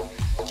 guys.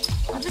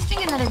 I'll just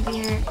drink another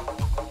beer.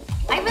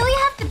 I really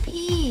have to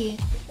pee.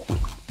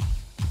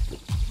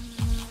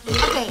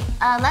 Okay,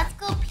 let's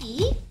go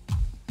pee.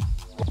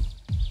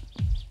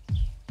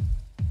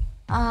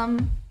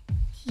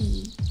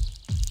 Pee.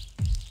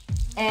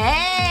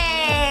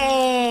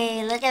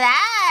 Hey, look at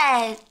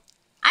that.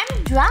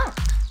 I'm drunk.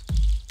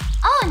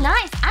 Oh,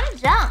 nice. I'm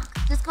drunk.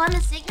 Just go on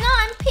the sink. No,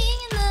 I'm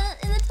peeing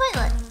in the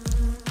toilet.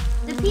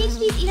 Do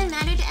PhDs even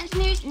matter to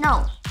engineers?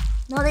 No.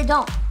 No, they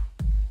don't.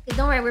 Okay,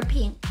 don't worry, we're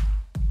peeing.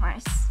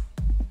 Nice.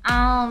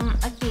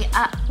 Okay,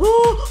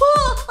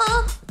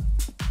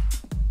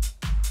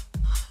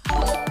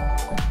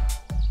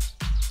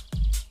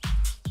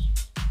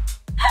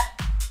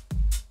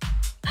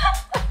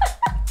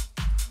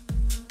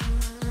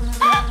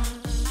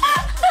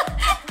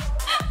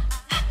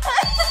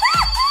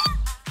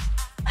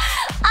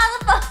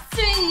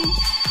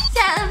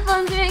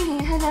 Telephone's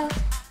ringing. Hello.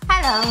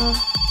 Hello.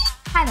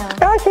 Hello.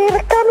 Ja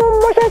Sirkka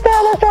mummosen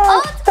täällä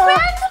soittaa.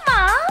 Grandma?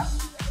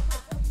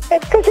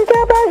 Etkö sitä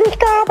pääsis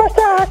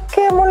kaupasta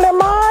hakkee mulle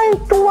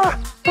maitoa,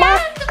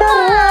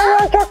 makkaraa ja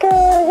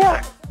sokeria?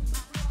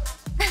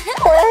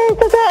 Kun ei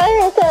tätä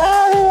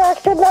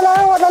ääniäksellä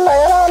lauanalla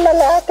ja lauanna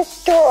lähti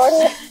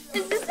tuonne.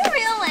 Is this a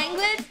real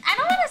language? I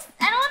don't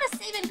wanna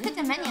save in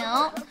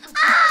Kutamenu.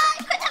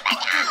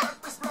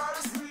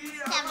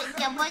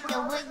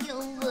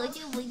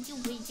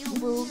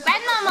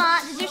 Grandmama,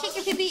 did you shake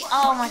your pee-pee?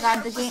 Oh my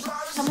god, the game.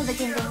 Tell me the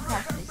game didn't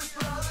crash, please.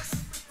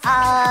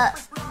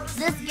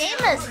 This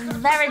game is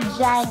very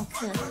jank.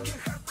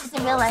 It's a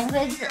real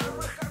language.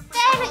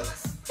 Very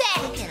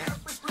delicate.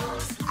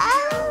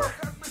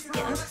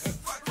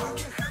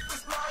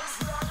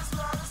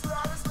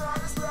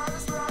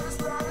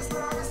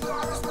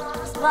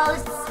 Well,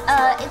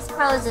 it's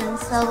frozen,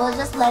 so we'll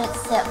just let it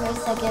sit for a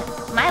second.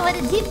 My, what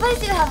a deep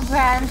voice you have,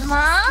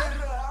 Grandma.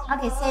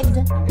 Okay, saved.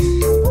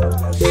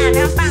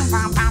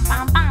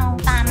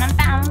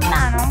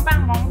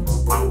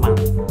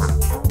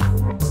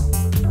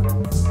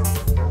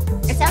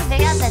 It sounds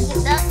very authentic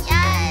though.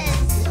 Yes!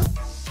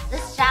 The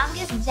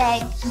strongest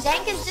jank.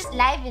 Jank is just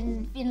live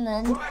in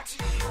Finland.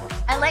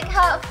 I like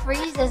how it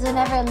freezes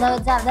whenever it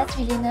loads up. That's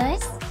really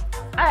nice.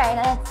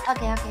 Alright,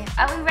 okay.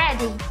 Are we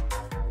ready?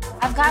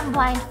 I've gotten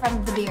blind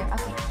from the beer.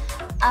 Okay.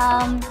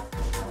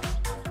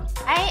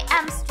 I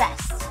am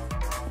stressed.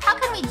 How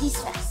can we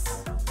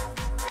de-stress?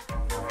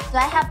 Do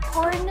I have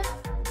porn?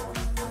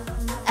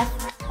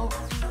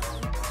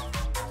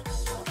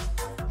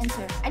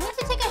 Enter. I need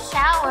to take a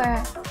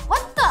shower.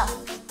 What the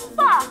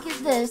fuck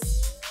is this?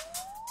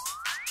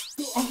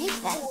 I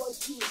hate that.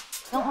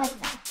 Don't like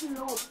that.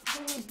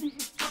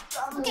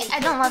 Okay, I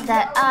don't love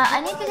that.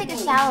 I need to take a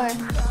shower.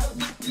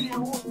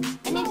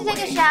 I need to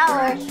take a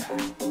shower.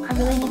 I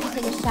really need to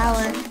take a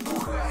shower.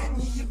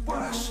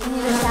 I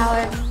need a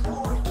shower.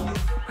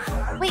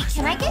 Wait,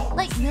 can I get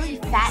like really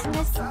fat in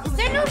this? Is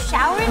there no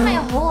shower in my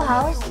whole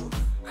house?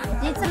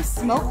 Need some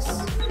smokes?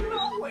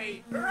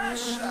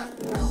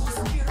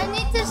 I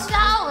need to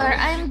shower.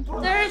 I'm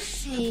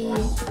thirsty.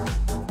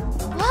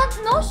 What?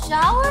 No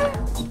shower?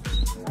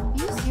 Are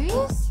you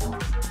serious?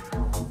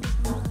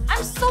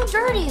 I'm so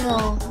dirty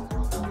though.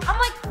 I'm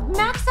like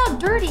maxed out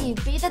dirty.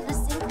 Bait at the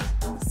sink.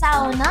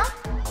 Sauna.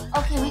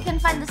 Okay, we can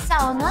find the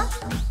sauna.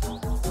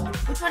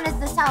 Which one is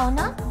the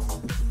sauna?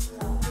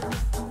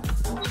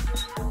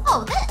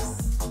 Oh,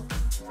 this.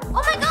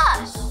 Oh my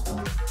gosh.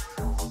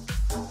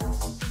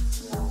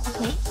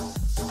 Okay.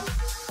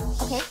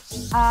 Okay.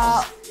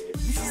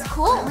 This is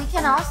cool. We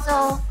can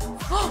also...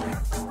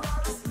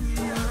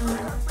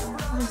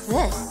 What is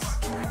this?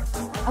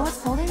 I was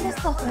holding this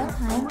the whole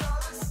time.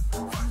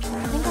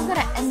 I think I'm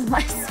gonna end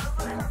myself.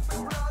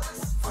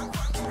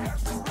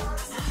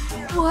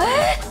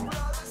 What?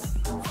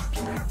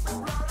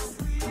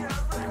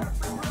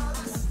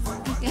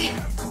 Okay.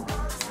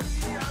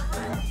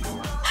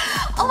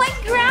 Oh, I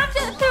grabbed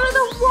it through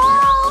the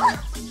wall!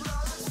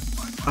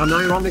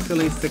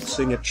 Unironically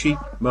fixing a cheap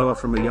mower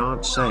from a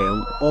yard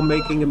sale or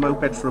making a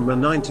moped from a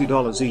 $90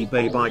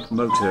 eBay bike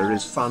motor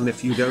is fun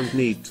if you don't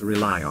need to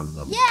rely on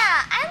them. Yeah,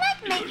 I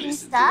like making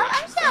stuff.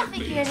 I'm sure I'll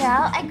figure it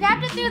out. I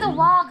grabbed it through the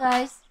wall,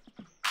 guys.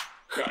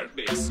 I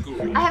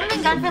haven't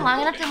been gone for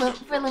long enough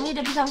for Lumi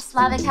to become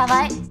Slavic, have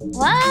I?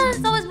 Well,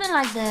 it's always been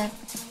like that.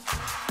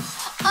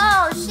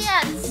 Oh,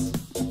 shit!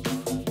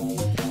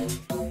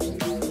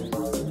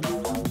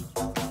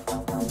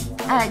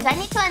 Do I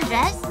need to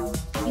undress?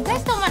 You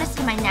guys don't want to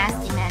see my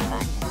nasty man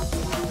body.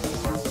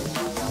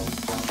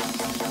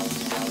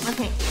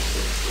 Okay.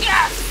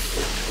 Yes!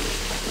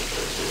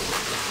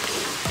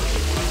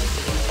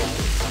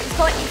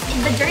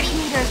 The dirty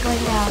meter is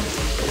going down.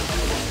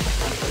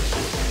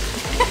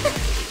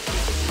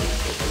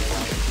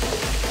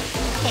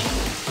 Okay.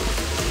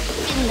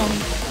 Finland.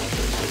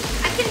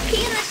 I can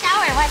pee in the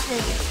shower. Watch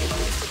this.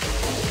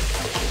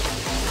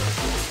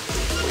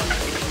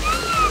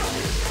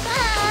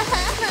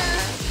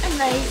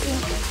 Amazing.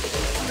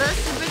 Those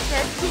super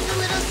stressed. He's a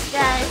little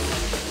stressed.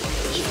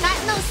 He's got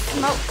no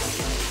smokes.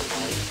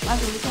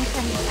 Okay, we can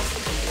turn this back.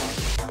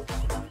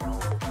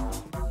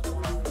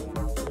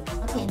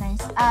 Okay,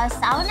 nice.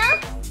 Sauna?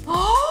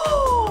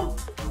 Oh!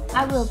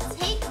 I will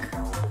take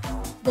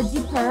the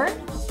dipper.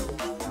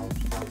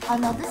 Oh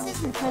no, this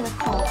isn't for the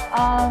cold.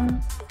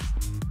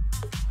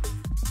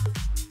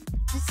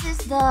 This is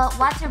the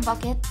water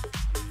bucket.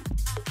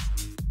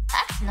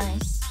 That's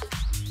nice.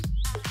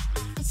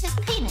 It's his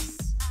penis.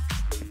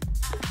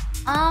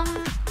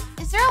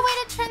 Is there a way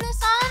to turn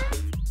this on?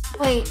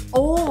 Wait,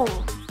 oh.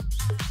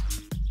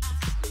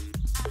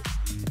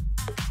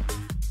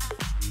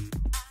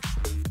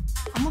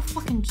 I'm a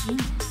fucking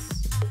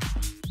genius.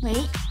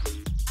 Wait.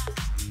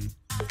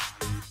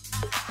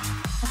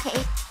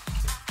 Okay.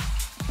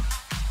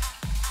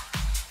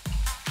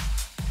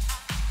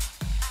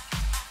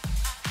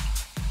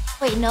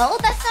 Wait, no,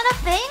 that's not a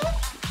thing?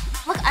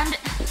 Look, I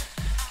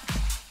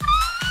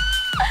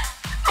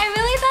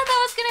really thought that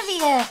was gonna be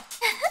it.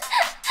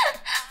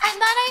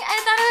 I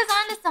thought it was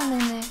onto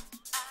something there.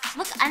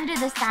 Look under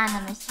the sauna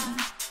machine.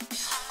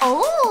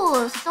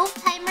 Oh, stove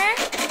timer.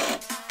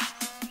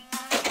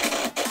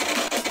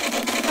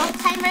 Stove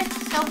timer,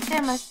 stove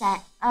thermostat.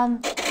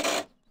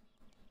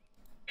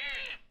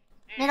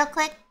 Middle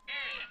click.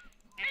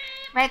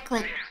 Right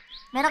click.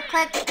 Middle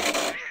click.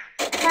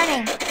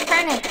 Turning.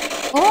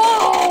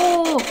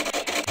 Oh!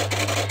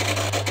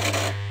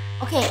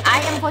 Okay,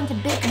 I am going to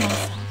bake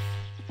myself.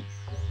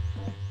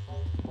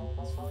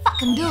 Let's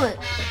fucking do it.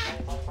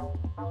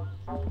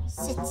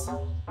 Sit.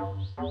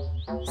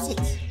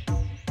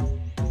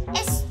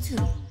 S2.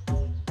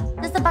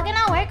 Does the bucket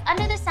not work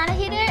under the sauna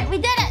heater? We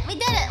did it!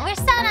 We're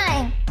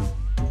saunaing!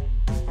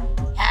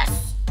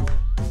 Yes!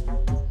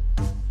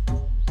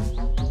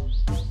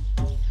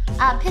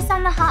 Piss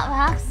on the hot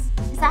rocks.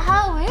 Is that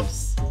how it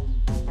works?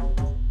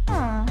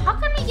 How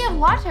can we get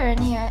water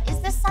in here? Is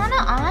the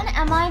sauna on?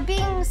 Am I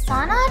being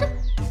sauna'd?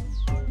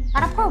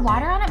 Gotta pour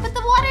water on it, but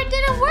the water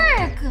didn't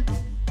work!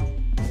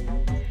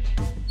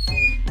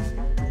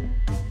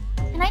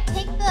 Can I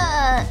take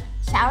the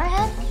shower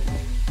head?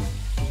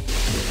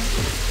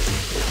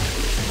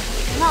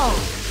 No.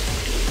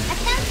 I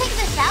can't take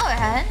the shower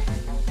head.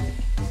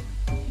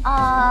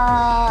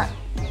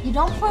 You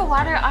don't pour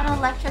water on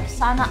electric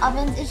sauna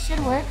ovens. It should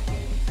work.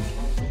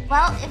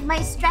 Well, if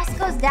my stress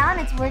goes down,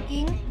 it's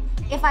working.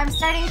 If I'm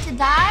starting to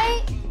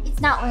die,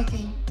 it's not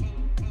working.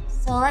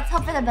 So let's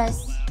hope for the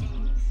best.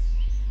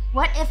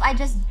 What if I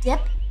just dip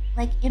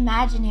like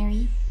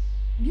imaginary.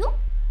 You?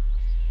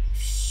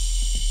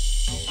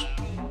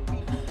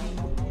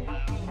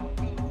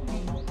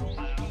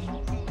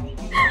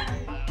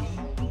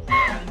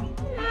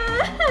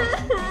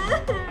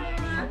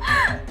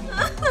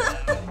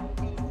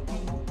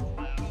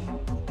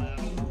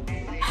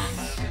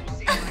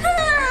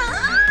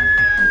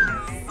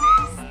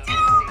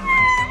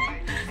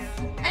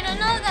 I don't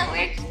know if that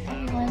works,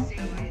 everyone.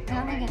 I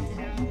don't think it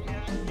did.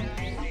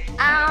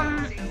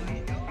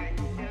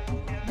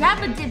 Grab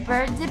a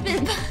dipper, dip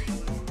it.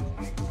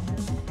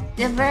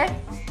 Dipper.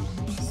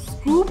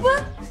 Scuba?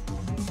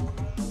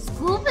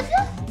 Scuba?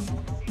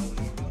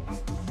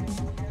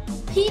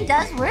 Pee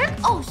does work?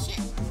 Oh shit.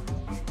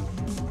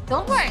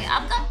 Don't worry,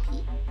 I've got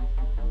pee.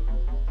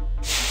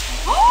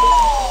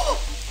 Oh!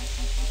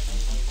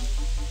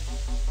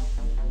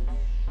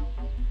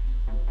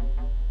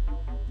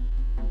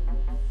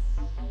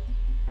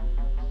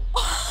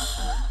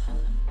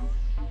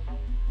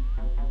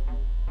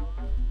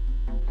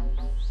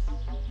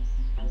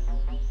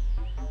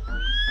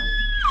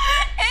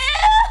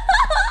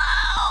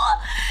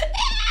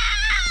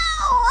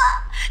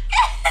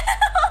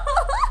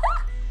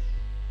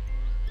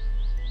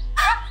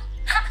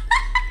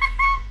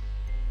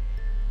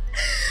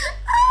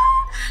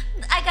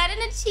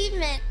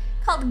 Achievement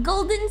called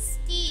Golden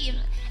Steam,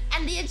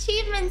 and the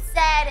achievement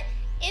said,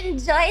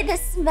 enjoy the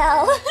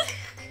smell.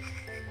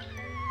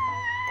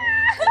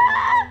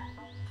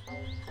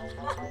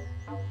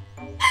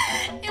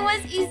 It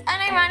was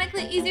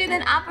unironically easier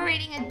than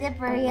operating a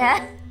dipper,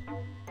 yeah.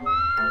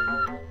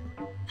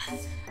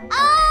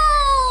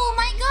 Oh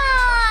my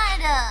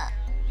god!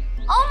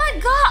 Oh my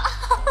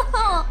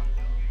god!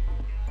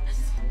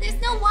 There's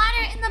no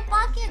water in the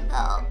bucket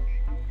though.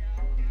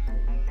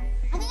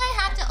 I think I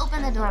have to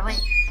open the door. Wait.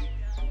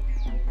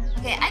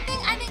 Okay, I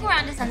think we're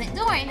onto something.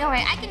 Don't worry,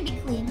 I can be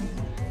clean.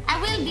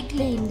 I will be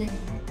cleaned.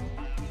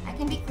 I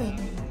can be clean.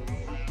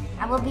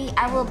 I will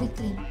be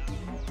clean.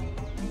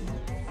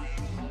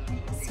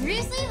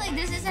 Seriously? Like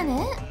this isn't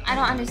it? I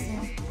don't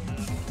understand.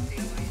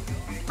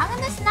 How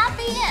can this not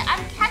be it?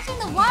 I'm catching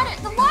the water.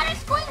 The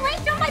water's going right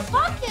through my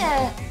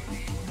bucket.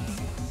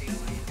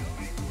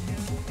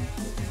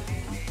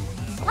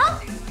 Huh?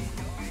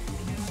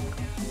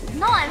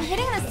 No, I'm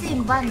hitting the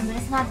same button, but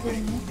it's not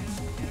doing it.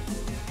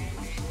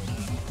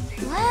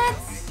 What?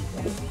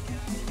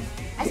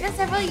 I spent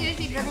several years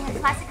rebuilding a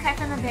classic car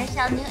from a bare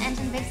shell, new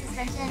engine, big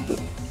suspension,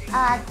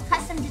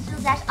 custom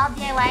digital dash, all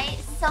DIY.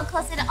 So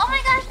close to the— oh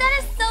my gosh, that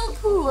is so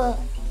cool.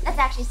 That's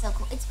actually so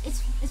cool.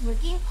 It's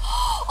working.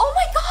 Oh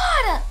my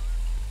god!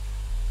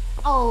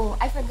 Oh,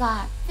 I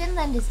forgot.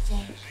 Finland is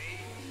changed.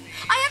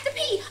 I have to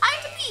pee! I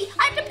have to pee!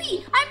 I have to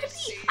pee! I have to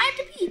pee! I have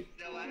to pee!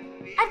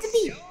 I have to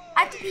pee! I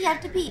have to pee! I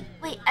have to pee!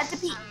 Wait, I have to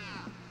pee!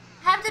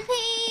 I have to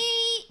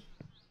pee!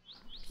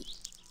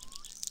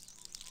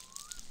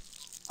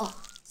 Oh,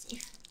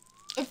 safe.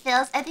 It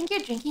fills. I think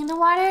you're drinking the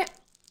water.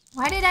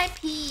 Why did I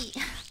pee?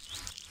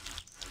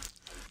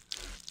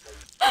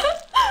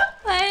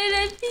 Why did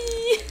I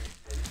pee?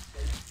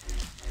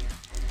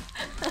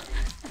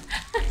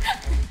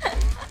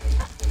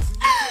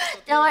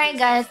 Don't worry,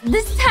 guys.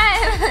 This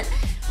time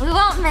we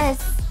won't miss.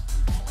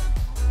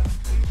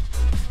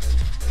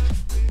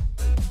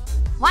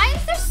 Why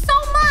is there so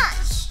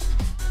much?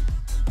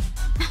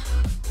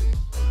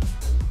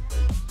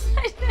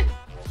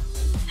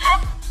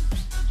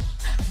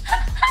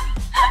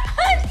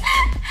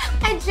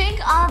 I drink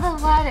all the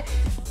water.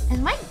 Is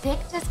my dick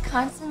just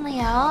constantly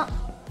out?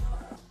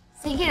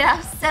 Take it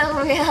off so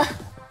real.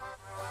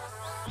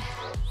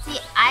 See,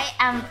 I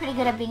am pretty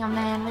good at being a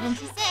man,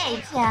 wouldn't you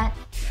say, chat?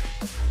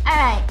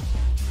 Alright.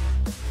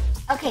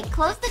 Okay,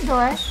 close the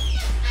door.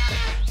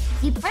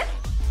 Deeper.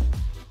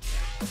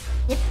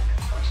 Dip.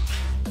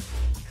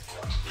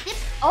 Dip.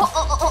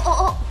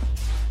 Oh.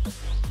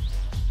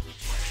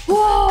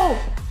 Whoa!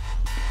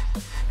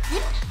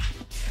 Dip.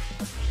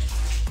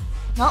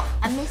 No,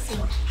 I'm missing.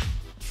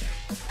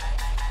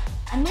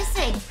 I'm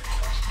missing.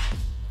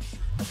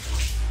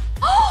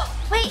 Oh!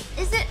 Wait,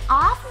 is it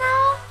off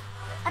now?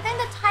 I think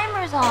the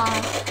timer's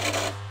off.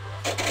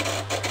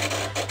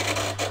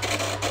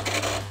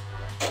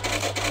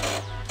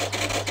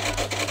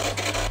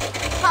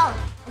 Oh,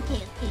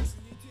 okay.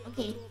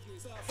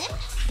 Zip.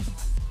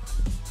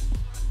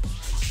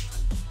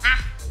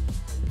 Ah!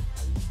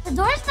 The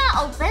door's not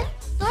open.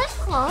 The door's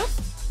closed.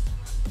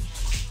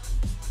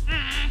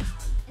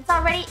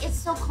 It's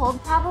so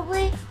cold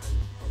probably.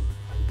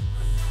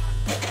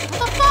 What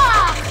the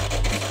fuck?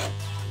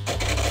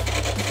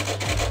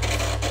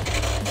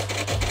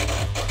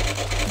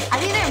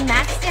 I've either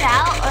maxed it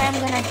out or I'm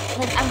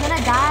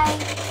gonna die.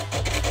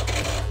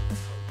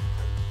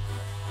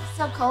 It's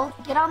so cold.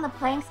 Get on the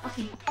planks.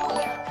 Okay.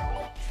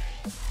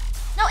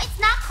 No, it's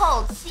not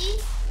cold, see?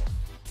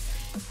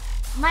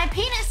 My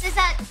penis is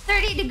at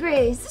 30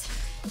 degrees.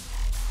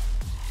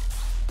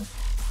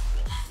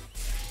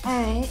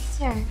 Alright,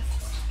 sure.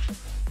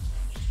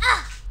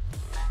 Ah!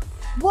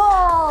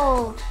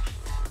 Whoa!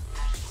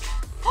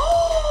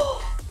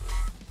 Oh!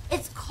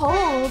 It's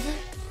cold.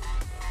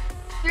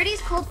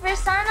 30's cold for a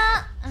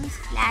sauna? I'm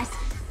splashy.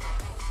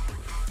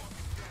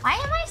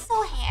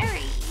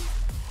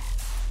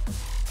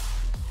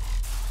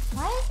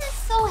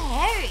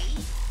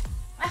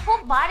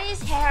 whole body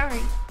is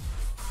hairy.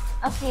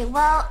 Okay,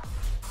 well,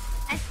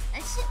 I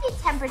should be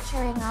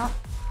temperaturing up.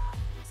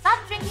 Stop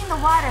drinking the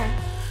water.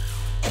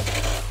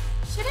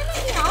 Shouldn't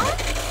it be on?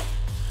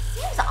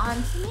 Seems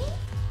on to me.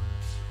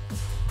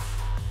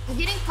 You're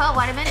getting pro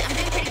waterman. I'm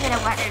doing pretty good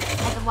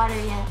at the water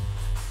yet.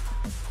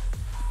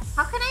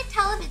 How can I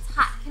tell if it's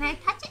hot? Can I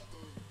touch it?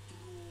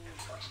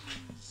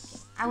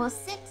 I will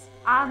sit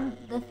on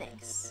the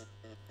things.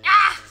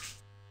 Ah!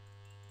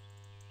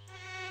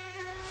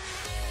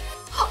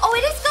 Oh,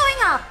 it is going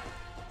up.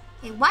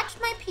 Okay, watch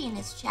my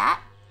penis, chat.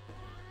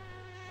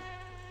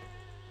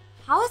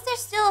 How is there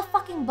still a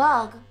fucking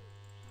bug?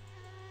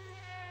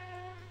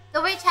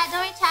 Don't worry, chat.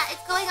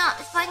 It's going up.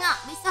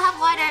 We still have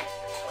water.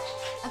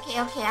 Okay,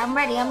 I'm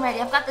ready.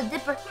 I've got the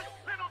dipper.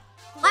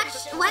 Watch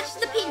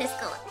the penis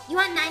go up. You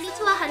want 90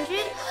 to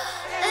 100?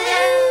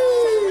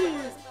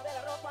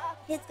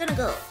 It's gonna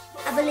go.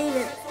 I believe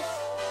it.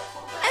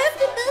 I have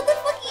to build the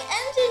fucking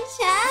engine,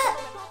 chat.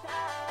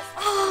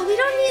 Oh, we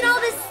don't need all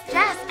this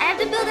stress. I have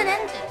to build an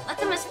engine.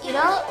 What's a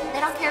mosquito? They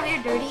don't care if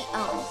you're dirty.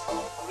 Oh.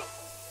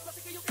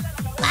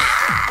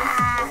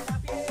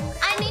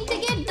 I need to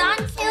give Don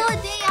Kill a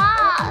day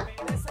off.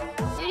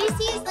 30C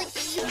is like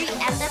 83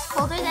 F. That's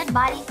colder than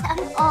body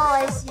temp. Oh,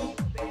 I see.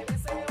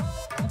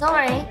 Don't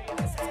worry.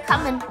 It's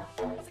coming.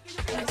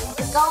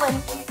 It's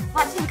going.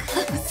 Watching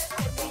close.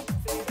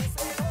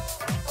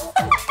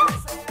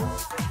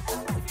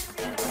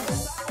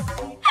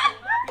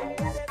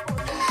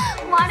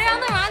 Water on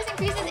the rocks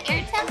increases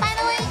air temp, by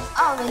the way.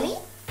 Oh, really?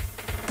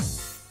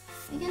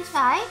 We can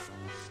try.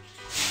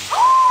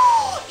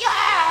 Oh,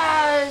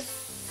 yes!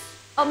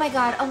 Oh my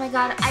god.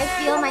 I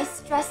feel my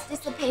stress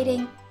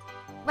dissipating.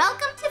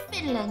 Welcome to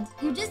Finland.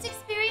 You just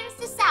experienced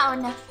a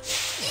sauna.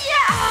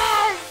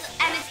 Yes!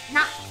 And it's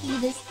not pee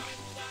this time.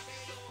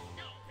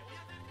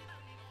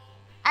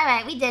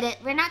 Alright, we did it.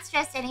 We're not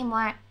stressed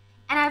anymore.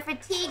 And our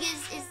fatigue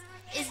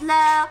is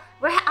low.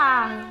 We're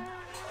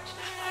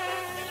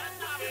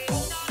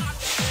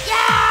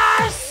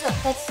Yes!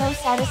 That's so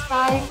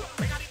satisfying.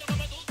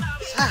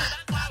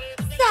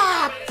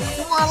 Stop!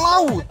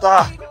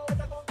 Jumalauta!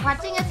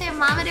 Watching a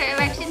thermometer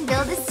erection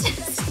build is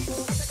just...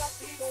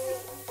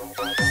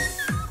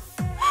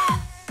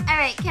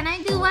 Alright, can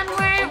I do one more?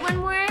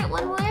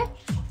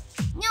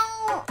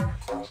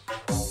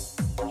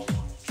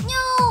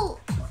 No!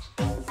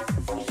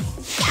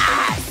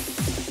 Yes!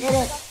 Did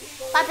it.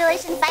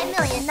 Population 5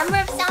 million. Number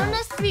of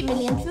saunas 3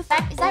 million. True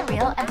fact. Is that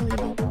real? I believe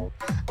you.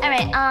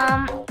 Alright,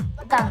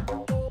 done.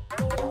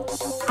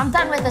 I'm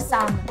done with the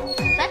sauna. Do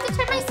I have to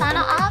turn my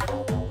sauna off?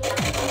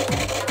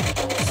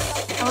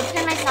 I will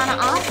turn my sauna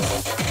off.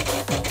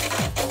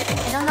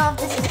 I don't know if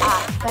this is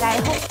off, but I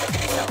hope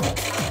so.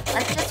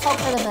 Let's just hope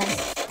for the best.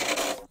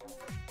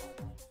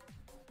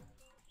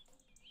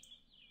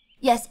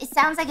 Yes, it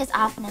sounds like it's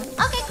off now.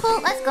 Okay, cool.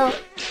 Let's go.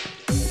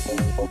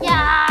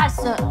 Yeah,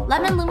 so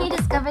Lemon Lumi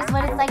discovers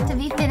what it's like to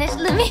be Finnish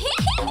Lumi.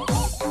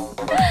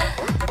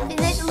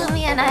 Finnish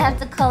Lumi and I have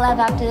to collab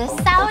after this.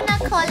 Sauna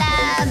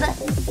collab.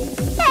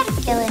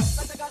 That'd kill it.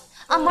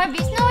 Oh, more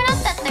beefs? No, we're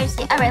not that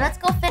thirsty. Alright, let's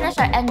go finish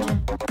our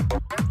engine.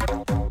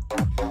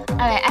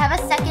 Alright, I have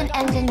a second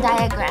engine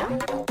diagram.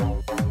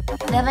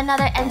 We have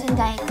another engine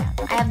diagram.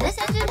 I have this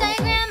engine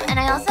diagram, and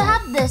I also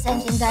have this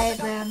engine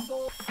diagram.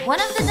 One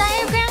of the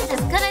diagrams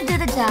is gonna do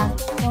the job.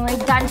 Don't worry,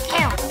 done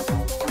count.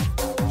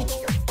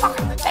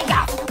 Fucking take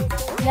off.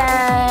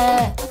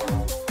 Yeah.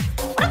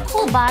 What a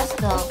cool boss,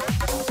 though.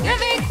 You're a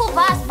very cool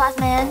boss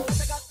man.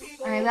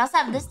 Alright, we also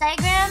have this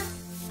diagram.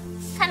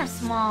 It's kind of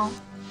small.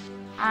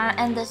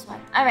 And this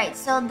one. Alright,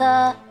 so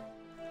the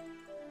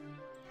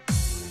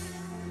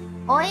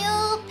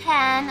oil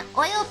pan,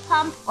 oil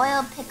pump,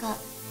 oil pickup.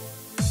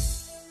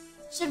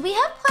 Should we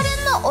have put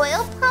in the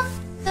oil pump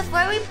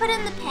before we put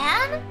in the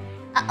pan?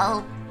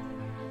 Uh-oh.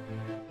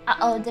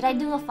 Uh-oh, did I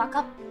do a fuck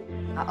up?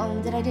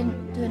 Uh-oh, did I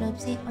didn't do an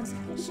oopsie? One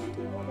second, shit.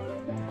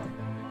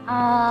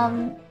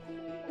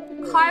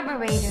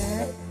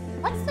 Carburetor.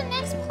 What's the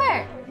next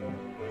part?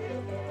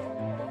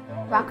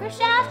 Rocker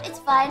shaft? It's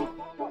fine.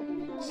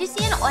 Did you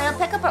see an oil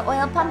pickup or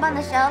oil pump on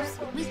the shelves?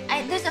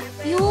 There's a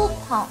fuel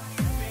pump.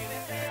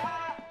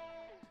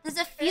 There's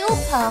a fuel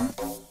pump.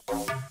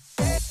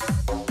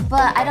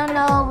 But I don't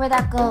know where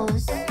that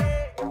goes.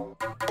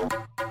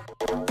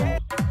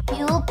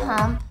 Fuel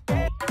pump.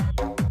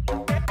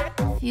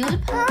 Fuel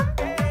pump?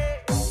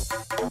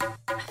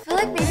 I feel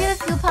like maybe the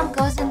fuel pump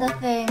goes in the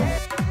thing.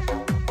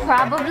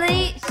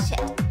 Probably. Shit.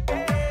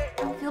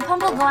 Fuel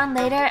pump will go on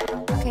later.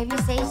 Okay, if you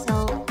say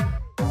so.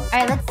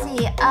 Alright, let's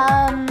see.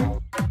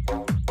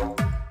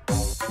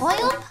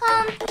 Oil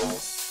pump.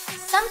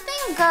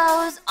 Something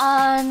goes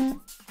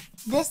on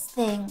this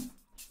thing.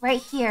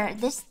 Right here.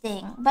 This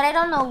thing. But I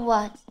don't know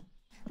what.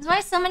 That's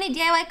why so many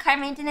DIY car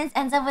maintenance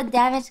ends up with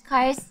damaged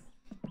cars.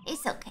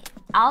 It's okay.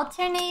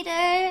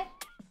 Alternator.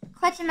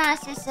 Clutch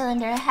master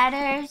cylinder.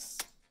 Headers.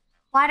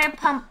 Water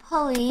pump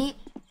pulley.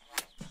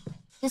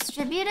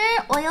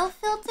 Distributor. Oil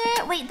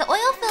filter. Wait, the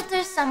oil filter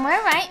is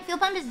somewhere, right? Fuel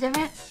pump is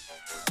different.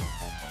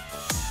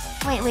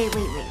 Wait.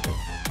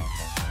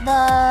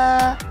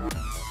 The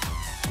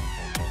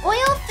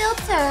oil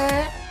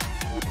filter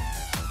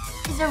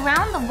is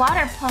around the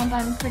water pump,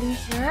 I'm pretty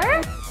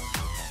sure.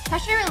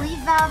 Pressure relief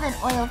valve and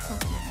oil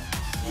filter.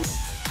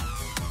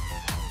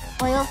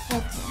 Oil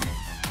filter.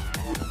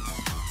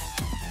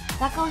 Does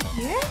that go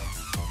here?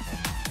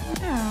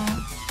 No.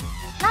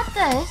 Not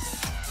this.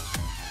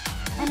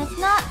 And it's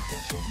not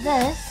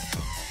this.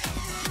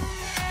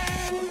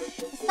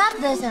 It's not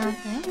this, I don't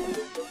think.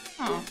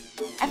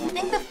 I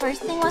think the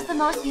first thing was the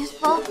most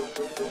useful.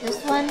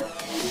 This one.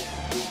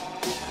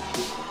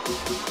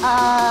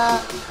 I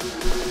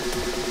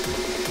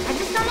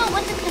just don't know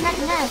what to connect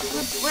next.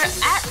 We're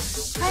at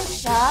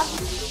crankshaft.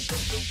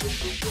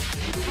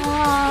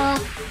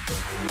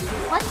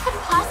 What could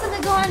possibly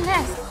go on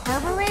next?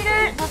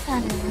 Carburetor? That's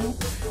not it, right?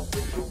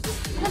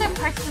 What other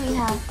parts do we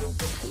have?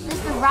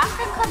 There's the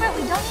rocker cover.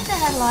 We don't need the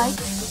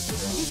headlights.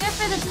 These are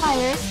for the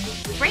tires.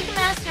 Brake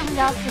master we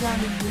also don't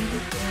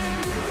need.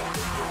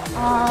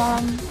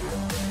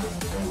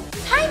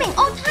 Timing!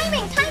 Oh,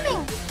 timing!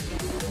 Timing!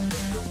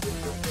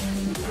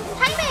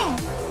 Timing!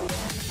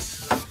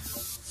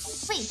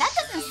 Wait, that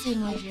doesn't seem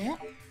legit.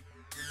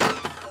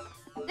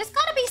 There's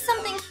gotta be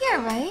something here,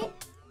 right?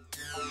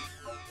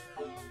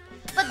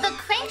 But the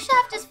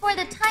crankshaft is for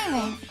the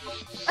timing.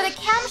 Or the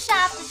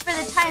camshaft is for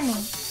the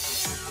timing.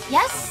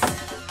 Yes?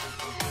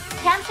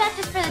 Camshaft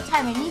is for the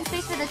timing. Need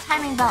space for the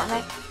timing belt,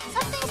 right?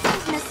 Something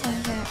seems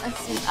missing here. Let's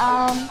see.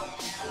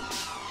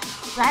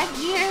 Drive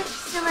gear,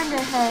 cylinder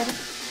head,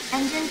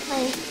 engine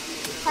plate,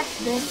 clutch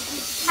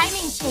disc,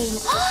 timing chain.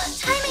 Oh,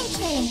 timing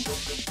chain!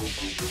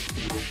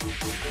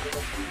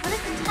 What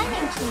is the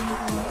timing chain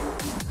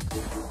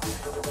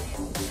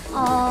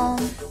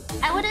called?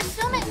 I would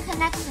assume it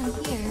connects in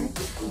here.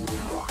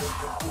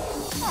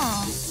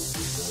 Oh.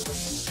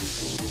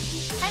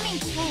 Timing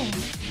chain.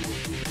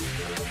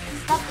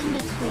 Stuff in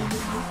between.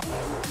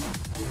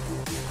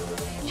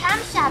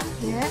 Camshaft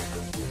gear.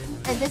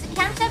 There's a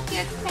camshaft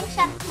gear,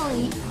 crankshaft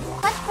pulley,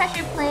 clutch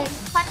pressure plate,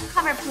 clutch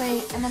cover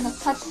plate, and then the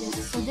clutch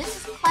disc. So this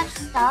is clutch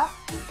stuff.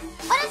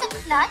 What is a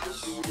clutch?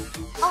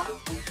 Oh,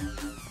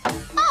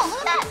 look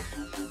at that!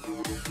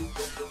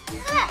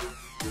 Look at that!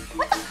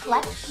 What's a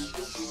clutch?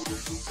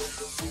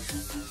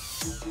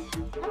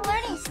 I'm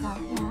learning stuff,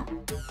 yeah.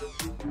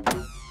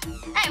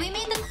 Alright, we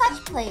made the clutch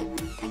plate,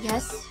 I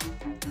guess.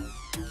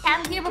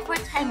 Cam gear before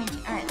timing.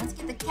 Alright, let's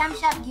get the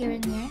camshaft gear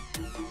in there.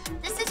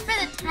 This is for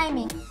the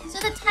timing. So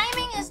the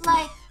timing is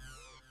like...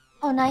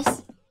 Oh,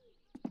 nice.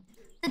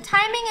 The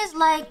timing is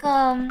like,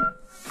 I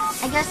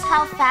guess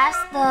how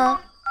fast the...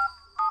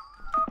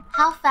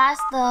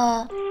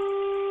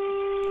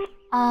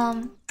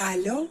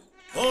 ¿Aló?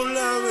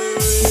 Hola,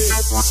 bebé.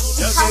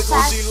 Ya How que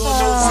fast contigo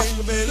no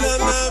sirve la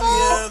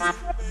labia.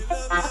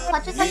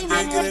 clutch is how you Y me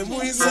manage crees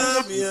muy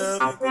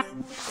sabia.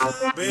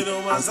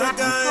 Pero vas a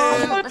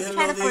caer, te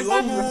lo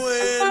digo,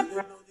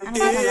 mujer.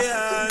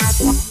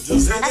 Yo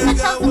sé que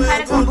acabo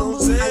de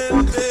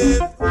conocerte.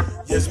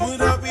 Y es muy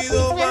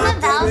rápido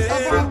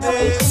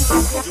mantenerte.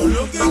 Yo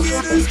lo que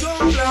quiero es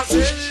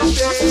complacerte.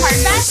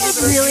 Hardback is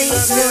really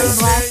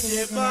blasted, isn't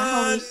it?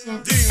 Holy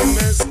shit.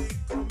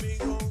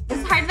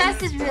 This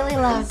hardback is really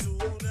loud.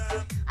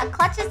 A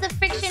clutch is the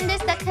friction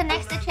disc that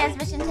connects the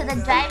transmission to the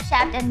drive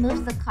shaft and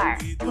moves the car.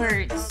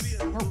 Words.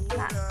 Nope,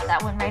 not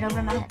that one right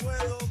over my head.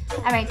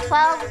 Alright,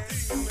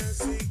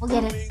 12. We'll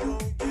get it.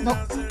 Nope.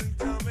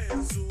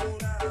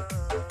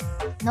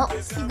 Nope,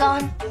 keep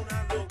going.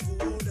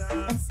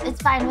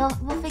 It's fine,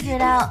 we'll figure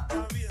it out.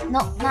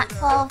 Nope, not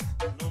 12.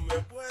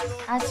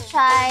 Let's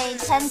try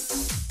 10.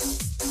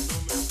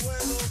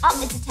 Oh,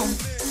 it's a 10.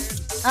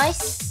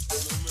 Nice.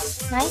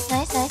 Nice.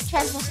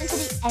 Transmission to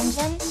the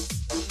engine.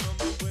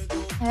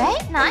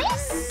 Alright,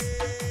 nice.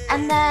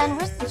 And then,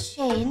 where's the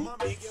chain?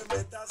 There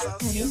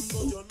it is.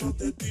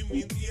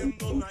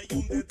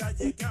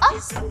 Oh,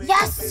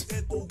 yes!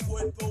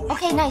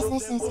 Okay, nice.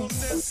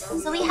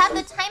 So we have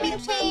the timing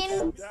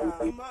chain.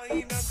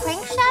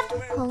 Crankshaft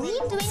pulley?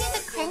 Do we need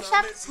the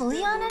crankshaft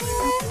pulley on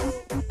anywhere?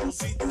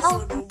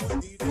 Oh,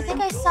 I think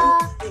I saw...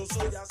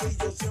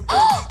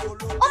 Oh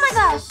my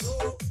gosh!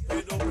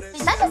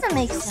 Wait, that doesn't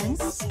make sense.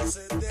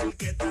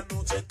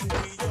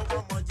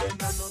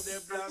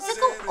 Does it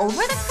go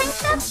over the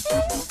crankshaft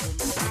chain?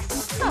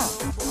 Huh.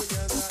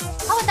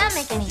 How would that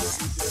make any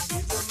sense?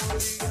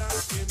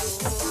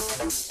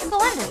 It go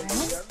under,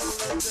 right?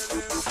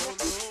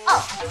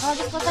 Oh, it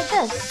just goes like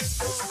this.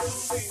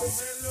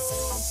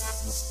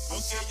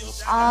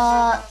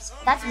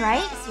 That's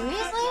right?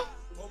 Seriously?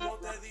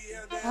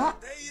 Oh,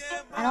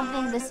 I don't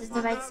think this is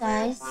the right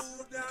size.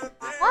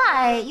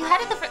 Why? You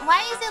had it the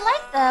why is it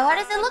like that? Why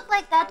does it look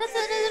like that?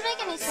 Doesn't make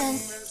any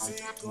sense.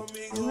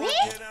 Really?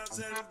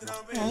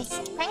 Okay.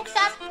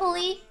 Crankshaft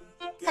pulley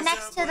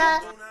connects to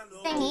the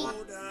thingy,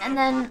 and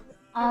then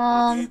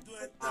I'm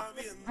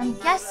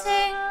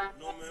guessing.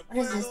 What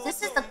is this?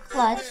 This is the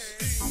clutch.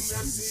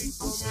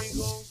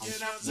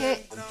 You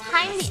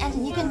time the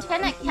engine. You can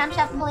turn that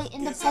camshaft pulley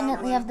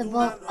independently of the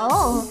bolt.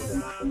 Oh.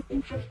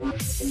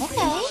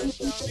 Okay.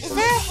 Is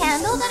there a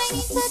handle that I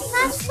need to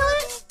attach to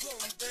it?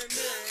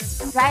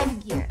 Drive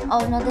gear.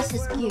 Oh no, this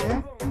is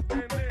gear.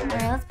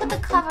 Alright, let's put the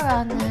cover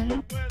on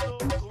then.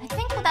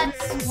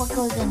 that's what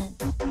goes in it.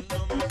 I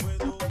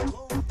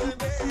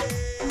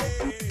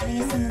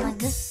think it's something like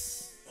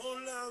this.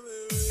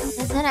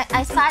 Isn't it?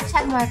 I saw a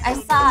check mark. I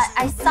saw it.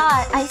 I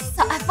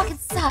fucking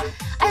saw it.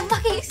 I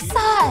fucking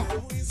saw it.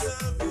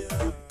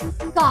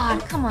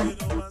 God, come on.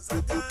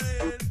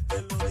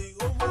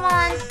 Come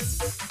on.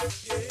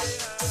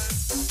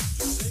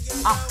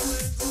 Oh,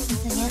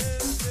 missing it.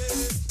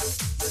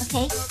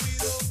 Okay.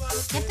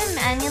 You have to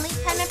manually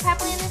time it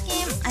properly in this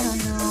game? I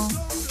don't know.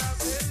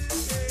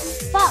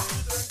 Fuck!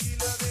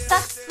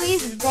 Suck,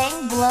 squeeze,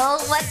 bang, blow.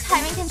 What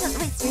timing control?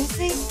 Wait,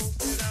 seriously?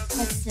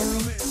 That's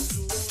silly.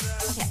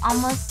 Okay,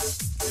 almost.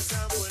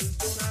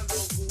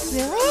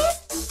 Really?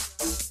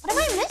 What am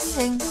I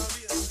missing?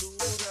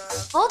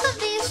 Both of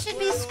these should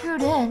be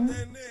screwed in.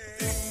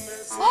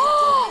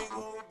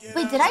 Oh!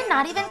 Wait, did I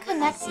not even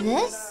connect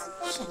this?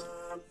 Shit.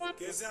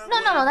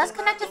 No, that's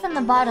connected from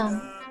the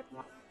bottom.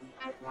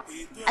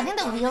 I think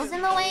the wheel's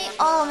in the way.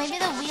 Oh, maybe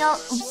the wheel...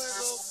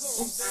 Oops.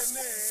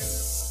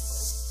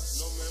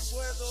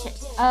 Shit.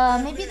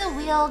 Maybe the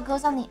wheel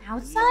goes on the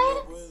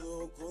outside?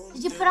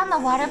 Did you put on the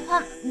water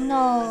pump?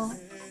 No.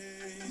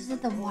 Is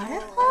it the water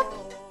pump?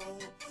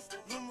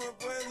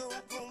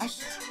 Oh,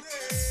 shit.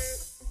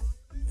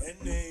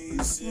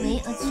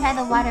 Wait, let's try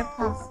the water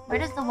pump. Where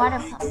does the water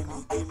pump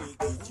go?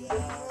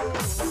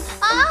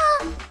 Ah!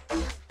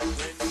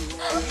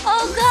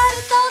 Oh god,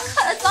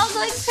 it's all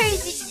going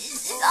crazy.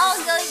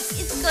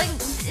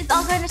 It's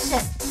all going to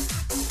shit.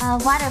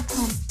 Water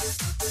pump.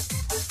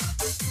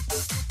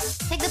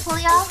 Take the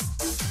pulley off.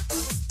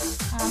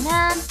 Oh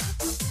man.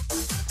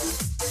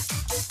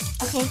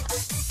 Okay,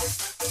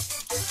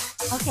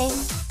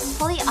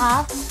 pulley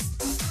off.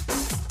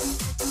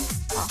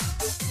 Oh.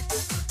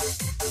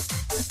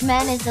 This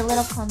man is a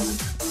little clumsy.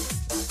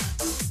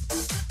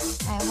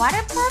 Alright,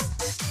 water pump?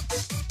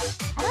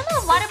 I don't know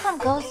if water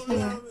pump goes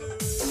here.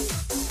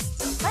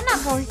 Might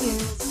not go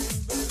here.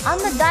 On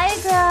the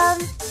diagram.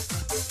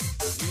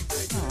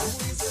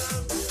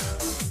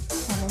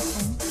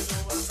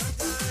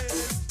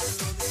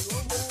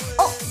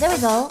 Oh, there we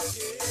go.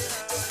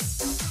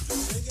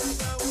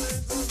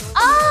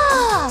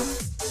 Ah!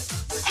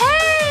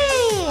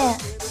 Hey!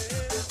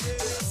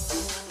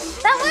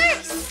 That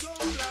works!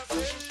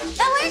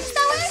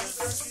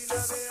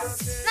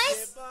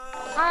 Nice!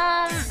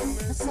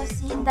 Let's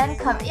see, then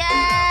cover.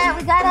 Yeah,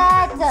 we got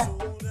it!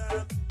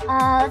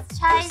 Let's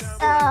try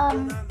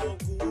some...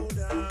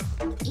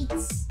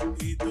 Eats.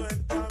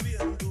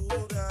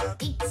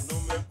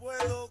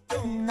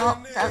 No,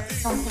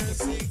 don't think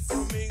it's eats.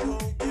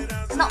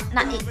 No,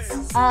 not eats.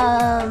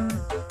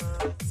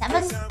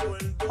 7?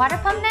 Water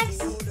pump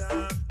next?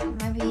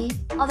 Maybe.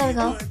 Oh, there we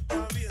go.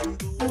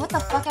 Wait, what the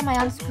fuck am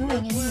I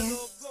unscrewing in here?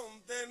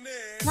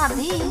 Not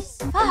these.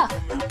 Fuck.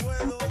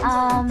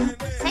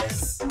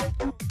 6?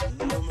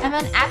 I'm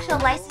an actual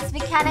licensed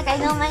mechanic. I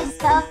know my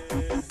stuff.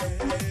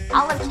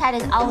 Olive chat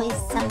is always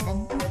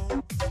something.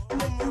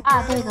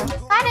 Ah, there we go.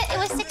 Got it. It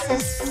was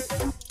 6s.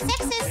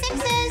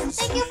 6s.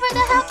 Thank you for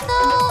the help,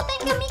 though.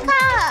 Thank you, Mika.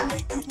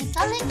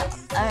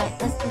 Alright,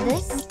 let's do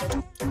this.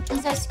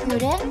 These are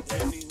screwed in.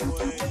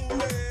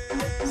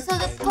 So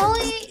the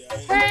pulley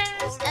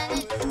turns and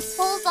it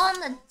pulls on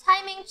the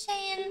timing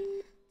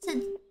chain to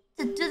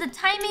do the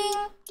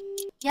timing.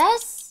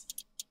 Yes.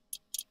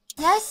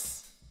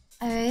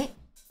 Alright.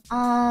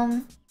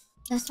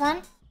 This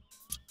one.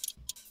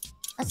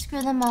 Let's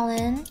screw them all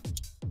in.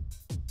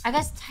 I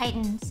guess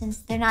tighten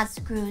since they're not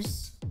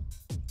screws.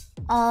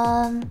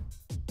 I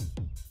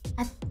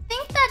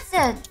think that's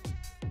it.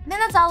 I think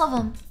that's all of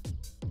them.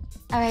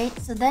 Alright,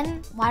 so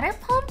then water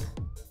pump?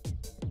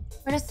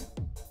 Where does...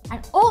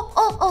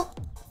 Oh!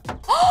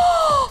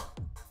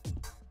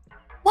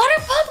 Water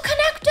pump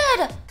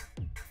connected!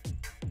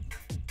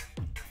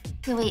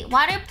 Okay, wait.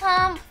 Water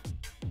pump.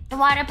 The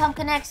water pump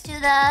connects to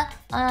the...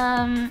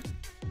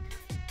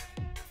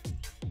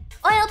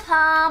 oil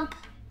pump.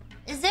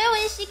 Is there a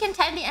way she can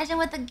time the engine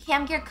with the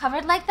cam gear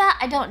covered like that?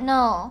 I don't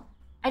know.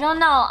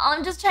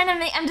 I'm just trying to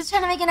make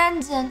an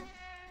engine.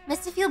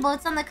 Missed a few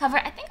boats on the cover.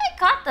 I think I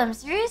got them.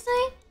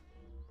 Seriously?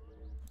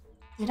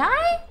 Did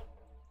I?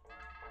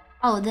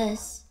 Oh,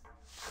 this.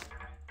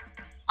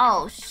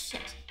 Oh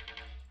shit.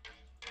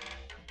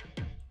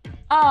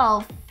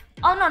 Oh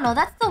no,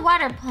 that's the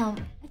water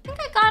pump. I think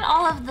I got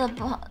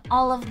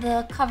all of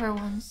the cover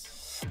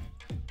ones.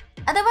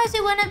 Otherwise,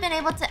 we wouldn't have been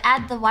able to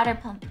add the water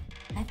pump,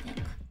 I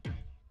think.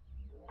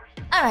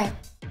 Alright.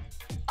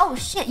 Oh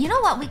shit, you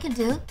know what we could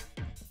do?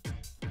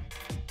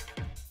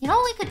 You know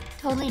what we could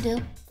totally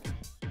do?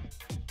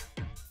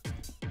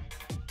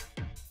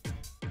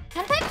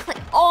 Can't I click?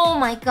 Oh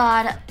my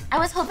god. I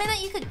was hoping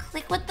that you could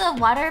click with the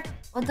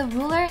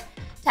ruler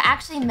to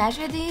actually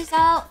measure these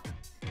out.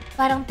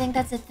 But I don't think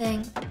that's a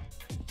thing.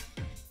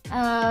 No,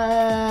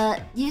 I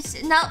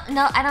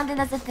don't think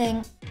that's a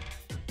thing.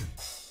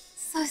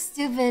 So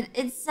stupid.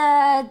 It's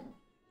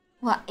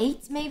what,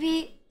 8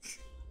 maybe?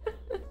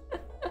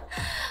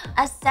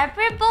 A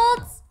separate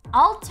bolt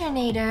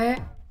alternator.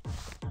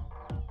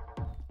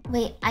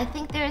 Wait, I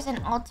think there's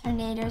an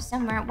alternator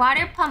somewhere.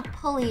 Water pump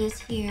pulley is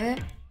here.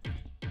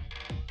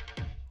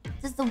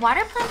 Does the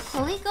water pump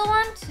pulley go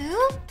on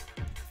too?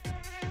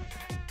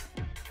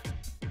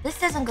 This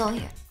doesn't go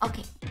here.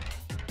 Okay.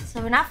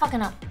 So we're not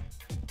fucking up.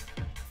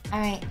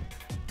 Alright.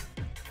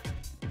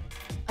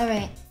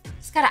 Alright.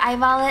 Just gotta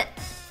eyeball it.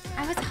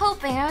 I was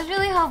hoping. I was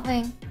really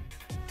hoping.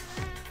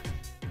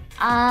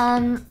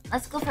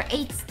 Let's go for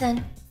 8s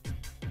then.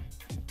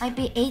 Might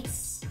be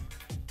 8s.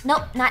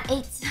 Nope, not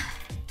 8s.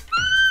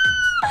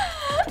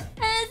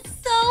 It's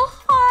so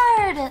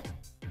hard.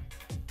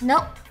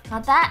 Nope,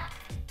 not that.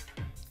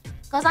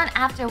 Goes on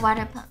after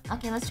water pump.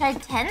 Okay, let's try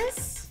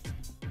 10s.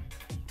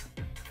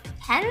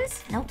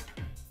 10s? Nope.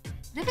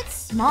 What if it's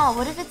small?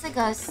 What if it's like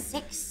a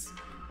 6?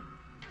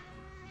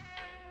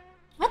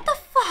 What the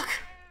fuck?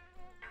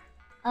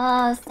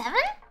 7?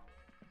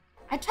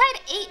 I tried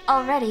 8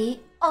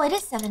 already. Oh, it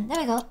is 7. There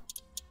we go.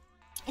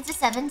 It's a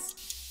 7s.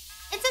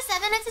 It's a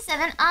 7. It's a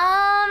 7.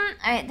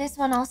 Alright, this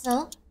one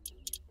also.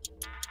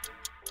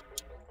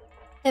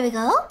 There we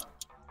go.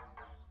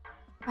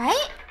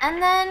 Right?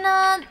 And then,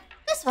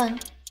 this one.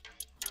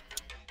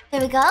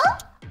 There we go.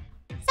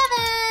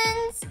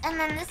 7s. And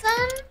then this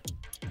one.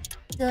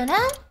 Doing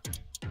it.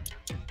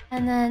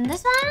 And then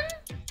this one.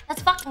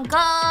 Let's fucking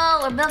go.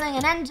 We're building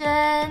an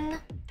engine.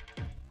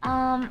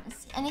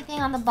 Let's see, anything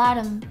on the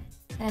bottom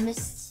that I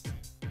missed?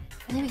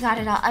 I think we got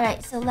it all.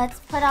 Alright, so let's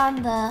put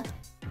on the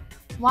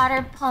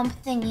water pump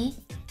thingy.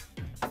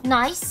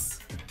 Nice.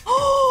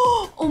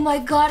 Oh my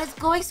god, it's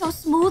going so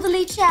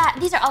smoothly, chat.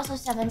 These are also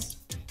 7s.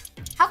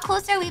 How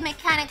close are we,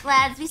 mechanic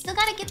lads? We still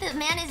gotta get the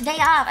man his day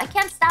off. I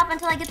can't stop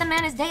until I get the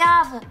man his day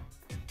off.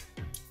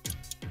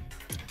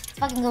 Let's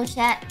fucking go,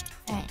 chat.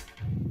 Alright.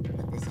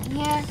 Put this in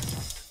here.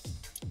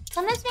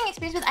 Sometimes being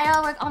experienced with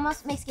IRL work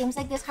almost makes games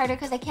like this harder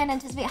because I can't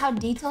anticipate how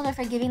detailed or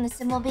forgiving the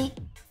sim will be.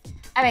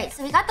 Alright,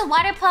 so we got the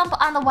water pump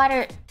on the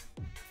water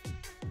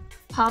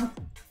pump.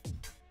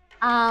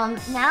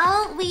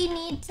 Now we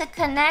need to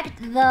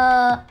connect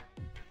the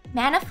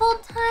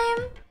manifold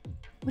time.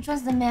 Which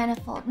one's the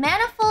manifold?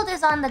 Manifold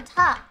is on the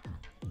top,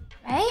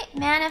 right?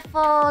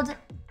 Manifold.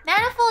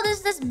 Manifold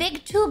is this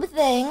big tube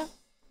thing.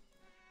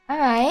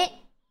 Alright.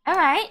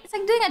 Alright. It's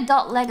like doing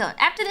adult Lego.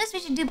 After this, we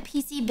should do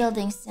PC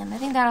building sim. I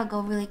think that'll go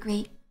really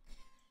great.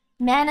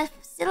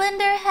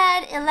 Cylinder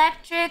head,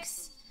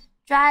 electrics,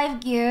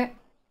 drive gear.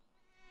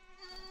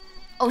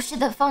 Oh shit,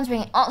 the phone's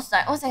ringing. Oh,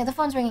 sorry. Oh, second, the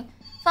phone's ringing.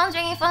 Phone's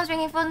ringing, phone's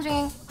ringing, phone's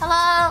ringing.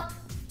 Hello?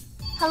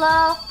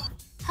 Hello?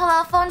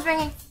 Hello, phone's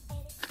ringing.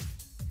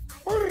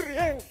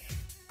 Morjens.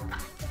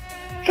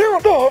 Se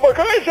on tohon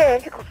vaikka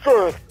isäntä kun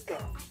soittaa.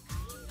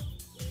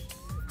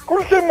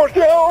 Kun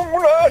semmosia on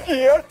mun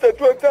asia, että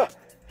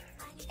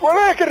tuo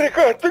lääkäri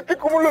kahti,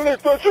 kun mulla oli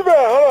tuo syvä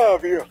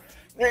halavio.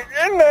 Niin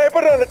enää ei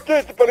paranna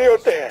töitä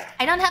paljon tehdä.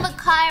 I don't have a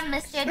car,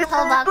 Mr.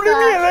 Tobacco. Tuli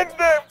mieleen,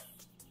 että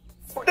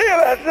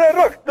teillähän se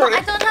traktori. No,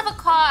 I don't have a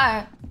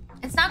car.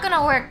 It's not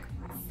gonna work.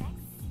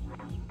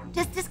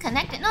 Just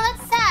disconnect it. No,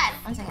 that's sad.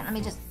 One second, let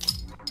me just...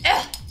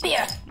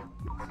 beer.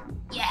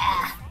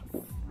 Yeah.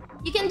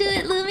 You can do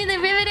it, Lumi the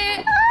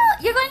Riveter. Oh,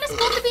 you're going to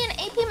school to be an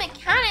AP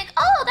mechanic.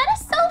 Oh, that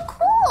is so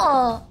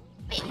cool.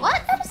 Wait,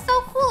 what? That is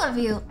so cool of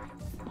you.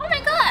 Oh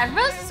my god,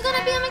 Rose is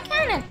gonna be a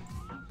mechanic.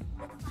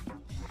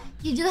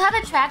 You do have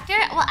a tractor?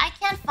 Well, I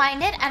can't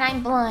find it and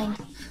I'm blind.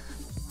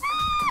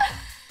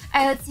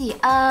 Alright, let's see.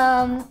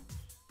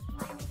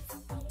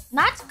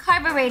 Not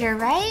carburetor,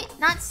 right?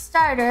 Not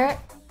starter.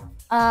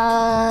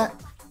 You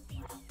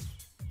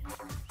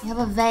have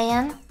a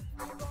van.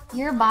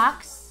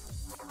 Gearbox.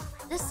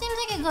 This seems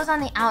like it goes on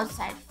the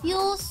outside.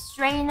 Fuel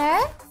strainer.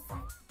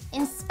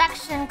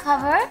 Inspection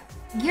cover.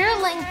 Gear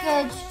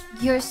linkage.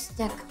 Gear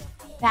stick.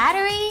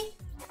 Battery.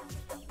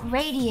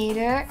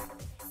 Radiator.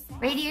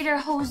 Radiator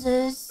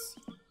hoses.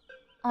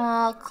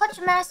 Clutch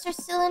master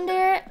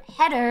cylinder.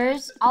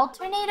 Headers.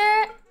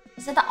 Alternator.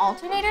 Is it the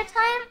alternator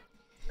time?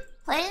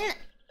 Plain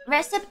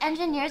Recip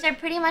engineers are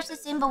pretty much the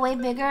same but way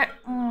bigger.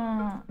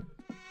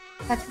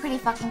 That's pretty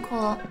fucking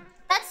cool.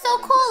 That's so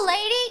cool,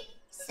 lady!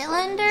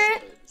 Cylinder.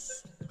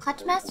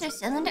 Clutch master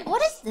cylinder.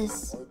 What is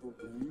this?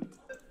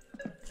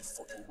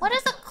 What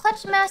is a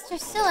clutch master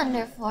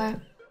cylinder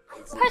for?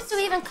 Parts do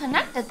we even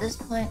connect at this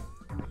point?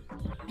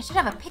 I should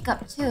have a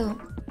pickup too.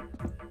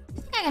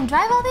 You think I can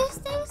drive all these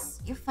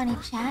things? You're funny,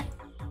 chat.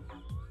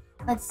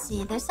 Let's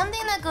see. There's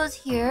something that goes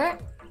here.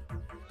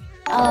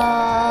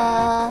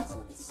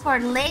 For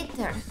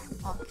later.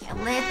 Okay,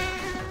 later.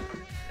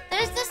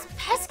 There's this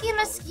pesky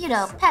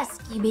mosquito.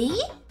 Pesky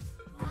bee.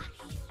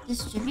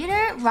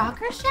 Distributor.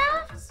 Rocker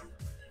shaft.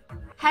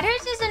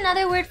 Headers is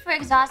another word for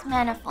exhaust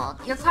manifold.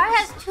 Your car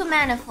has 2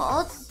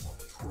 manifolds.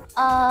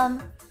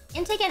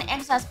 Intake and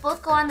exhaust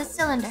both go on the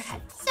cylinder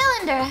head.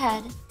 Cylinder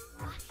head.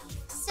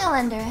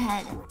 Cylinder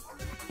head.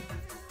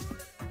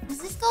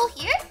 Does this go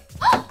here?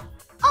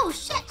 Oh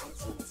shit!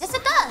 Yes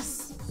it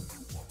does!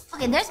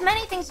 Okay, there's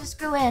many things to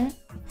screw in.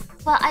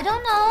 But I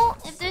don't know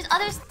if there's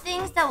other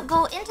things that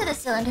go into the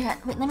cylinder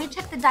head. Wait, let me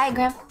check the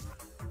diagram.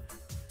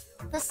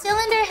 The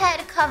cylinder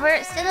head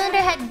cover, cylinder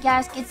head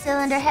gasket,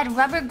 cylinder head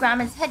rubber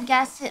grommets, head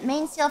gasket,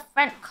 mainsail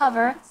front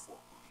cover,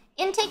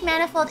 intake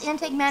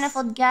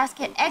manifold,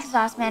 gasket,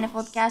 exhaust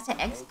manifold,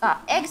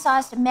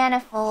 exhaust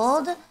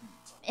manifold,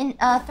 in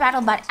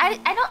throttle body. I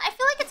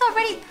feel like it's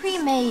already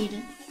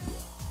pre-made.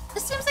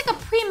 This seems like a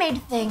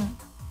pre-made thing.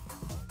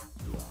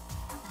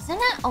 Isn't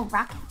it? Oh,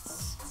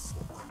 rockets.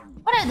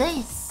 What are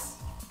these?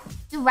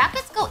 Do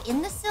rockets go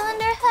in the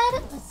cylinder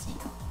head? Let's see.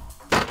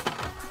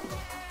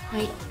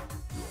 Wait.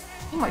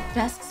 Need more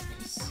desk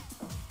space.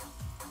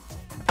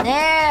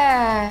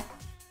 There.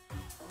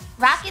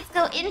 Rockets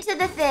go into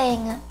the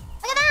thing.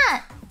 Look at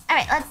that. All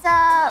right,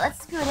 let's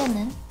screw it in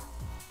then.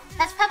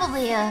 That's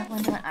probably a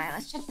 1 to 1. All right,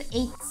 let's check the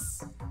 8s.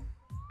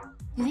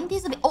 Do you think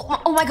these will be?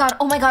 Oh my god!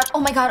 Oh my god! Oh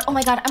my god! Oh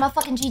my god! I'm a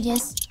fucking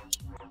genius.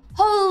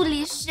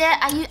 Holy shit!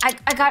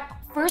 I got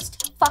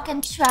first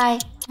fucking try.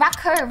 Rock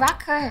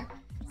her.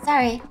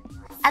 Sorry.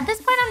 At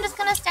this point, I'm just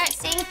gonna start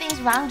saying things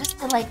wrong just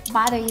to like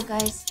bother you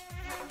guys.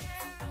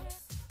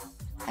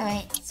 All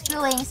right,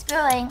 screwing,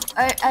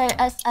 or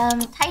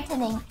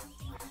tightening.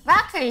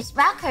 Rockers.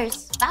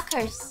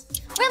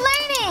 We're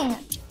learning.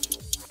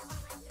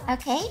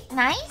 Okay,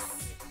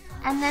 nice.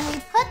 And then we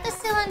put the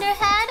cylinder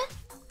head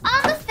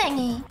on the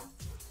thingy.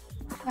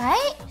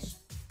 Right?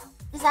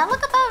 Does that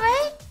look about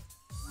right?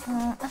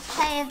 Let's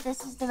try if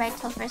this is the right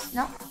tool first.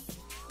 Nope.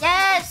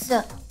 Yes!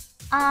 Do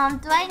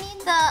I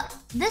need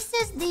the... This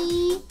is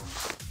the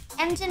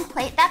engine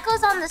plate. That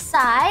goes on the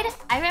side.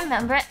 I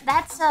remember it.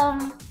 That's,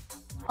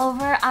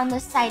 over on the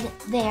side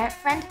there.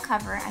 Front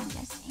cover, I'm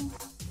guessing.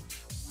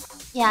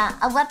 Yeah,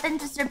 a weapon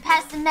to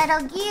surpass the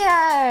Metal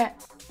Gear.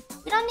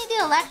 We don't need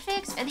the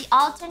electrics or the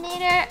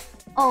alternator.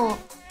 Oh,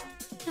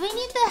 do we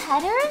need the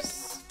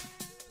headers?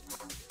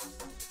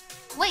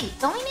 Wait,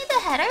 don't we need the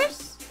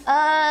headers?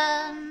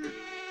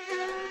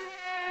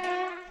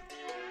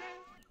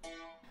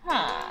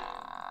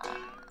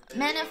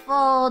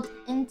 Manifold,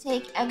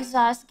 intake,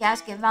 exhaust,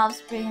 gasket, valve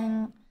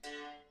spring.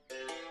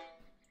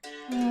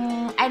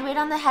 I'd wait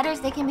on the headers,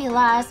 they can be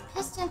lost.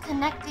 Piston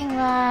connecting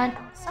rod.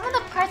 Some of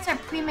the parts are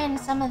pre-made and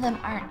some of them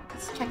aren't.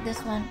 Let's check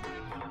this one.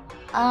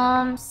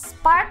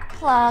 Spark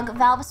plug,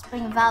 valve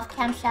spring, valve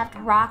camshaft,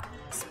 rock,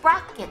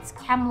 sprockets,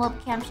 cam lobe,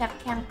 camshaft,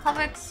 cam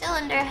cover,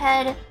 cylinder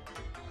head,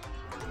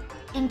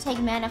 intake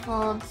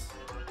manifolds.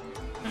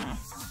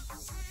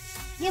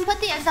 You can put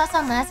the exhaust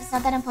on last, it's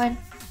not that important.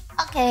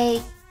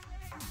 Okay.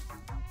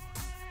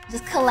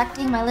 Just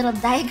collecting my little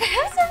diagrams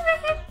over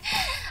here.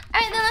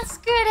 Alright, then let's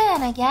screw it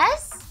in, I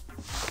guess.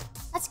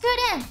 Let's screw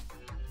it in.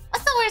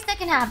 What's the worst that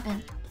can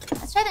happen?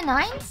 Let's try the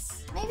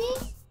 9s, maybe?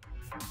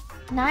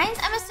 9s?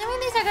 I'm assuming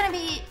these are gonna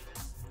be...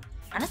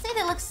 Honestly,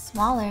 they look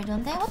smaller,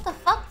 don't they? What the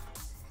fuck?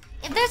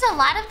 If there's a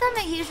lot of them,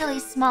 they're usually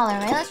smaller,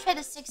 right? Let's try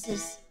the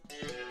 6s.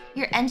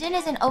 Your engine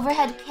is an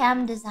overhead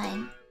cam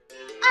design.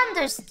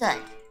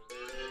 Understood.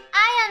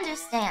 I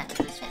understand.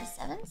 Let's try the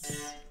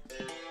 7s.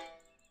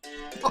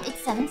 Oh,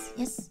 it's 7s,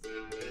 yes.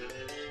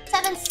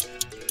 7s.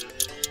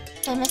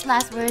 Famous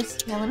last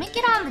words. Here, let me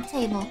get on the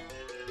table.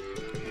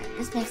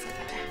 This makes it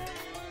better.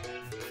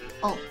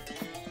 Oh.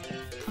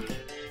 Okay.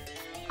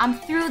 I'm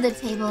through the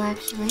table,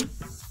 actually.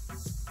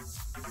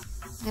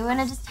 We're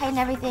gonna just tighten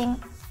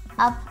everything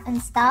up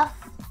and stuff.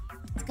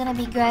 It's gonna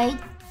be great.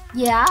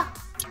 Yeah.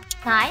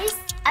 Nice.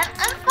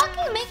 I'm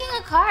fucking making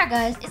a car,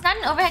 guys. It's not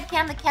an overhead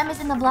cam. The cam is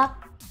in the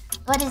block.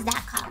 What is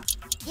that called?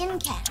 In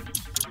cam.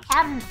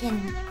 Cam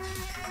in.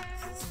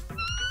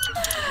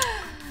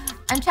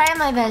 I'm trying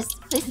my best.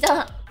 Please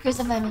don't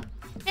crucify me.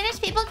 Finnish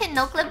people can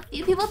no-clip.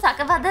 Few people talk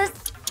about this.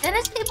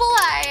 Finnish people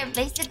are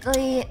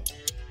basically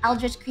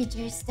eldritch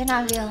creatures. They're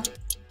not real.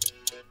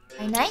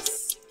 Very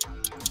nice.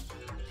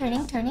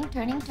 Turning.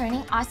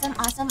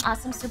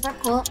 Awesome. Super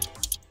cool.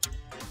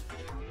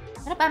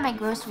 I'm gonna buy my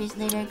groceries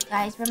later,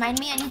 guys. Remind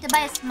me, I need to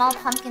buy a small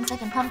pumpkin so I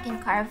can pumpkin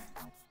carve.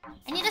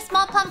 I need a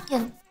small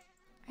pumpkin.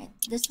 Alright,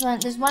 this one.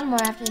 There's one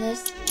more after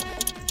this.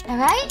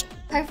 Alright,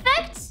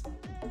 perfect.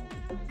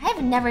 I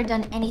have never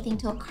done anything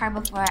to a car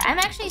before. I'm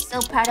actually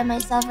so proud of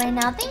myself right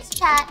now. Thanks,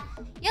 chat.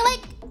 You're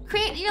like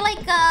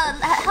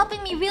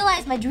helping me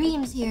realize my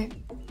dreams here.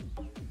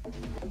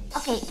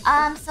 Okay,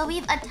 so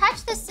we've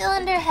attached the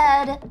cylinder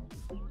head.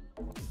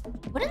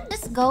 Wouldn't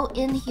this go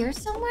in here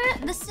somewhere?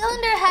 The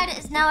cylinder head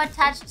is now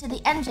attached to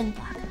the engine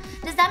block.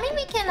 Does that mean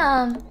we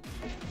can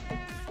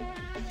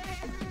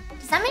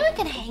Does that mean we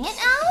can hang it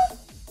now?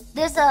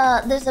 There's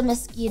a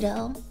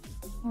mosquito.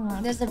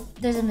 There's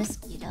a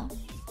mosquito.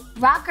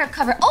 Rocker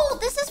cover. Oh,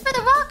 this is for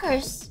the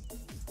rockers.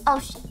 Oh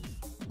shit.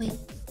 Wait.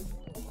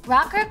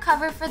 Rocker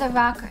cover for the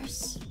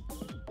rockers.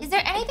 Is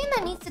there anything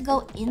that needs to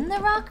go in the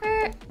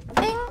rocker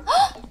thing?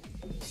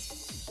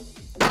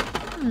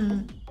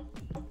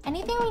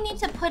 Anything we need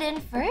to put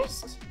in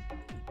first?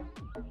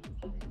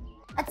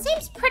 That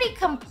seems pretty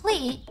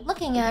complete,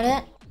 looking at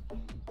it.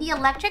 The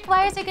electric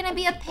wires are gonna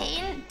be a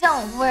pain?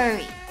 Don't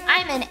worry.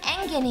 I'm an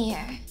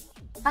engineer.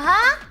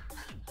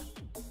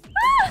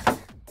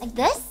 Like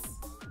this?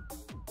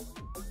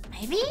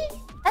 Maybe?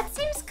 That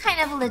seems kind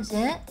of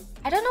legit.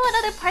 I don't know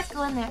what other parts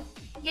go in there.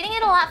 Getting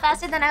it a lot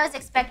faster than I was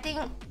expecting.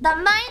 The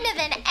mind of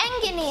an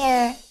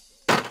engineer.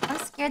 I'm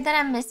scared that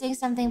I'm missing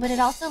something, but it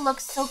also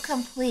looks so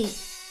complete.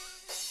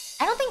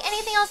 I don't think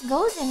anything else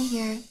goes in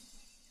here.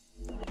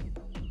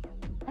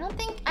 I don't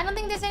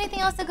think there's anything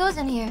else that goes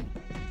in here.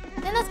 I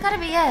think that's gotta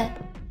be it.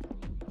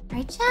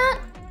 Right, chat?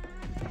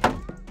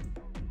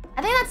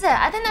 I think that's it.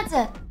 I think that's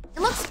it. It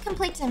looks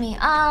complete to me.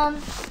 Now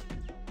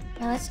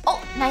let's...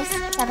 Oh, nice.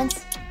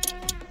 7s.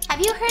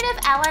 Have you heard of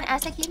Alan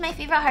Asek? He's my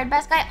favorite hard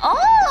bass guy.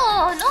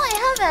 Oh, no, I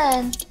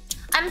haven't.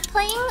 I'm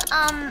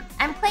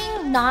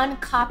playing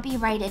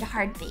non-copyrighted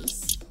hard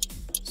bass.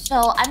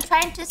 So I'm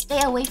trying to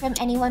stay away from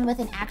anyone with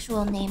an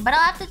actual name. But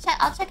I'll have to check.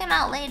 I'll check him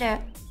out later.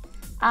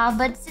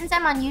 But since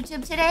I'm on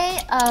YouTube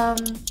today,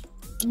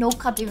 no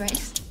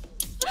copyright.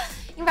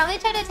 You probably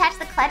try to attach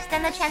the clutch,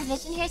 then the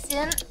transmission here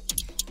soon.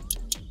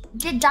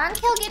 Did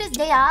Donkill get his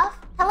day off?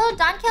 Hello,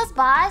 Donkill's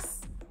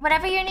boss.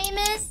 Whatever your name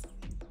is.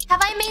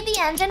 Have I made the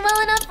engine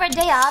well enough for a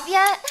day off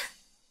yet?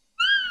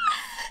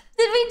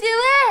 Did we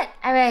do it?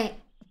 Alright.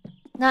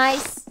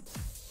 Nice.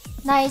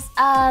 Nice.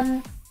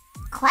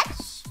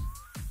 Clutch?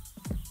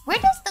 Where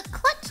does the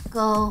clutch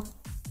go?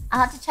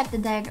 I'll have to check the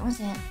diagram. One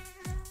second.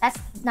 That's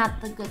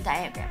not the good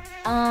diagram.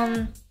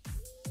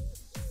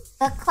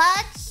 The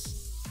clutch.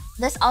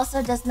 This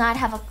also does not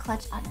have a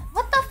clutch on it.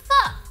 What the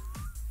fuck?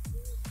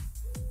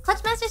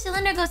 Clutch master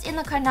cylinder goes in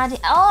the Carnage.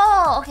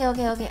 Oh, okay.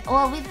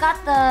 Well, we've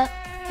got the...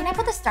 Can I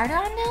put the starter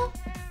on now?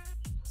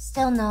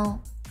 Still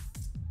no.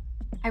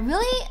 I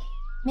really...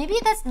 Maybe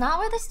that's not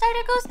where the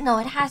starter goes? No,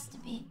 it has to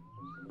be.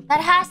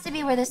 That has to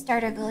be where the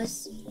starter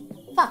goes.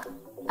 Fuck.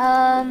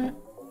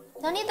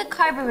 Don't need the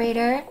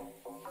carburetor.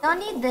 Don't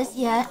need this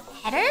yet.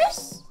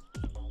 Headers?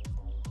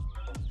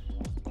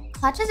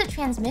 Clutch is a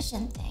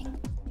transmission thing.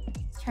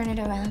 Let's turn it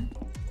around.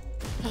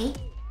 Okay.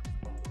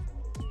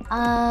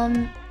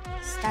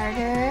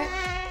 Starter.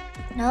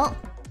 Nope.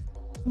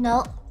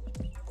 Nope.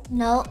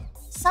 Nope.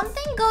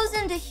 Something goes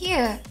into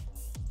here.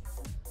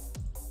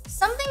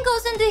 Something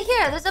goes into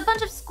here. There's a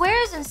bunch of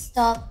squares and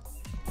stuff.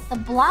 The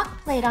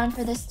block plate on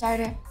for the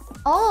starter.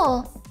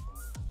 Oh.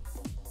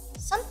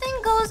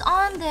 Something goes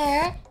on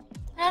there.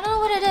 I don't know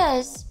what it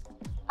is.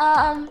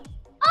 Oh,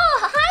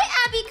 hi,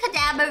 Abby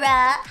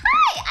Kadabra.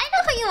 Hi, I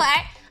know who you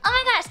are. Oh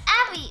my gosh,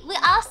 Abby, we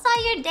all saw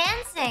your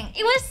dancing.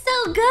 It was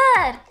so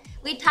good.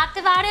 We talked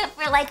about it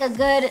for like a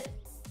good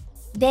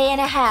day and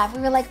a half.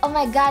 We were like, oh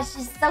my gosh,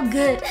 she's so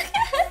good.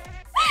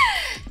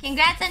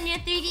 Congrats on your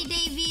 3D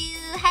debut.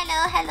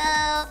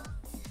 Hello.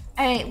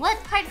 Alright,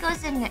 what part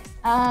goes in next?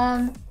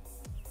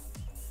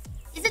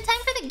 Is it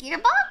time for the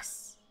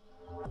gearbox?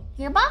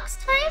 Gearbox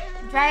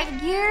time?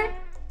 Drive gear?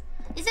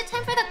 Is it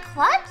time for the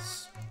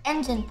clutch?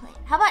 Engine plate.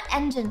 How about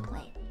engine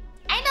plate?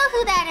 I know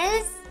who that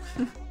is.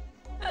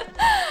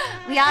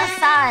 We all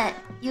saw it.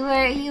 You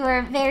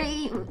were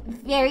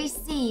very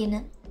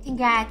seen.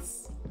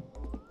 Congrats.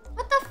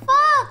 What the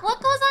fuck? What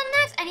goes on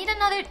next? I need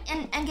another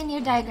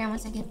engineer diagram. 1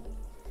 second.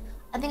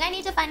 I think I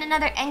need to find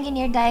another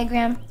engineer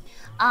diagram.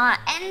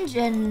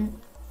 Engine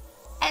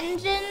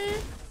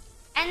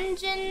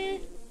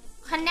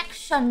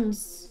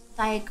connections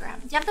diagram.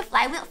 Do you have the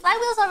flywheel?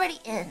 Flywheel's already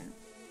in.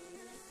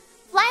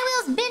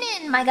 Flywheel's been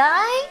in, my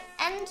guy.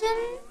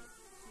 Engine.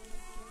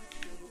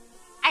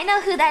 I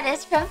know who that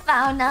is from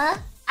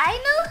Fauna. I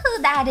know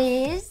who that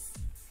is.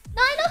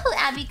 No, I know who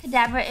Abby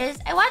Kadabra is.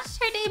 I watched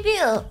her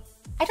debut.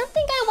 I don't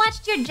think I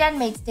watched your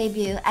Genmate's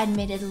debut,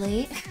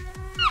 admittedly.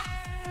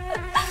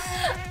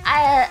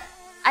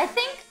 I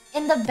think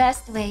in the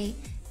best way,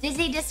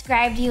 Dizzy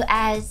described you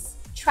as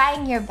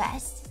trying your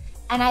best.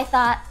 And I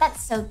thought,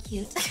 that's so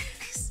cute.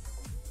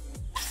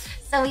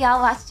 So we all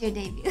watched your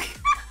debut.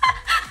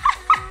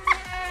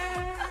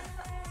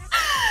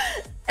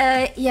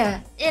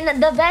 Yeah, in a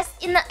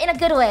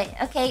good way.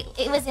 Okay,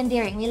 it was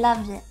endearing. We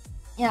loved it.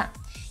 Yeah,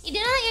 you do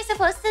know that you're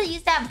supposed to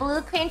use that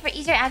blue crane for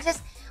easier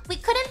access. We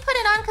couldn't put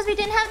it on because we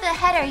didn't have the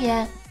header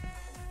yet.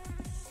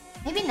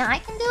 Maybe now I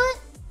can do it.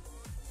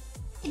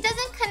 It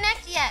doesn't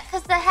connect yet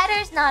because the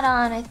header's not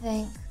on. I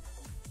think.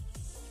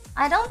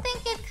 I don't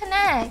think it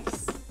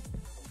connects.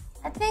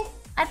 I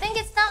think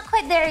it's not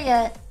quite there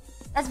yet.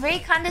 That's very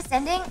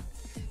condescending.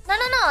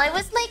 No. It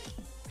was like,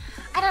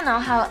 I don't know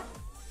how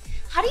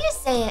do you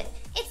say it?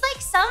 It's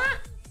like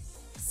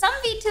some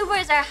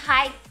VTubers are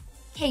high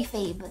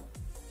kayfabe,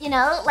 you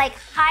know, like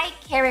high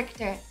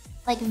character,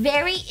 like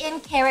very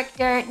in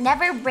character,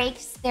 never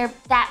breaks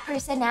that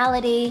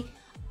personality,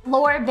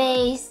 lore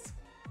based.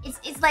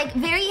 It's like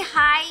very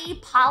high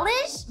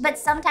polish, but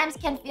sometimes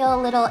can feel a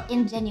little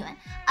ingenuine.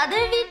 Other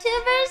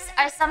VTubers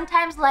are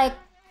sometimes like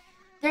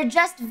they're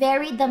just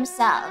very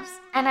themselves,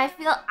 and I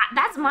feel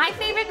that's my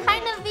favorite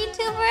kind of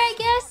VTuber, I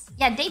guess.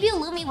 Yeah, debut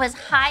Lumi was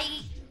high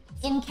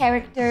in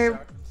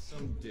character,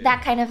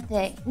 that kind of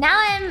thing. Now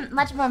I'm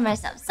much more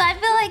myself, so I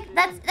feel like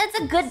that's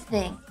a good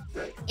thing.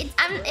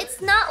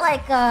 It's not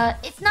like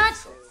it's not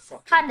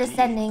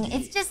condescending.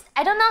 It's just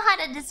I don't know how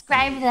to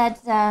describe that.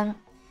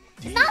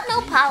 It's not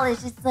no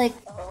polish. It's like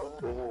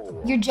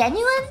you're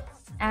genuine,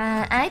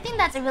 and I think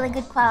that's a really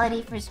good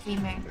quality for a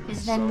streamer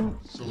because then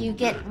you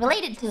get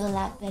related to a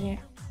lot better.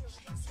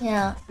 You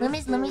know,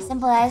 Lumi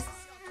simple as.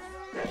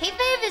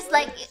 Kayfabe is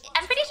like,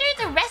 I'm pretty sure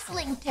it's a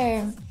wrestling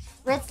term.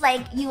 where it's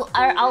like you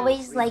are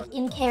always like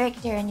in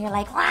character and you're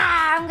like,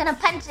 wow, I'm gonna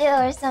punch you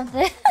or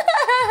something.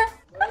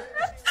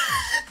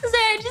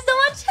 Sorry, I just don't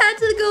want chat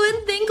to go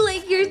and think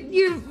like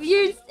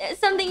you're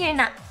something you're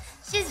not.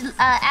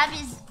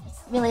 Abby's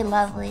really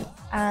lovely.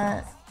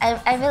 I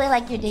really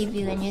like your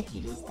debut and your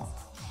 3D stuff.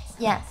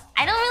 Yeah,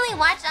 I don't really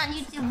watch on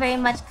YouTube very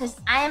much because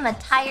I am a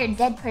tired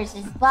dead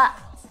person. But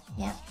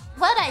yeah,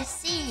 from what I've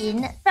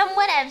seen, it's been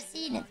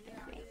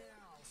great.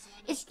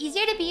 It's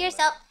easier to be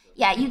yourself.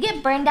 Yeah, you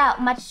get burned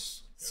out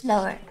much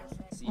slower.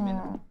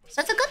 So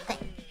it's a good thing.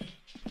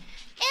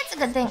 It's a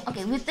good thing.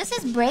 Okay, this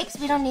is brakes.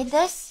 We don't need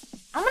this.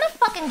 I'm gonna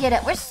fucking get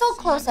it. We're so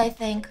close, I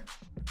think.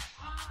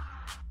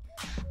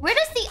 Where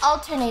does the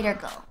alternator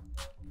go?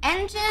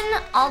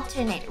 Engine,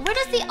 alternator. Where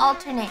does the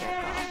alternator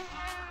go?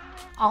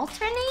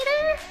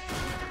 Alternator?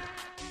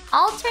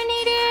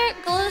 Alternator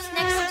goes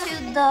next to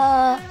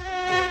the...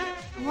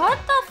 What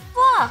the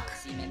fuck?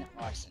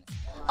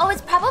 Oh,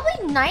 it's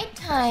probably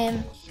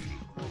nighttime.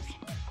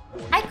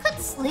 I could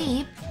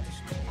sleep.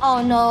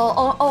 Oh no,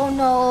 oh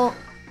no.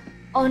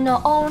 Oh no,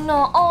 oh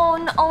no, oh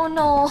no, oh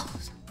no.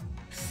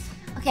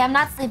 Okay, I'm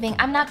not sleeping.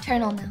 I'm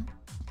nocturnal now.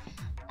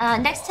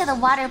 Next to the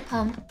water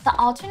pump. The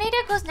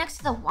alternator goes next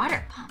to the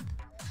water pump.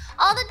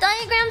 All the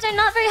diagrams are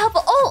not very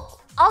helpful. Oh,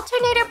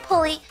 alternator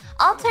pulley.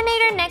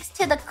 Alternator next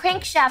to the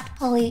crankshaft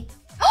pulley.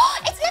 Oh,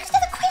 it's next to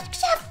the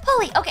crankshaft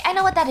pulley. Okay, I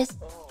know what that is.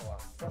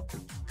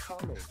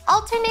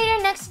 Alternator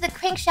next to the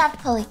crankshaft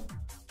pulley.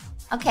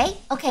 Okay.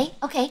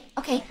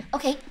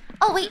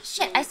 Oh wait,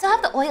 shit. I still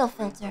have the oil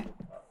filter.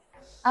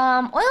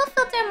 Oil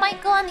filter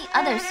might go on the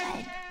other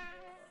side.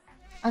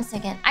 1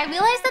 second. I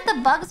realized that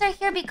the bugs are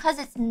here because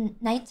it's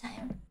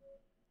nighttime.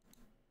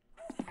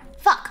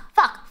 Fuck.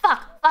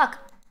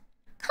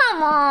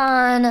 Come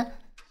on.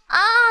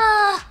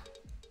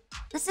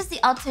 This is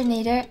the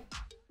alternator.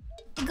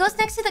 It goes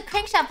next to the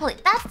crankshaft pulley.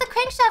 That's the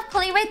crankshaft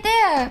pulley right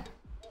there.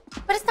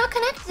 But it's not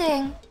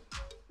connecting.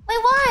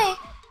 Wait, why?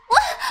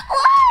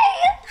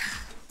 Why?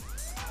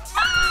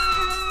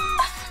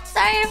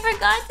 Sorry, I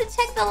forgot to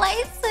check the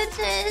light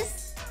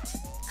switches.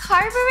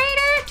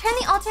 Carburetor? Turn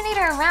the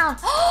alternator around.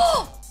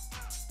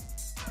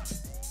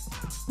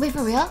 Wait,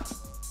 for real?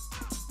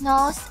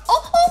 No.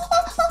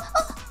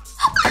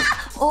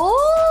 Oh!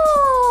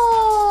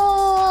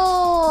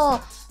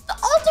 The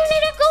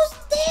alternator goes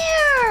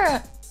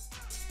there!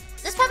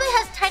 This probably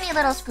has tiny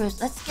little screws.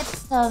 Let's get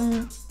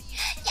some...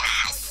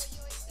 Yes!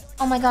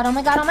 Oh my god.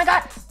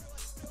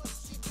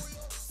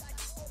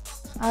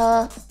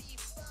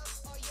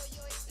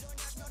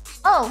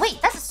 Oh, wait,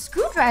 that's a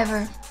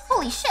screwdriver.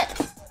 Holy shit.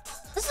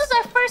 This is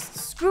our first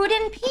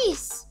screwed-in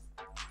piece.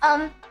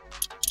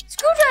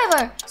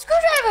 Screwdriver!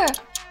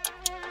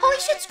 Holy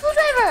shit,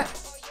 screwdriver!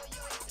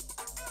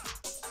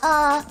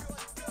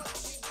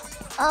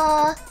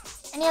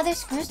 Any other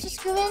screws to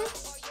screw in?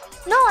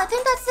 No, I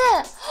think that's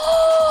it.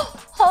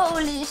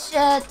 Holy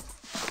shit.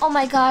 Oh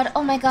my god,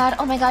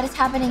 it's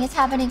happening.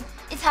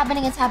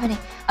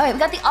 Alright, we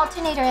got the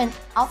alternator in.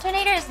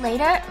 Alternator is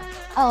later?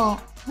 Oh,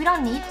 we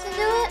don't need to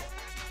do it?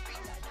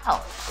 Oh.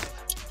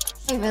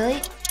 Wait,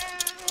 really?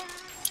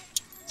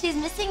 She's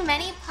missing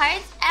many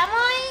parts? Am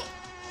I?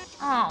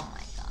 Oh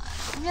my god.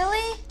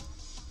 Really?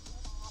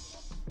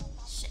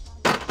 Shit.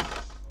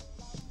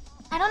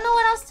 I don't know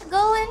what else to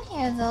go in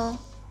here, though.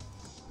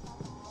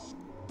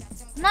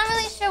 I'm not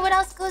really sure what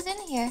else goes in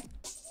here.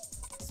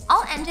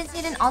 All engines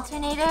need an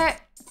alternator.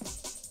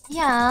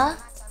 Yeah.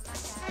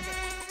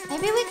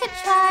 Maybe we could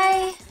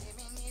try...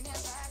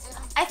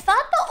 I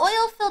thought the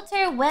oil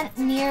filter went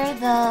near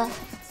the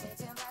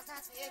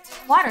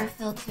water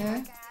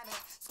filter.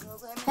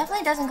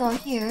 Definitely doesn't go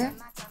here.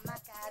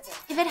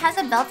 If it has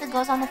a belt, it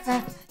goes on the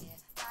front.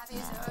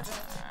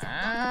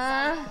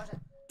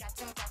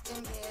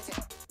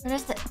 Where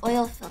does the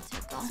oil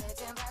filter go?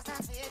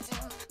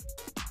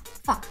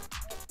 Fuck.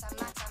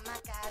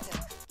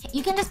 Okay,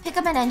 you can just pick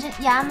up an engine.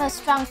 Yeah, I'm a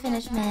strong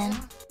Finnish man.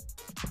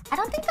 I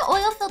don't think the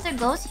oil filter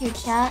goes here,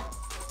 chat.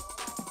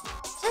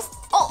 Just...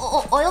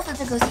 Oh, oil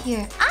filter goes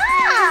here.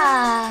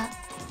 Ah!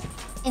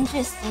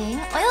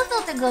 Interesting. Oil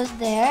filter goes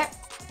there.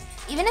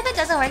 Even if it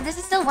doesn't work, this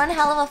is still one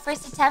hell of a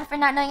first attempt for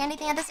not knowing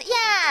anything at this...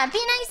 Yeah! Be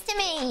nice to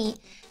me!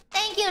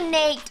 Thank you,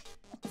 Nate!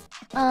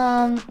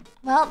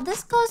 Well,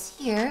 this goes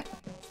here.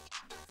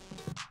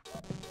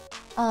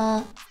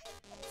 Fuck.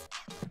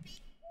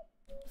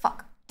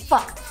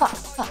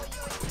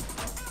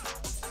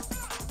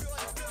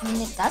 I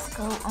mean, it does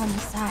go on the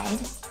side.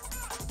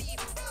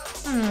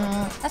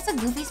 That's a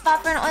goofy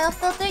spot for an oil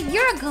filter?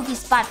 You're a goofy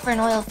spot for an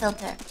oil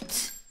filter.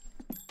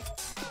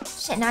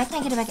 Shit, now I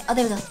can't get it back. Oh,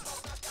 there we go.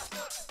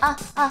 I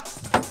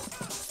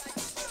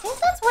think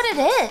that's what it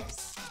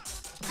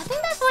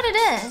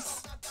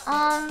is.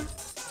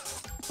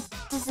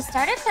 Does the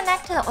starter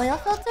connect to the oil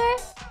filter?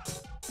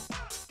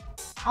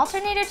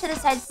 Alternator to the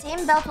side.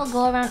 Same belt will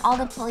go around all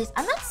the pulleys.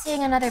 I'm not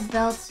seeing another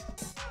belt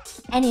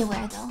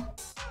anywhere, though.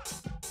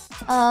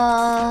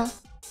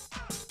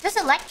 Just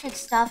electric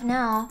stuff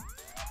now.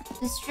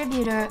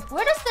 Distributor.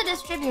 Where does the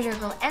distributor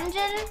go?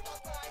 Engine?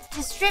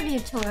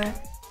 Distributor.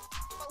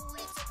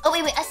 Oh,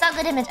 wait. I saw a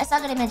good image.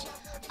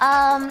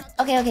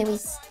 Okay, we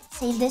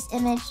save this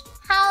image.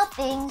 How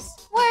things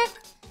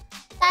work.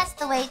 That's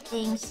the way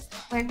things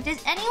work.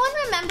 Does anyone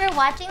remember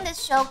watching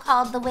this show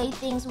called The Way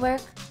Things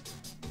Work?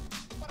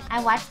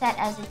 I watched that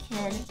as a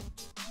kid.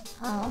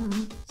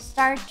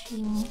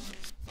 Starting.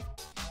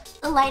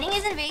 The lighting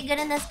isn't very good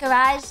in this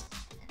garage.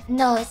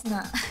 No, it's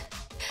not.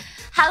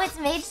 How it's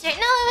made straight.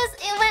 No,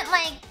 it went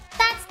like,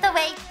 that's the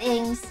way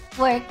things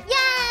work.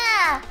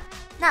 Yeah!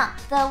 No,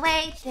 the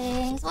way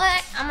things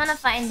work. I'm gonna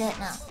find it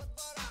now.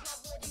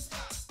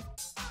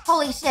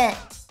 Holy shit.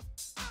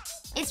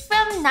 It's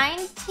from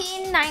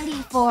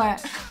 1994.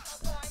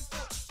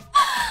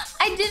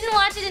 I didn't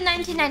watch it in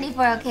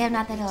 1994. Okay, I'm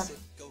not that old.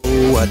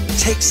 What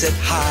takes it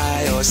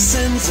high or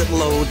sends it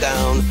low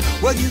down?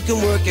 Well, you can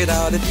work it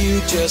out if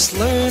you just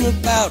learn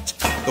about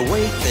the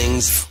way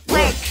things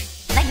work.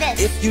 Like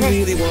this. If you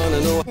really want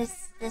to know.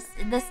 This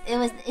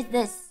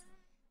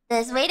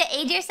way to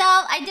age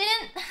yourself. I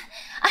didn't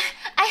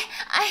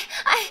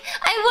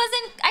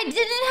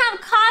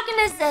have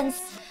cognizance.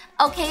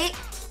 Okay,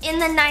 in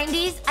the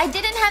 90s, I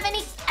didn't have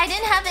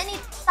any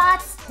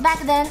thoughts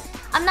back then.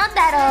 I'm not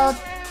that old.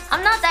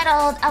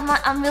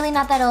 I'm really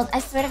not that old. I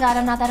swear to God,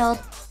 I'm not that old.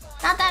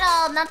 Not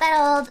that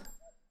old.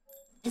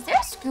 Is there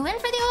a screw in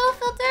for the oil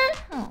filter?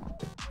 Oh.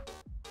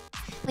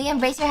 Will you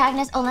embrace your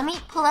happiness? Oh, let me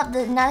pull up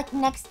the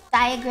next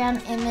diagram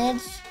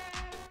image.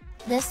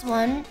 This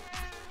one.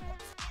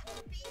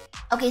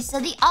 Okay, so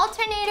the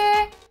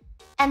alternator,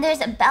 and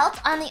there's a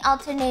belt on the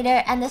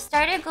alternator, and the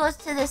starter goes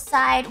to the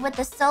side with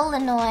the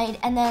solenoid,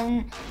 and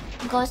then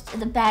goes to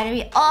the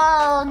battery.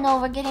 Oh no,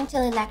 we're getting to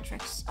the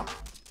electrics. Okay.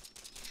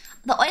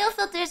 The oil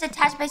filter is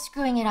attached by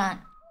screwing it on.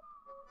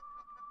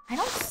 I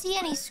don't see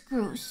any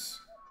screws.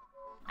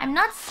 I'm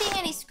not seeing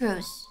any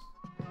screws.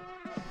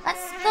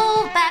 Let's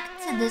go back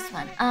to this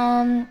one.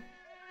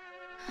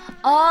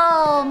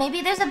 Oh,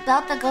 maybe there's a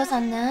belt that goes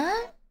on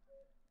that?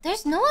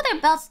 There's no other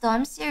belts though,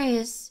 I'm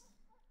serious.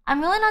 I'm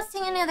really not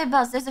seeing any other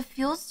belts. There's a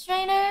fuel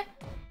strainer.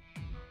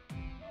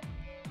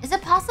 Is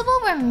it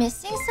possible we're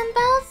missing some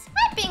belts?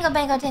 Hi, bingo,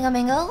 bango, tingo,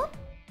 bingo.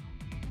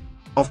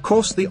 Of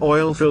course the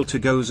oil filter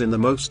goes in the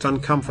most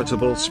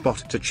uncomfortable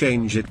spot to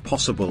change it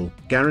possible,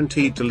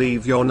 guaranteed to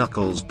leave your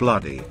knuckles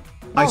bloody.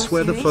 I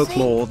swear seriously? the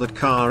folklore that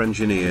car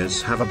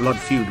engineers have a blood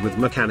feud with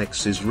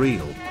mechanics is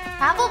real.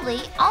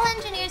 Probably. All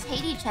engineers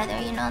hate each other,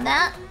 you know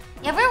that?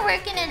 You ever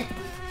working in...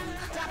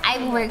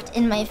 I've worked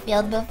in my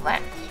field before.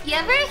 You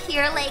ever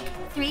hear like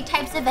 3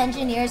 types of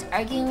engineers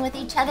arguing with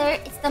each other?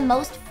 It's the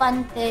most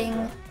fun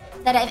thing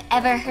that I've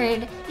ever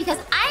heard because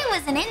I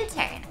was an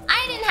intern.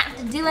 I didn't have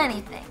to do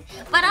anything.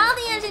 But all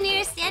the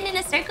engineers stand in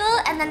a circle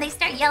and then they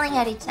start yelling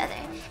at each other.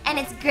 And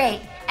it's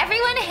great.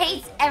 Everyone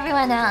hates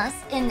everyone else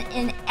in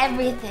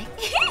everything.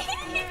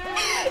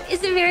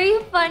 It's very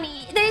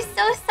funny. They're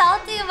so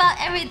salty about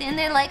everything.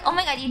 They're like, oh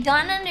my god, you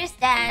don't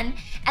understand.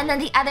 And then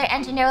the other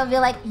engineer will be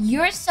like,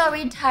 you're so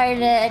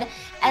retarded.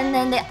 And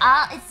then they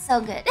all, it's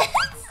so good.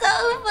 It's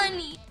so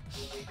funny.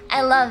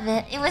 I love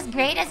it. It was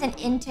great as an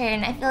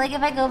intern. I feel like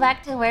if I go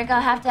back to work,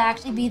 I'll have to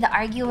actually be the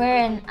arguer,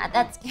 and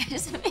that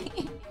scares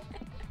me.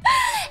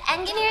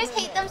 Engineers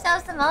hate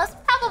themselves the most?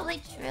 Probably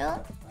true.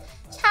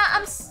 Chat,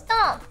 I'm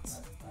stumped.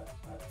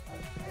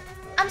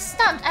 I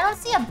don't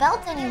see a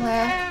belt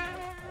anywhere.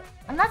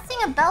 I'm not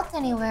seeing a belt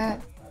anywhere.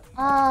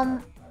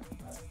 The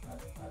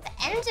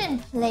engine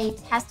plate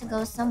has to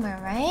go somewhere,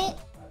 right?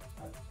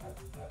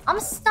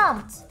 I'm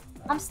stumped.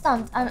 I'm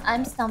stumped.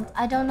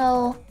 I don't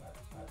know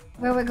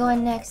where we're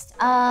going next.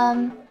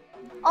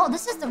 Oh,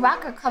 this is the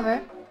rocker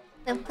cover.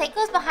 The plate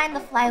goes behind the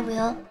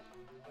flywheel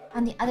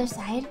on the other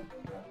side.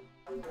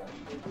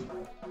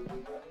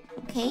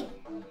 Okay.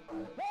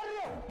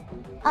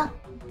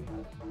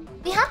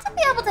 We have to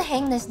be able to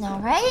hang this now,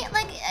 right?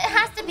 Like, it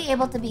has to be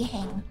able to be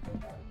hang.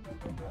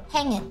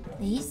 Hang it,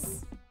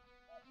 please.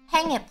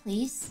 Hang it,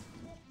 please.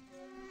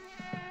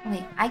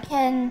 Wait, I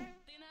can...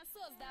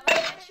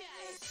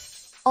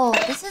 Oh,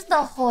 this is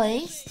the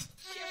hoist.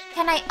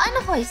 Can I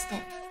unhoist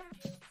it?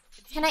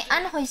 Can I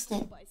unhoist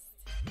it?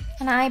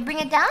 Can I bring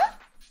it down?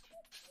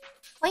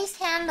 Hoist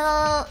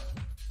handle...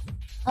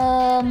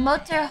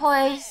 motor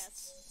hoist...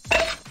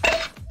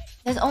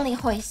 There's only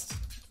hoist.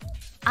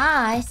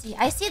 Ah, I see.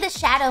 I see the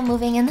shadow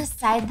moving in the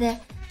side there.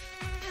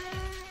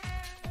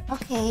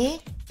 Okay.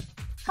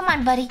 Come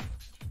on, buddy.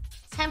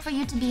 It's time for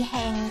you to be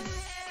hanged.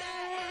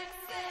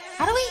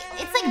 How do we...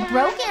 It's like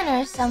broken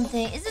or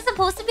something. Is it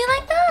supposed to be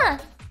like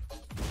that?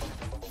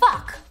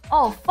 Fuck.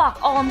 Oh,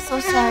 fuck. Oh, I'm so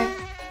sorry.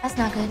 That's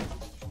not good.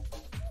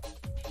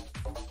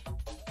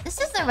 This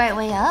is the right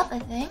way up, I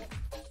think.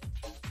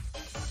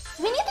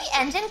 Do we need the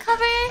engine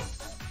cover?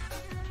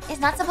 It's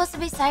not supposed to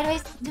be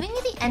sideways. Do we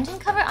need the engine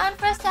cover on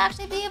for us to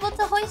actually be able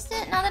to hoist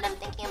it? Now that I'm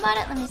thinking about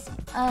it, let me see.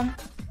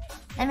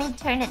 Let me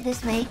turn it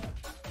this way.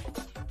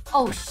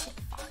 Oh shit!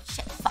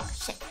 Fuck!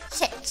 Shit!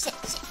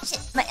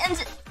 My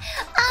engine!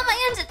 Ah, my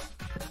engine!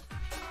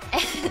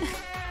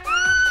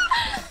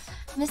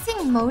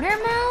 Missing motor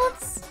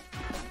mounts?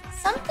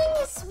 Some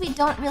things we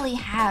don't really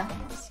have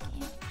in this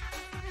game.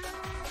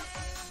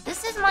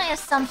 This is my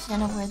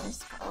assumption of where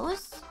this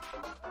goes.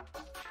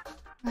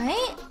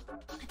 Right?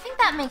 I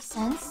that makes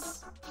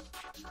sense.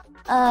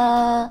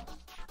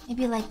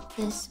 Maybe like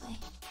this way.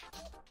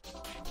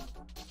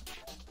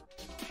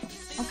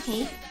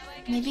 Okay.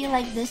 Maybe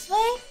like this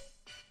way?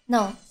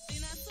 No.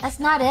 That's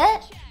not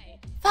it?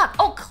 Fuck.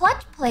 Oh,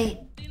 clutch plate.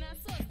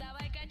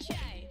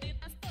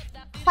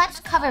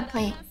 Clutch cover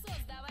plate.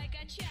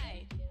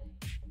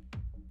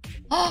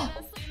 Oh,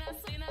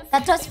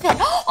 that does fit.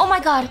 Oh my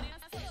god.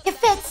 It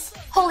fits.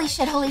 Holy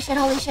shit, holy shit,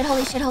 holy shit,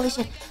 holy shit, holy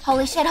shit.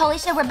 Holy shit, holy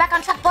shit. We're back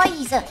on track,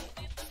 boys.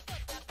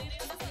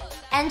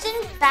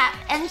 Engine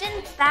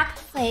back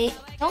plate.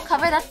 Don't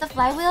cover, that's the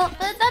flywheel.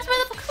 But that's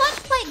where the clutch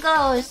plate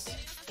goes.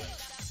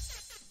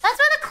 That's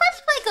where the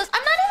clutch plate goes.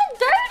 I'm not even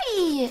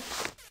dirty.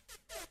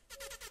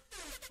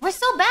 We're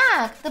still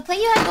back. The plate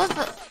you had goes,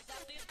 but...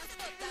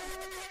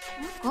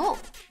 Go.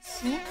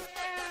 See?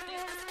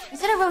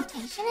 Is it a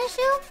rotation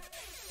issue?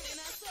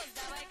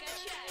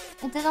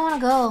 It doesn't want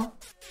to go.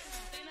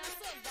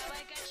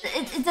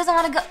 It doesn't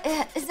want to go.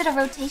 Is it a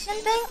rotation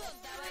thing?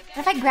 What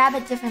if I grab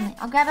it differently?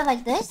 I'll grab it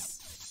like this.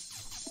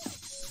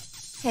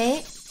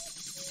 Okay.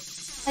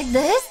 Like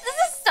this? This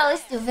is so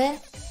stupid.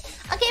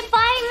 Okay,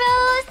 bye,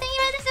 Rose. Thank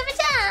you for the super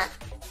chat.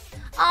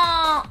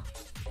 Oh.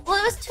 Well,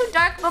 it was too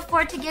dark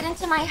before to get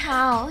into my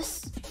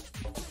house.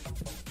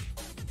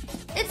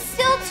 It's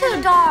still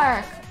too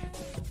dark.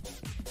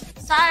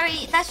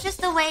 Sorry, that's just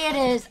the way it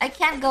is. I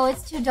can't go,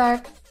 it's too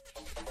dark.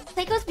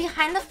 Plate goes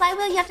behind the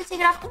flywheel, you have to take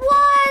it off.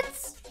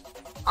 What?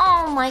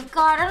 Oh my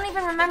god, I don't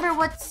even remember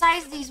what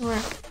size these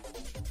were.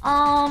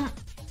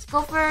 Let's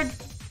go for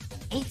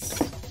 8s.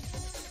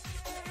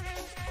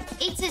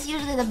 8s is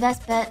usually the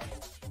best bet.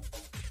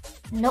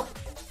 Nope.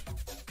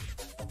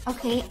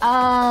 Okay,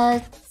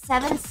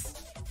 7s.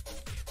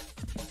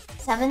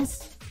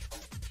 7s.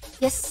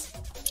 Yes.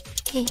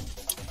 Okay.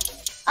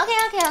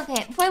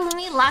 Okay. Poor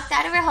Lumi locked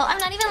out of her hole. I'm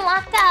not even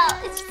locked out.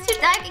 It's just too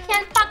dark. I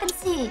can't fucking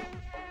see.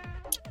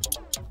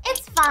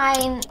 It's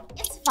fine.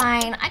 It's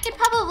fine. I could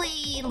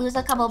probably lose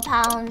a couple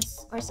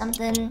pounds or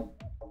something.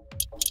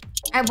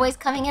 Our boy's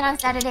coming in on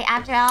Saturday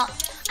after all.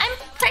 I'm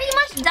pretty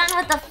much done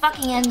with the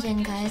fucking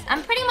engine, guys.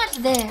 I'm pretty much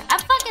there. I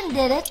fucking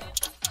did it.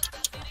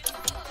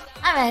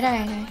 Alright.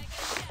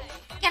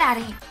 Get out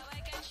of here.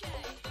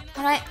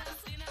 How do I...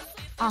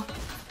 Oh.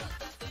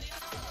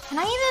 Can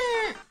I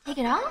even take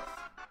it off?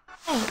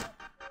 Hey.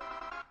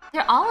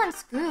 They're all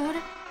unscrewed.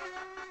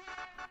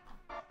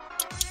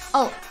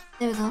 Oh,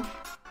 there we go.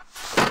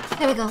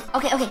 There we go.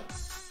 Okay.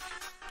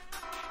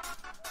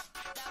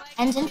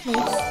 Engine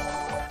plates.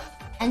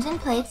 Engine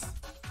plates.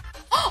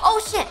 Oh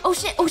shit. Oh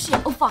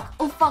fuck.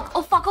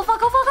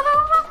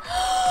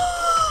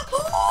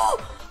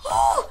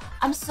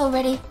 I'm so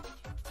ready.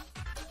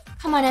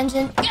 Come on,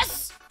 engine.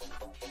 Yes!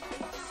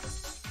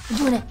 We're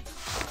doing it.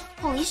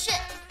 Holy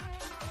shit.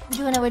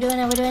 We're doing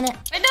it.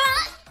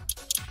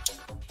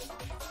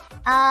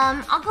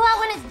 I'll go out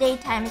when it's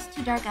daytime. It's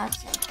too dark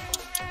outside.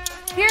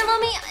 Here,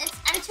 Lumi,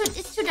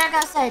 it's too dark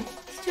outside.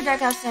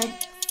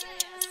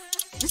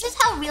 This is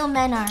how real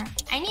men are.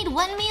 I need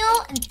 1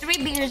 meal and 3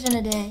 beers in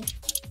a day.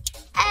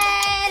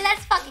 Hey,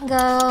 let's fucking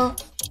go.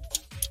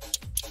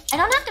 I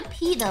don't have to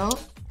pee though,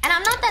 and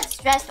I'm not that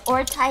stressed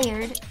or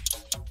tired.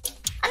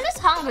 I'm just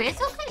hungry.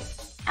 It's okay.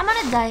 I'm on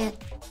a diet.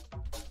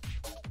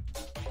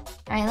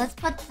 All right, let's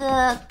put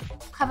the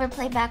cover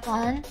plate back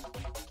on.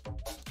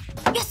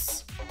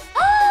 Yes.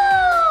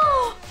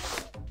 Oh!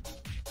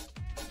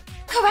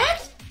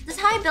 Correct? This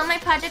is how I built my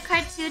project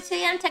card too. 2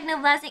 a.m. techno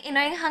blasting,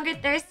 ignoring hunger,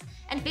 thirst,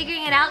 and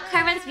figuring it out.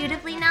 Car runs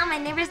beautifully now. My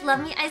neighbors love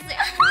me. I swear.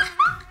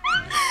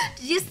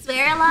 Did you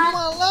swear a lot?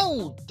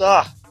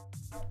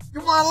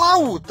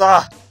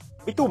 Jumalauta!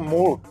 Vitu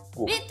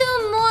mulkku. Me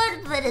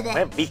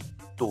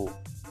vittu.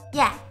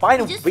 Yeah.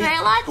 Painu Did you swear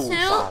a lot vittu, too?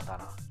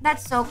 saatana.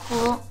 That's so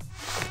cool.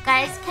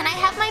 Guys, can I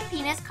have my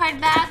penis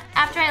card back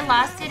after I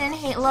lost it in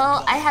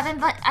Halo?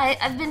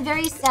 I've been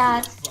very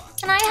sad.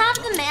 Can I have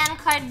the man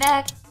card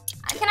back?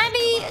 Can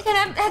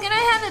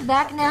I have it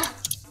back now?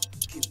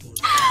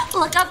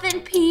 Look up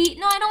and pee.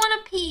 No, I don't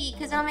want to pee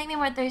because it'll make me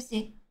more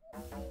thirsty.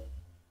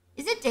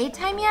 Is it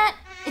daytime yet?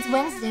 It's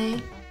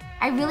Wednesday.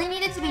 I really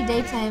need it to be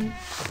daytime.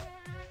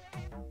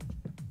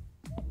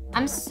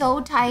 I'm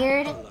so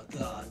tired.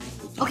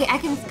 Okay, I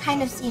can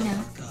kind of see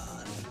now.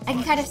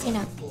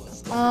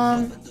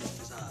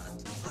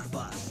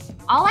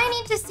 All I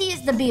need to see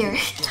is the beer.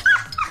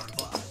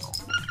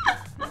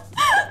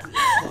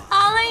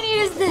 All I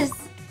need is this.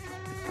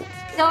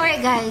 Don't worry,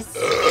 guys.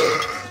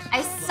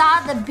 I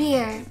saw the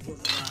beer.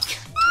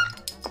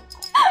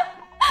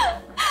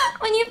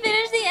 When you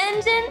finish the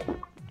engine.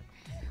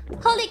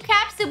 Holy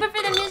crap, super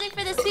for the music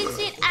for the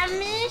sweet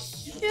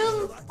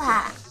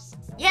Amishumpa.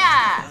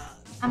 Yeah.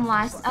 I'm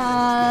lost.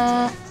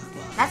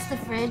 That's the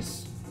fridge.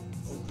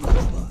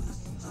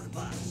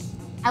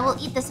 I will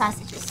eat the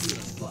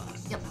sausages.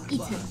 Yep,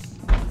 eat it.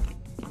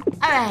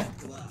 Alright.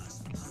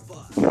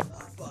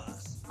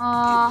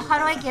 How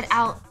do I get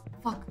out?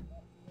 Fuck.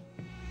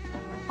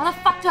 How the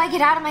fuck do I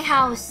get out of my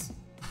house?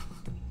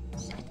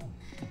 Shit.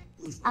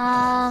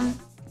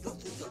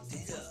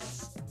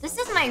 This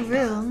is my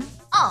room.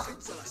 Oh.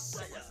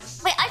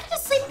 Wait, I can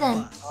just sleep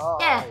then.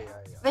 Yeah.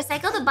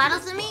 Recycle the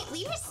bottles with me?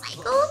 We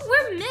recycle?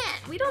 We're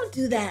men. We don't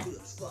do that.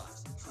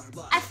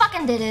 I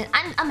fucking did it.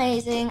 I'm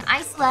amazing.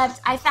 I slept.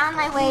 I found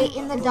my way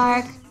in the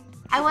dark.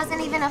 I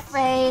wasn't even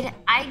afraid.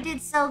 I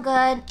did so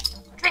good.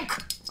 Drink.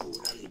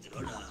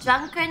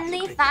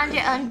 Drunkenly found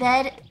your own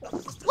bed.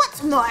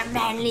 What's more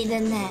manly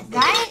than that,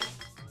 right?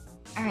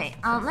 Alright,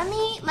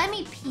 let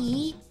me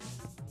pee.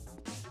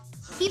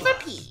 Pee for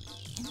pee.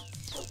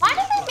 Why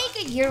did they make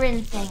a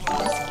urine thing in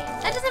this game?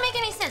 That doesn't make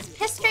any sense.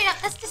 Piss straight up.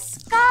 That's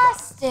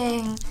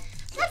disgusting.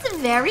 That's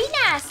very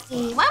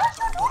nasty. Why would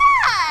you do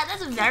that?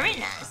 That's very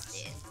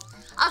nasty.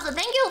 Also,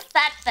 thank you,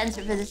 Fat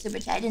Fencer, for the super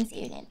chat. I didn't say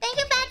your name. Thank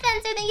you, Fat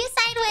Fencer. Thank you,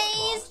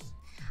 Sideways.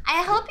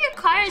 I hope your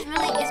car is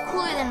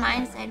cooler than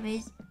mine,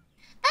 Sideways.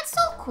 That's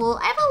so cool.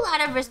 I have a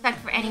lot of respect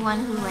for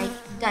anyone who like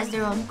does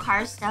their own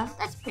car stuff.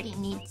 That's pretty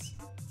neat.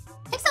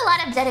 Takes a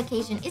lot of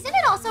dedication. Isn't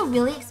it also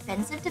really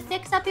expensive to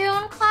fix up your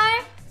own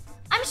car?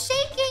 I'm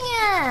shaking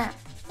it.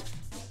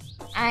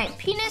 Alright,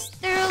 penis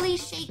thoroughly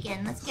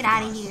shaken. Let's get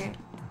out of here.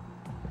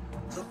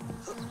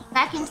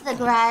 Back into the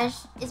garage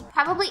is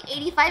probably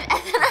 85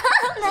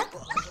 ethanol.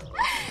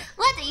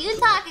 What are you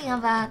talking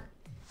about?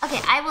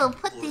 Okay, I will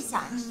put this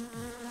on.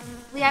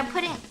 We are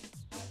putting...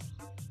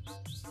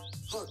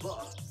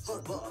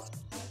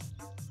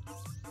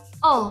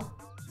 Oh,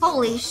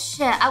 holy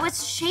shit. I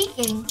was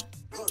shaking.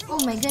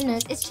 Oh my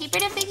goodness. It's cheaper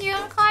to fix your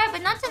own car,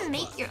 but not to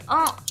make your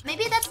own.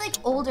 Maybe that's like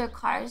older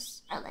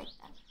cars are like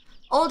that.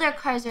 Older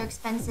cars are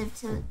expensive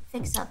to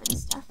fix up and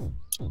stuff.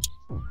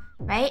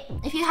 Right?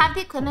 If you have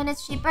the equipment,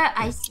 it's cheaper.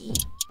 I see.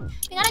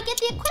 We gotta get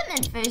the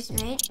equipment first,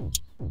 right?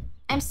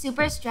 I'm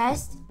super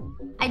stressed.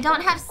 I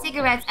don't have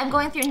cigarettes. I'm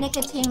going through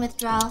nicotine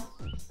withdrawal.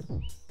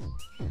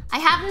 I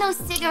have no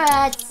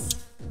cigarettes.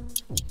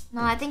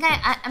 No, I think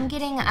I'm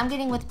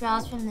getting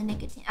withdrawals from the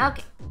nicotine.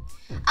 Okay.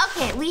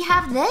 Okay, we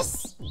have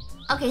this.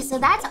 Okay, so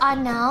that's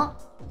on now.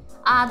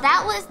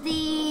 That was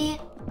the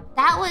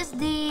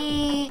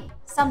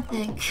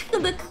something.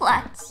 The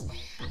clutch.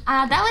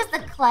 That was the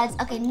clutch.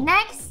 Okay,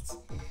 next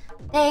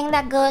thing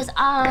that goes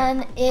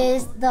on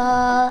is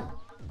the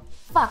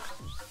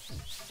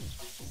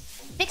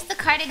fix the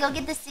car to go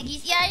get the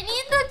ciggies. Yeah, I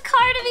need the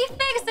car to be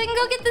fixed so I can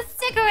go get the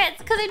cigarettes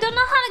because I don't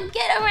know how to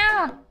get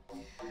around.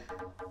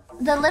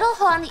 The little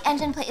hole on the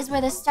engine plate is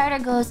where the starter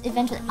goes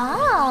eventually.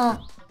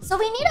 Ah, so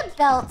we need a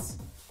belt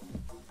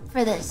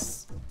for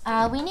this.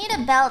 We need a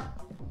belt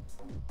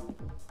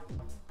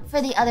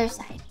for the other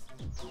side,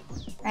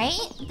 right?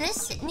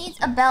 This needs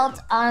a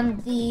belt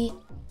on the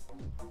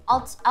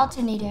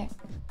alternator,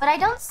 but I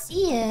don't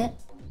see it.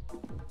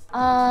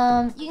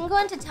 You can go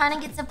into town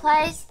and get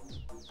supplies.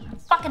 I'm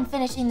fucking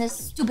finishing this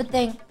stupid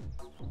thing.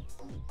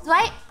 Do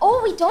I?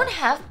 Oh, we don't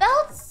have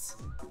belts?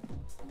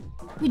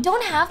 We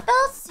don't have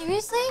belts?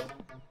 Seriously?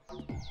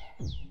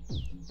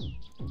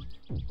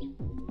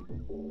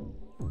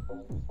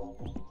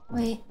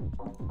 Wait.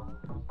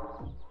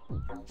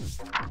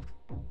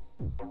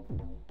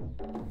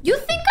 You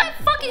think I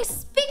fucking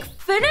speak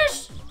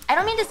Finnish? I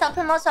don't mean to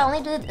self-promote, so I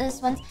only do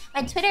this once.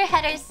 My Twitter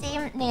header,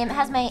 same name,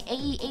 has my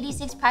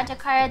AE86 project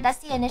card. That's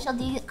the initial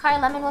D car,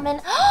 Lemon Woman.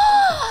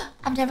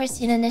 I've never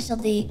seen initial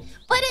D.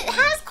 But it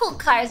has cool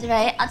cars,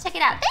 right? I'll check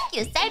it out. Thank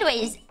you,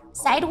 Sideways.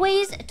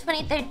 Sideways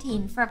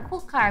 2013 for a cool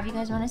car. If you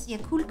guys want to see a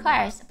cool car,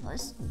 I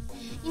suppose.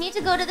 You need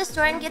to go to the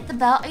store and get the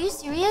belt. Are you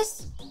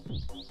serious?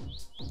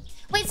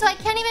 Wait, so I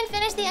can't even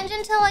finish the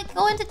engine till I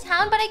go into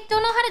town, but I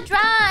don't know how to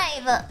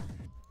drive.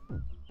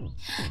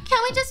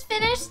 Can't we just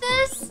finish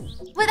this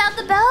without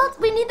the belt?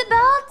 We need the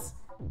belt.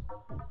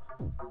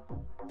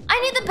 I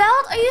need the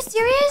belt. Are you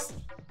serious?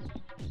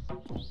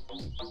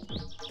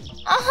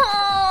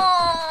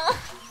 Oh,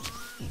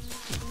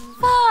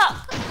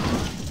 fuck.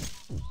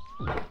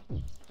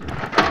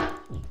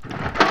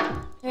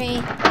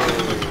 3.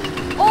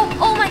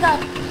 Oh my god.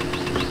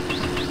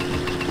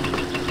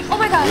 Oh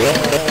my god.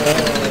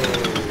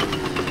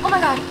 Oh my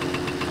god.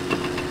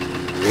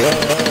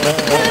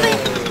 Wait.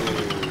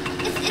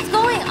 It's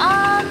going.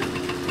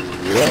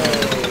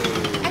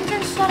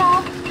 Engine shut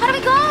off. How do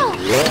we go?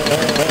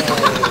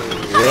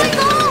 How do I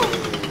go?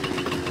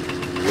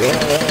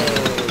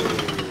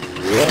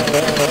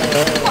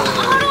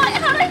 How do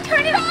I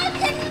turn it on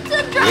into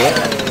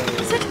driver?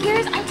 Switch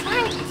gears. I'm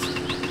trying to.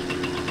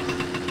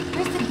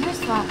 Where's the gear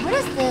swap? What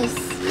is this?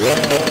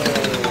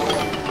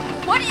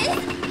 What is?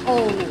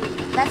 Oh,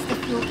 that's the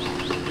fuel cap.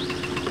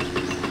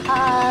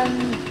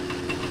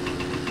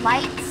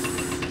 Lights.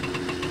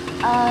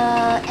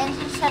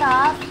 Engine shut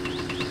off.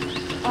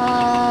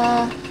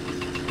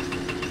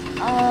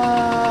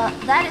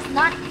 That is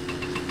not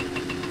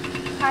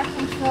car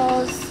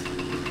controls.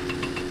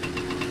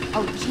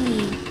 Oh, G.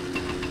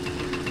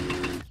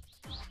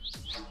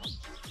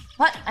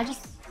 What? I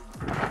just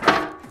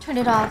turned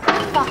it off.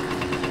 Fuck.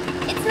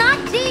 It's not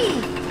G.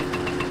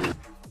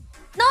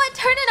 No, I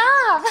turned it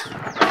off.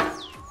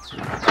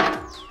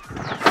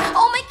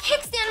 Oh, my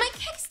kickstand, my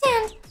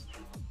kickstand.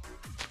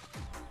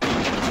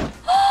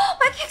 Oh,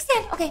 my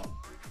kickstand. Okay.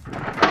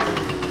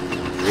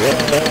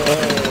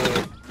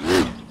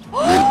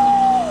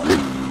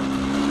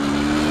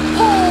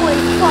 Holy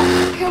fuck.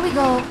 Here we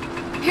go.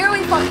 Here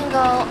we fucking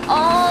go.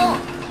 Oh,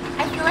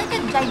 I feel like a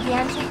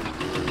gigantic...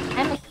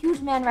 I'm a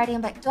huge man riding a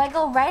bike. Do I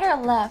go right or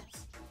left?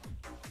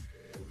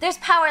 There's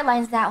power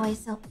lines that way,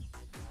 so...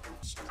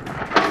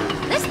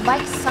 This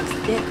bike sucks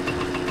dick.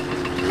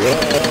 This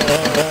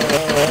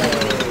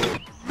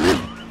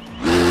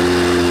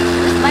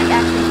bike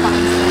actually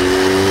fucking sucks.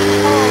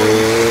 Holy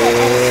shit,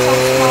 and it's so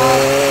small.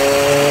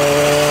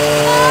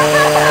 I'm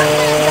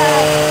gonna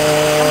die.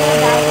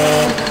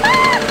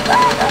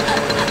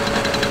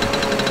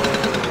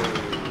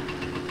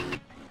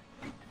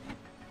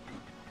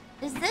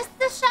 Is this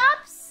the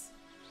shops?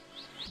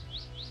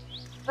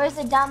 Or is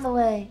it down the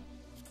way?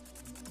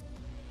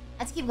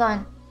 Let's keep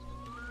going.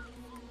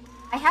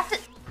 I have to...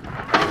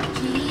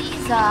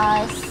 Jesus.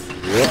 Let's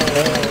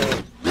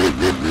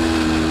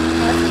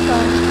keep going. I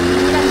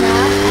need a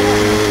map.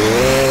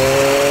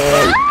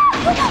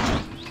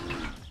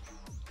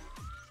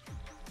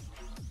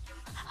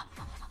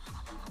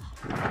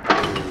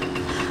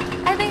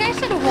 I think I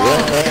should walk.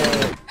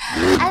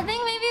 I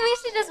think maybe we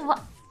should just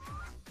walk.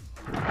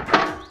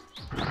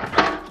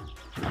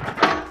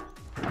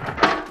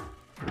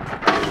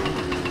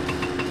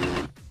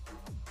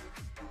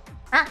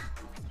 Huh?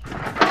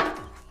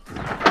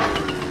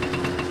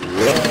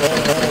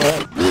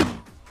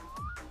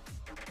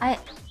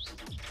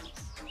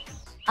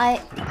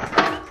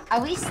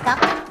 Are we stuck?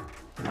 Okay.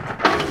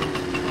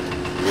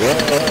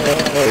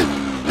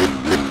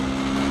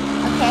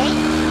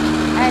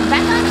 Alright,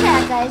 back on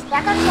track, guys.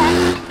 Back on track.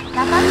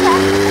 Back on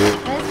track.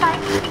 But it's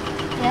fine.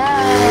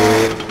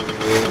 Yeah.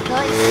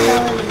 Going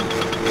slowly.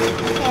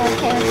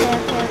 Okay.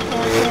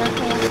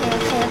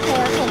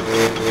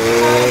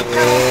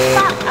 No,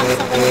 stop. I'm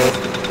so late.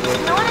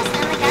 You know what I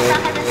sound like? I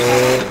don't have a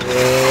stand.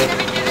 I've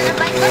never driven a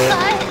bike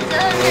before.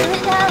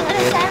 What a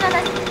time on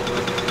us.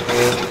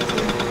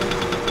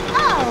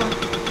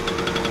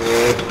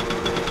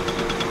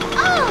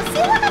 Oh,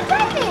 see, look, I'm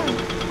driving!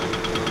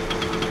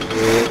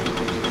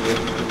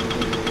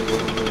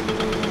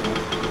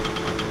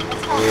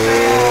 Let's hope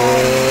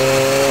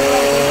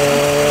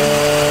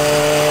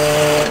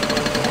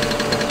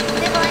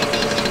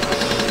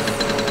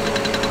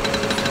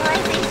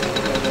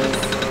civilization,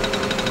 please.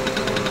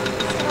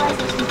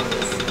 Civilization,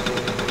 please.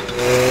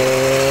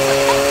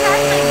 Wait, I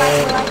crashed my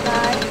bike while I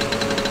died.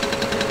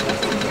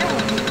 What's it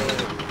doing?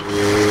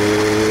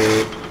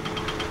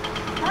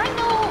 I don't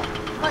know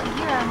what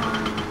gear I'm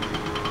on.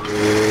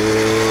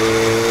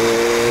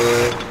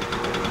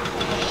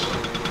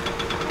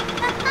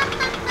 Oh,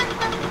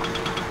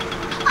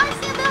 I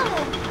see a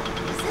building.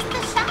 Is this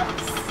the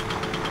shops?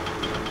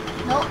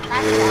 Nope,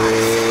 that's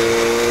locked.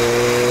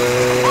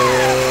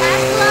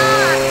 That's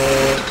locked.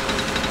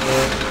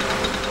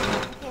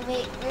 Okay,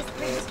 wait, we're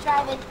just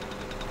driving.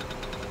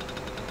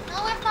 No,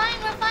 we're fine.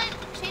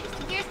 Change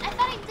the gears. I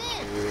thought I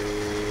did.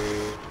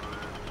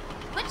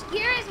 Which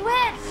gear is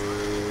which?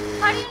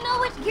 How do you know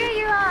which gear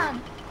you're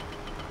on?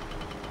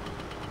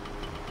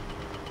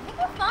 I think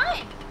we're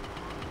fine.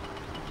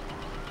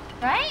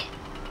 Right?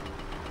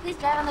 Please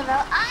drive on the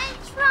road. I'm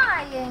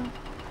trying.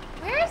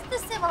 Where is the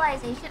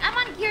civilization? I'm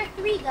on gear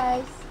 3,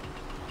 guys.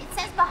 It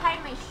says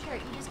behind my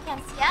shirt. You just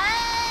can't see.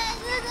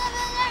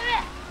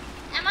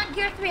 I'm on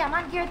gear 3. I'm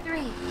on gear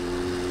 3.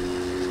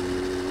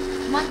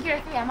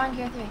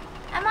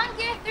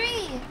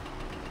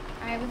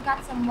 Alright, we've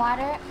got some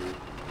water.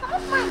 How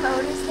much more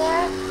road is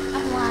there?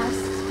 I'm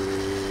lost.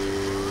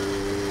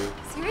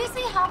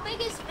 Seriously, how big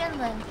is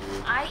Finland?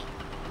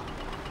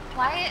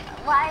 Why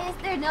is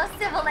there no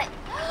civilization?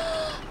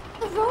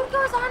 The road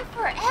goes on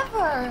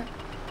forever.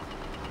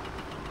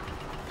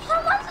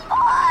 How much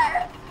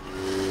more?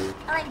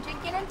 I like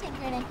drinking and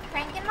tinkering and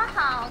cranking my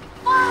house.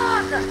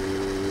 Fuck!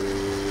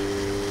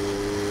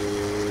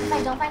 If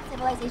I don't find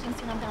civilization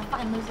soon, I'm gonna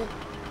fucking lose it.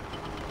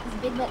 It's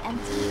big but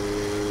empty.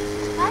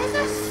 Why is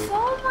there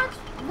so much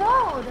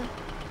road?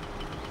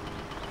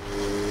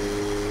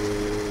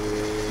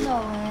 No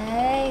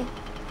way.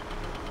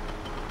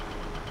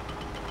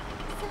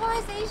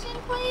 Civilization,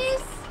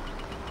 please?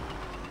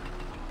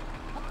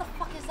 What the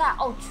fuck is that?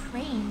 Oh,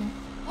 train.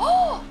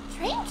 Oh,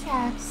 train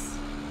tracks.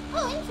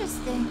 Oh,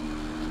 interesting.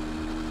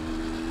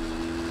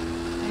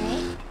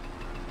 Alright.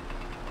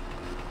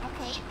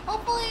 Okay,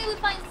 hopefully we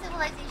find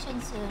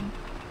civilization soon.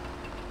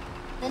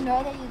 The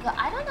northern you go.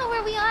 I don't know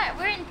where we are.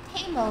 We're in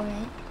Tamo,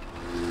 right?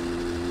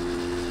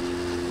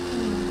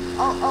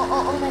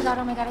 Oh my god,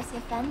 I see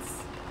a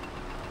fence.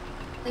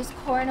 There's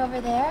corn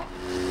over there.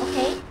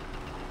 Okay.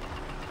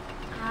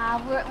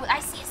 I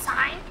see a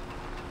sign.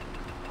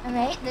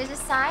 Alright, there's a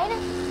sign.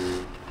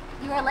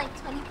 You are like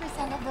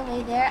 20% of the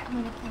way there. I'm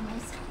gonna kill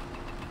myself.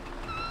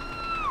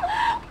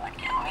 What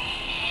do you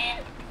mean?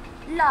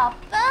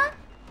 Loppe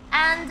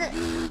and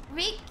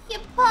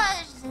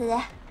Rikipoj.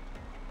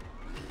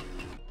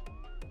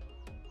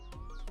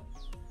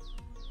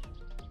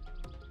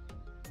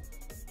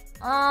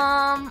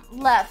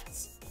 Left.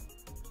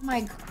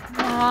 My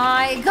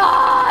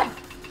god!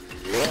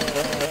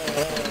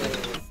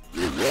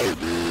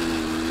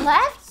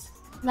 Left?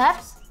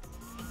 Left?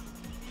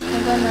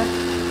 I'm going left.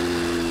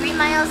 3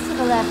 miles to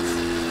the left.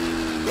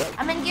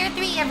 I'm in gear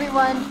 3,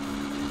 everyone.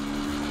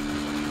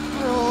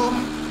 room.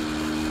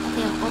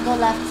 Okay, we'll go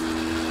left.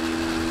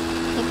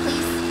 Okay,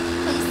 please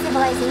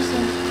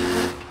civilization.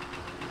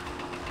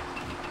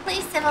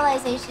 Please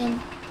civilization.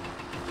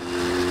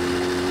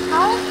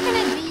 How can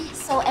it be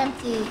so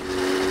empty?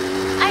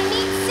 I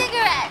need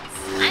cigarettes.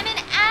 I'm an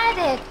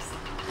addict.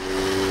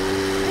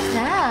 What is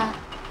that?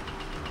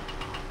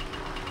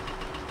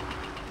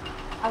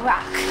 A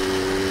rock.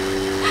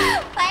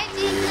 Bye,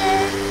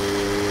 Jesus.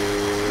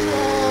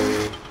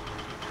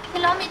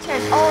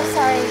 Kilometers. Oh,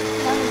 sorry.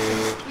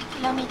 Kilometers. 3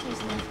 kilometers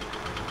left.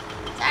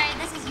 Sorry,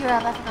 this is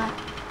Europe. I forgot.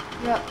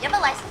 Europe. You have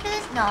a license for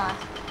this? No.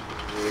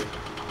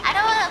 I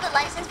don't have a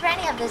license for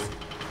any of this.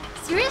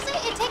 Seriously?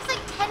 It takes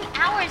like 10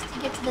 hours to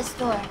get to the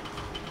store.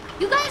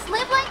 You guys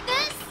live like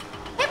this?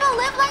 People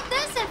live like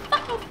this in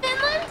fucking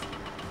Finland?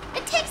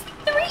 It takes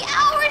 3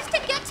 hours to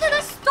get to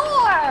the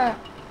store!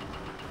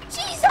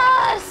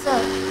 Jesus!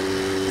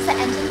 Is the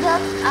engine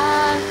built?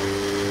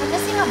 We're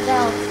missing a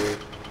belt.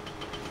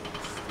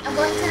 I'm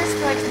going to the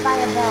store to buy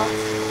a belt.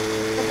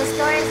 But the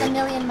store is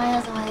 1,000,000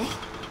 miles away.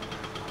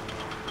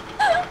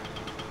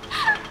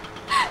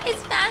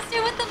 It's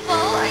faster with the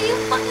bow? Are you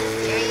fucking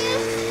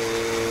serious?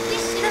 You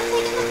should have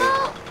taken the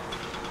boat.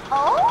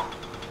 Oh?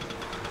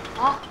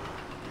 Oh.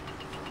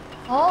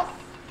 Oh.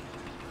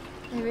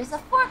 There is a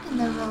fork in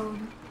the road.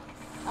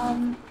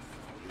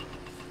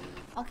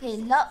 Okay,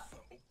 look.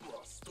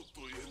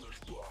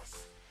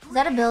 Is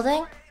that a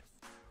building?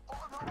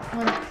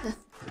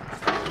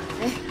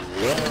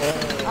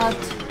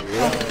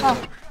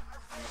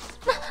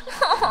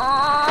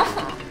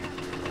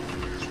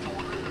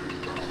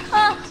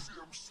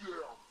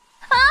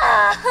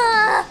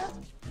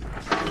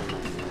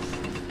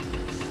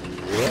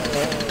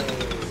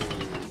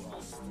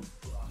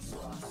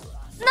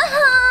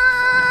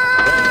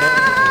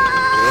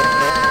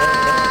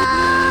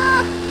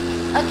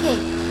 Okay.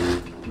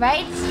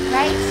 Right.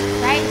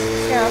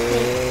 Sure,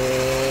 okay.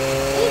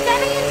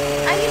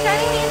 Are you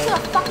driving me into a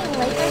fucking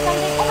lake or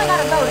something? Oh my god,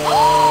 a road.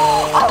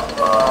 Oh, a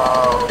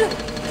road!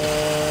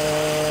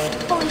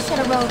 Holy shit,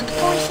 a road.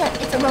 Holy shit,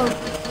 it's a road.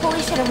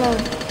 Holy shit, a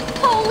road.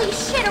 Holy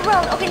shit, a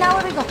road. Okay, now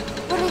where do we go?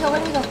 Where do we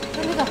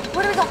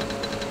go?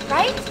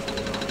 Right?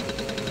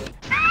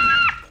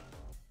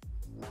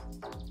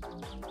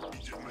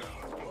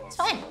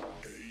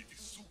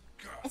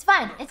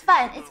 It's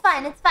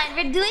fine.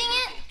 We're doing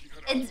it.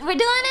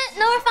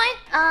 No, we're fine.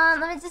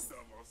 Let me just...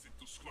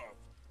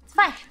 It's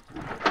fine.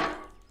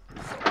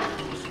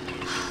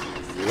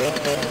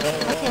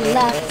 Okay,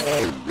 left.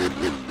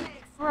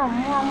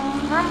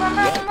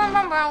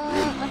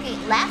 Okay,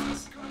 left.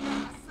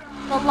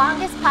 The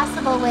longest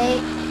possible way.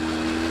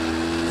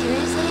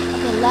 Seriously?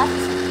 Okay, left.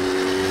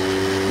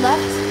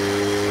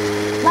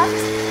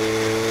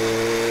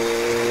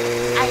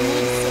 I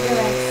need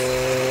cigarettes.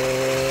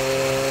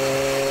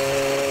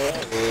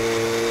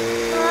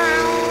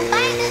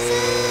 Bye, this is...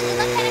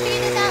 I'm trying to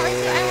figure this out. Like,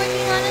 I'm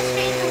working on a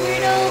strange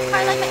weirdo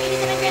car like my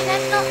 87 Grand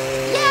National.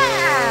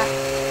 Yeah!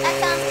 That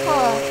sounds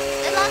cool.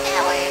 Good luck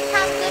at work.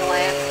 Have good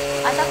work.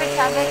 Watch out for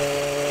traffic.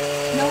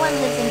 No one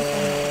lives in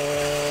Finland.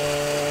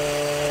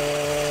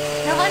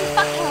 No one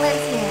fucking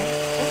lives here.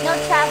 There's no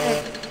traffic.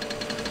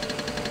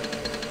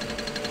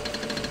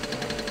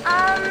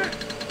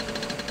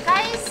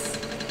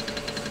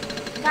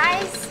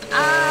 Guys,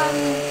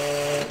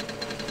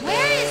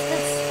 where is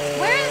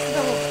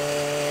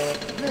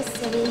the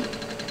city?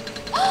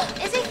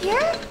 Is it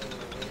here?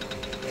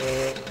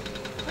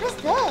 What is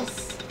this?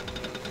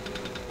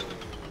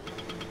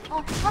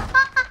 Oh,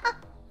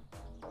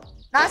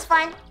 no, it's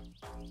fine.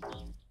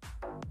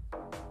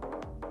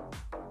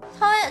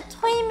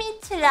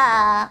 Toimitra.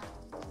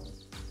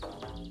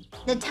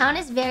 The town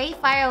is very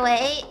far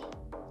away.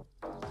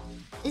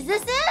 Is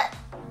this it?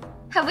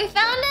 Have we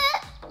found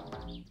it?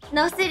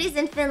 No cities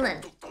in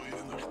Finland.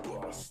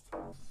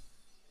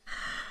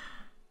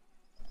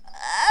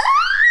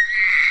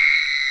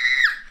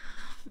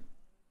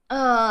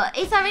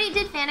 Ace already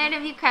did fan art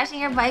of you crashing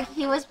your bike.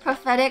 He was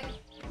prophetic.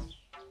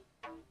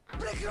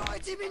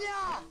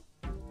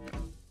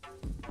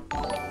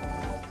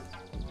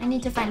 I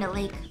need to find a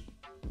lake.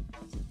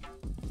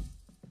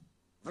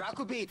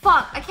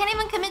 Fuck, I can't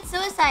even commit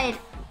suicide.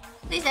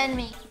 Please end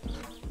me.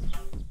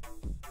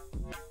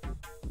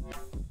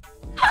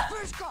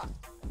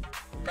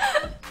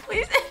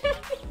 Please end me.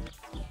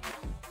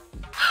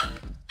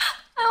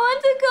 I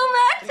want to go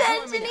back to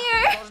engineer.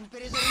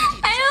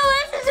 I don't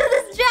want to do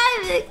this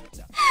driving.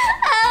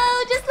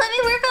 Oh, just let me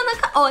work on the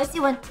car. Oh, I see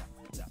one.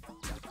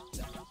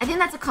 I think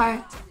that's a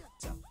car.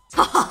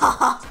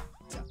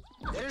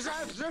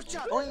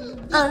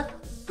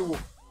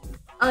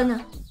 Oh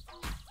no.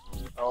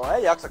 No,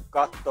 ei jaksa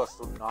katsoa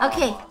sun naamaa.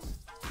 Okay.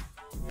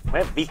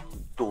 Mene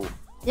vittuun.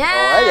 Yeah,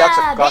 No, ei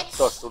jaksa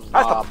katsoa sun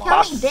naamaa.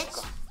 Kill me, bitch.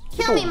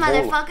 Kill me,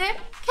 motherfucker.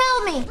 Kill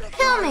me.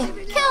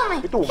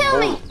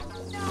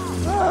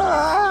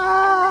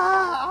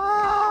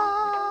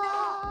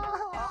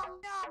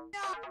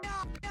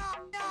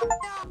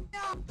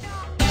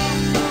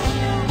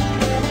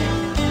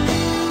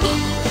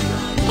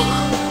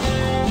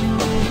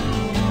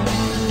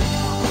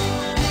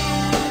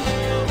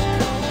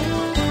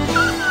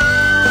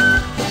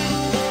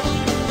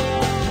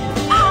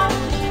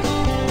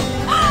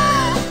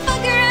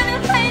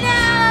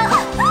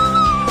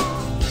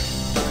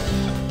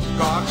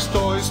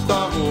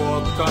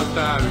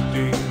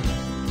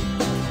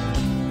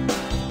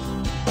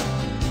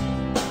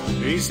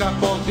 Isä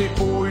poltti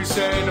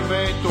puisen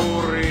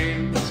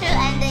veturin. True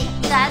ending.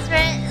 You asked for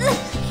it.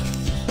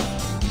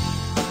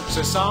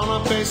 Se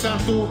saunapesän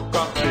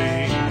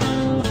tuhkattiin.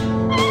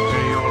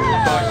 Ei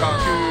ollut aika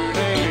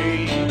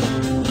kyyneliin.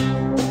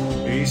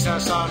 Isä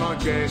sanoi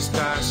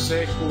kestää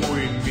se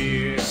kuin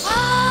mies.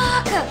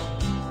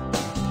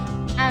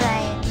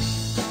 Alright.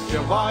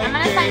 I'm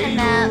gonna find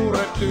a map.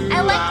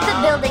 I like the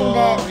building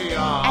bit.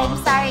 I'm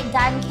sorry,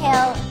 Don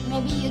Kale.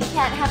 Maybe you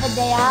can't have a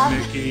day off. Ne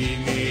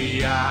kiinni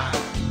jää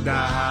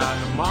tähän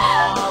No day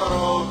off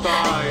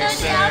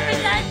maarotaiseen. for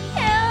Don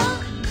Kale.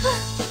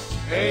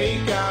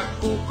 Eikä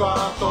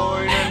kukaan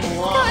toinen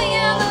mua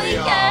Going out the ohjaa.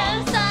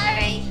 weekend. I'm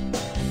sorry.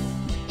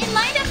 In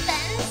my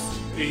defense,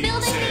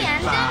 building the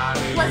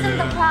engine wasn't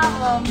the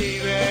problem.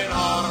 Kiven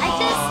I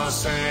just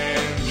harmaaseen.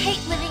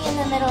 hate living in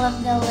the middle of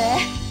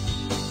nowhere.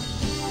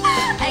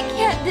 I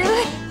can't do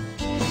it.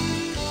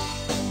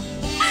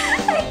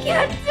 I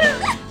can't do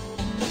it.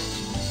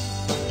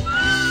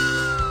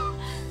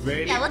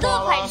 Yeah, we'll do a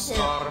part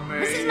 2.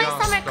 This is my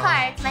summer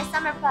car. It's my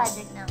summer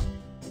project now.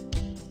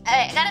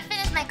 Alright, I gotta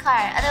finish my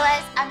car.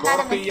 Otherwise, I'm not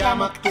a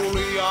Korpijäämät mechanic.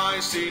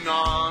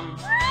 tuliaisinaan.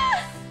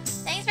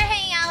 Thanks for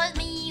hanging out with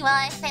me while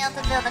I failed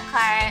to build a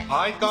car.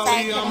 Aika Sorry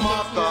I liian couldn't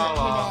get to your day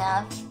matala.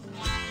 off.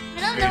 We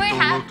don't know where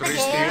half the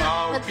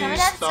game with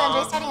primitive, so I'm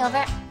just starting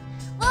over.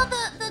 Well,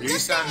 the good thing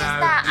is Isä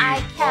that I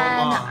näytti can,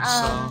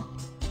 omansa.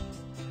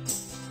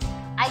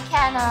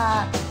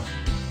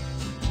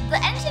 the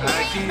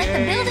engineering, Äiti like the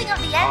ei building of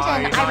the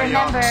engine, I aina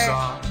remember, jaksa.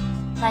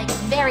 like,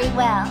 very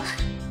well.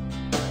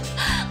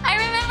 I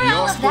remember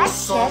all of that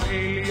Joskus on shit.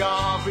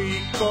 hiljaa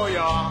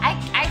viikkoja.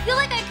 I feel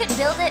like I could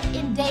build it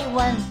in day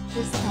 1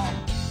 this time.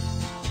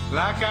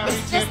 Lääkärit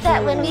It's just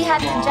that when we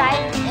had to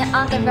drive it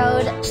on the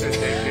road, se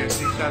tekee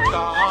sitä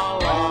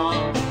tahallaan.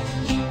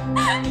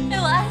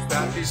 it was.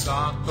 Täti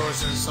saattoi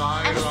sen I'm so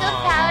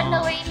sairaan. proud,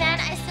 no way, man.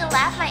 I still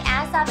laugh my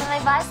ass off at my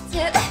boss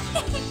too.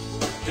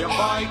 Ja I'm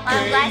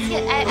vaikkei glad you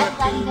guys juuret had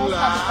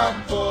fun.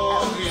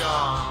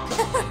 pohjaan.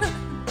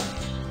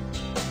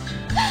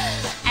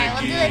 Alright,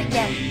 we'll do it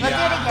again. We'll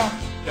do it again.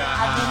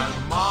 I'll do it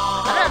again.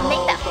 I'm gonna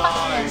make that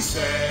fucking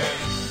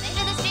Thanks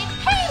for the stream.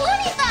 Hey,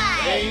 Lumify!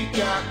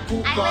 Eikä I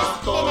kukaan was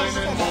finished toinen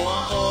today. mua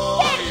Get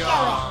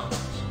ohjaa.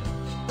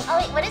 Oh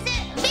wait, what is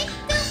it?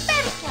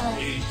 VTuber killer.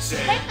 Itse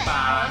Perfect.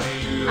 pääni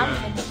lyö. I'm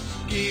finished.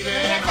 Kiven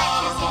Here's that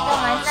juicy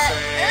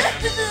harmaaseen. I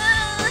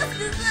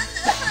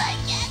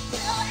can't do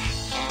it.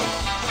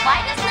 Why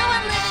does no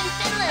one live in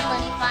Finland,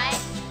 Lumify?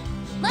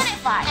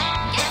 Lumify,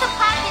 get to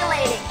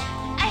populating.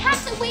 I have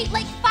to wait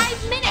like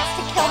 5 minutes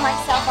to kill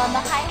myself on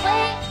the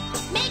highway.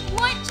 Make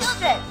more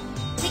children.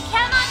 We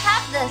cannot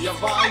have this. Ja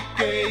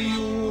vaikkei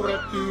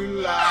juuret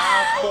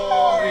yllää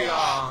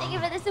pohjaan. Thank you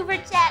for the super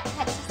chat.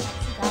 Texas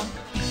Mexico.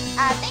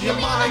 Thank you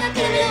for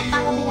being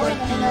As always,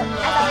 thank you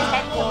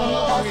for being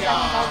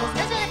those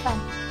This was really fun.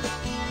 I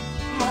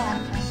had a lot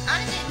of fun.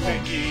 Honestly,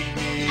 it's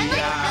good. I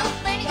like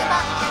learning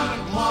about the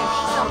engine.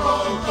 So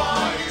cool.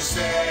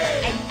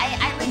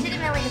 I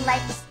legitimately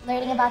liked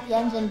learning about the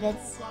engine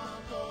bits.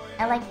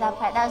 I liked that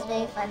part. That was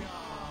very fun.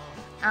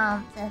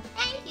 So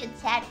thank you,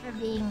 chat, for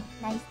being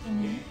nice to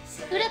me.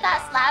 Who'd have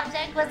thought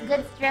Slapjunk was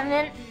good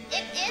streaming?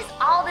 It is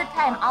all the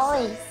time,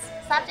 always.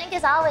 Slapjunk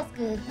is always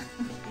good.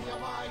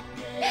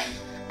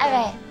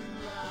 Alright.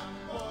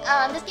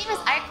 This game is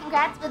art.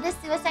 Congrats with this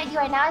suicide. You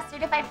are now a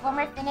certified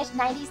former Finnish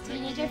 90s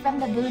teenager from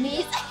the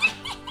boonies.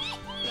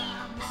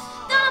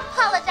 Don't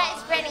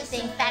apologize for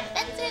anything, Fat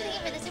Fencer. Thank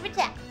you for the super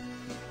chat.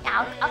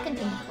 Yeah, I'll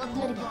continue. We'll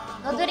do it again.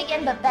 We'll do it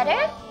again, but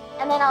better.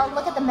 And then I'll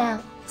look at the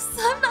map.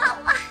 So I'm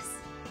not lost.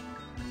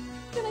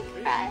 I'm gonna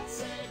cry.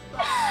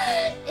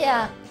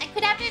 Yeah, I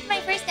quit after my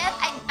first death.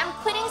 I'm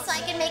quitting so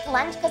I can make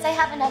lunch because I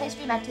have another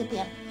stream at 2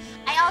 p.m.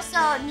 I also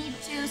need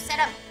to set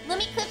up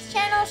LumiClips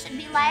channel. Should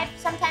be live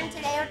sometime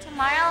today or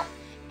tomorrow.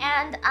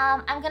 And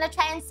I'm gonna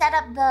try and set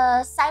up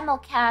the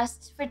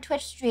simulcast for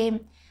Twitch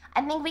stream.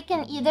 I think we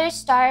can either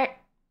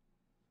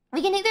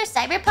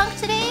Cyberpunk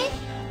today,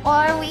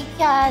 or we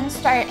can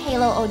start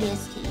Halo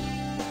ODST.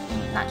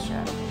 I'm not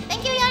sure.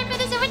 Thank you, Yarn, for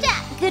the super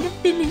chat. Good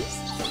finish.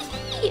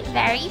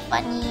 Very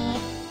funny.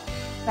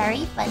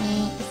 Very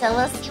funny. So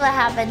we'll see what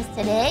happens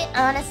today.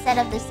 I want to set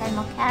up the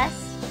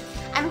simulcast.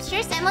 I'm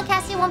sure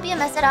simulcasting won't be a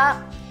mess at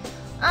all.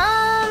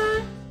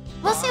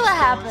 We'll see what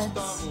happens,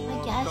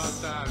 I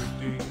guess.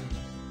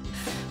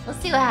 We'll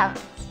see what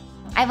happens.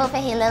 I vote for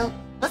Halo.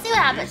 We'll see what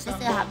happens. We'll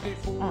see what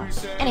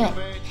happens. Anyway,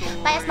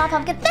 buy a small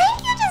pumpkin.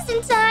 Thank you, just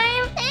in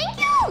time. Thank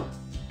you.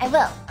 I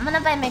will. I'm gonna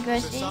buy my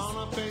groceries,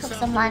 cook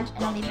some lunch,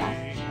 and I'll be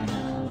back in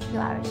a few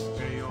hours.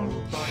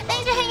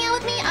 Thanks for hanging out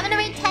with me. I'm gonna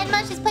rate 10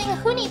 months. She's playing a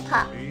Hoonie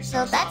Pop,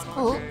 so that's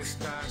cool.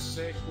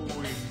 See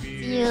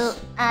you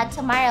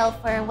tomorrow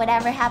for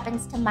whatever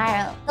happens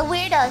tomorrow. The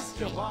weirdo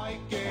stream.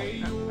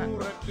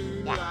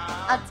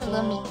 Yeah, out to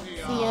Lumi.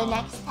 See you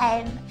next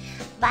time.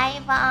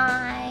 Bye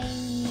bye.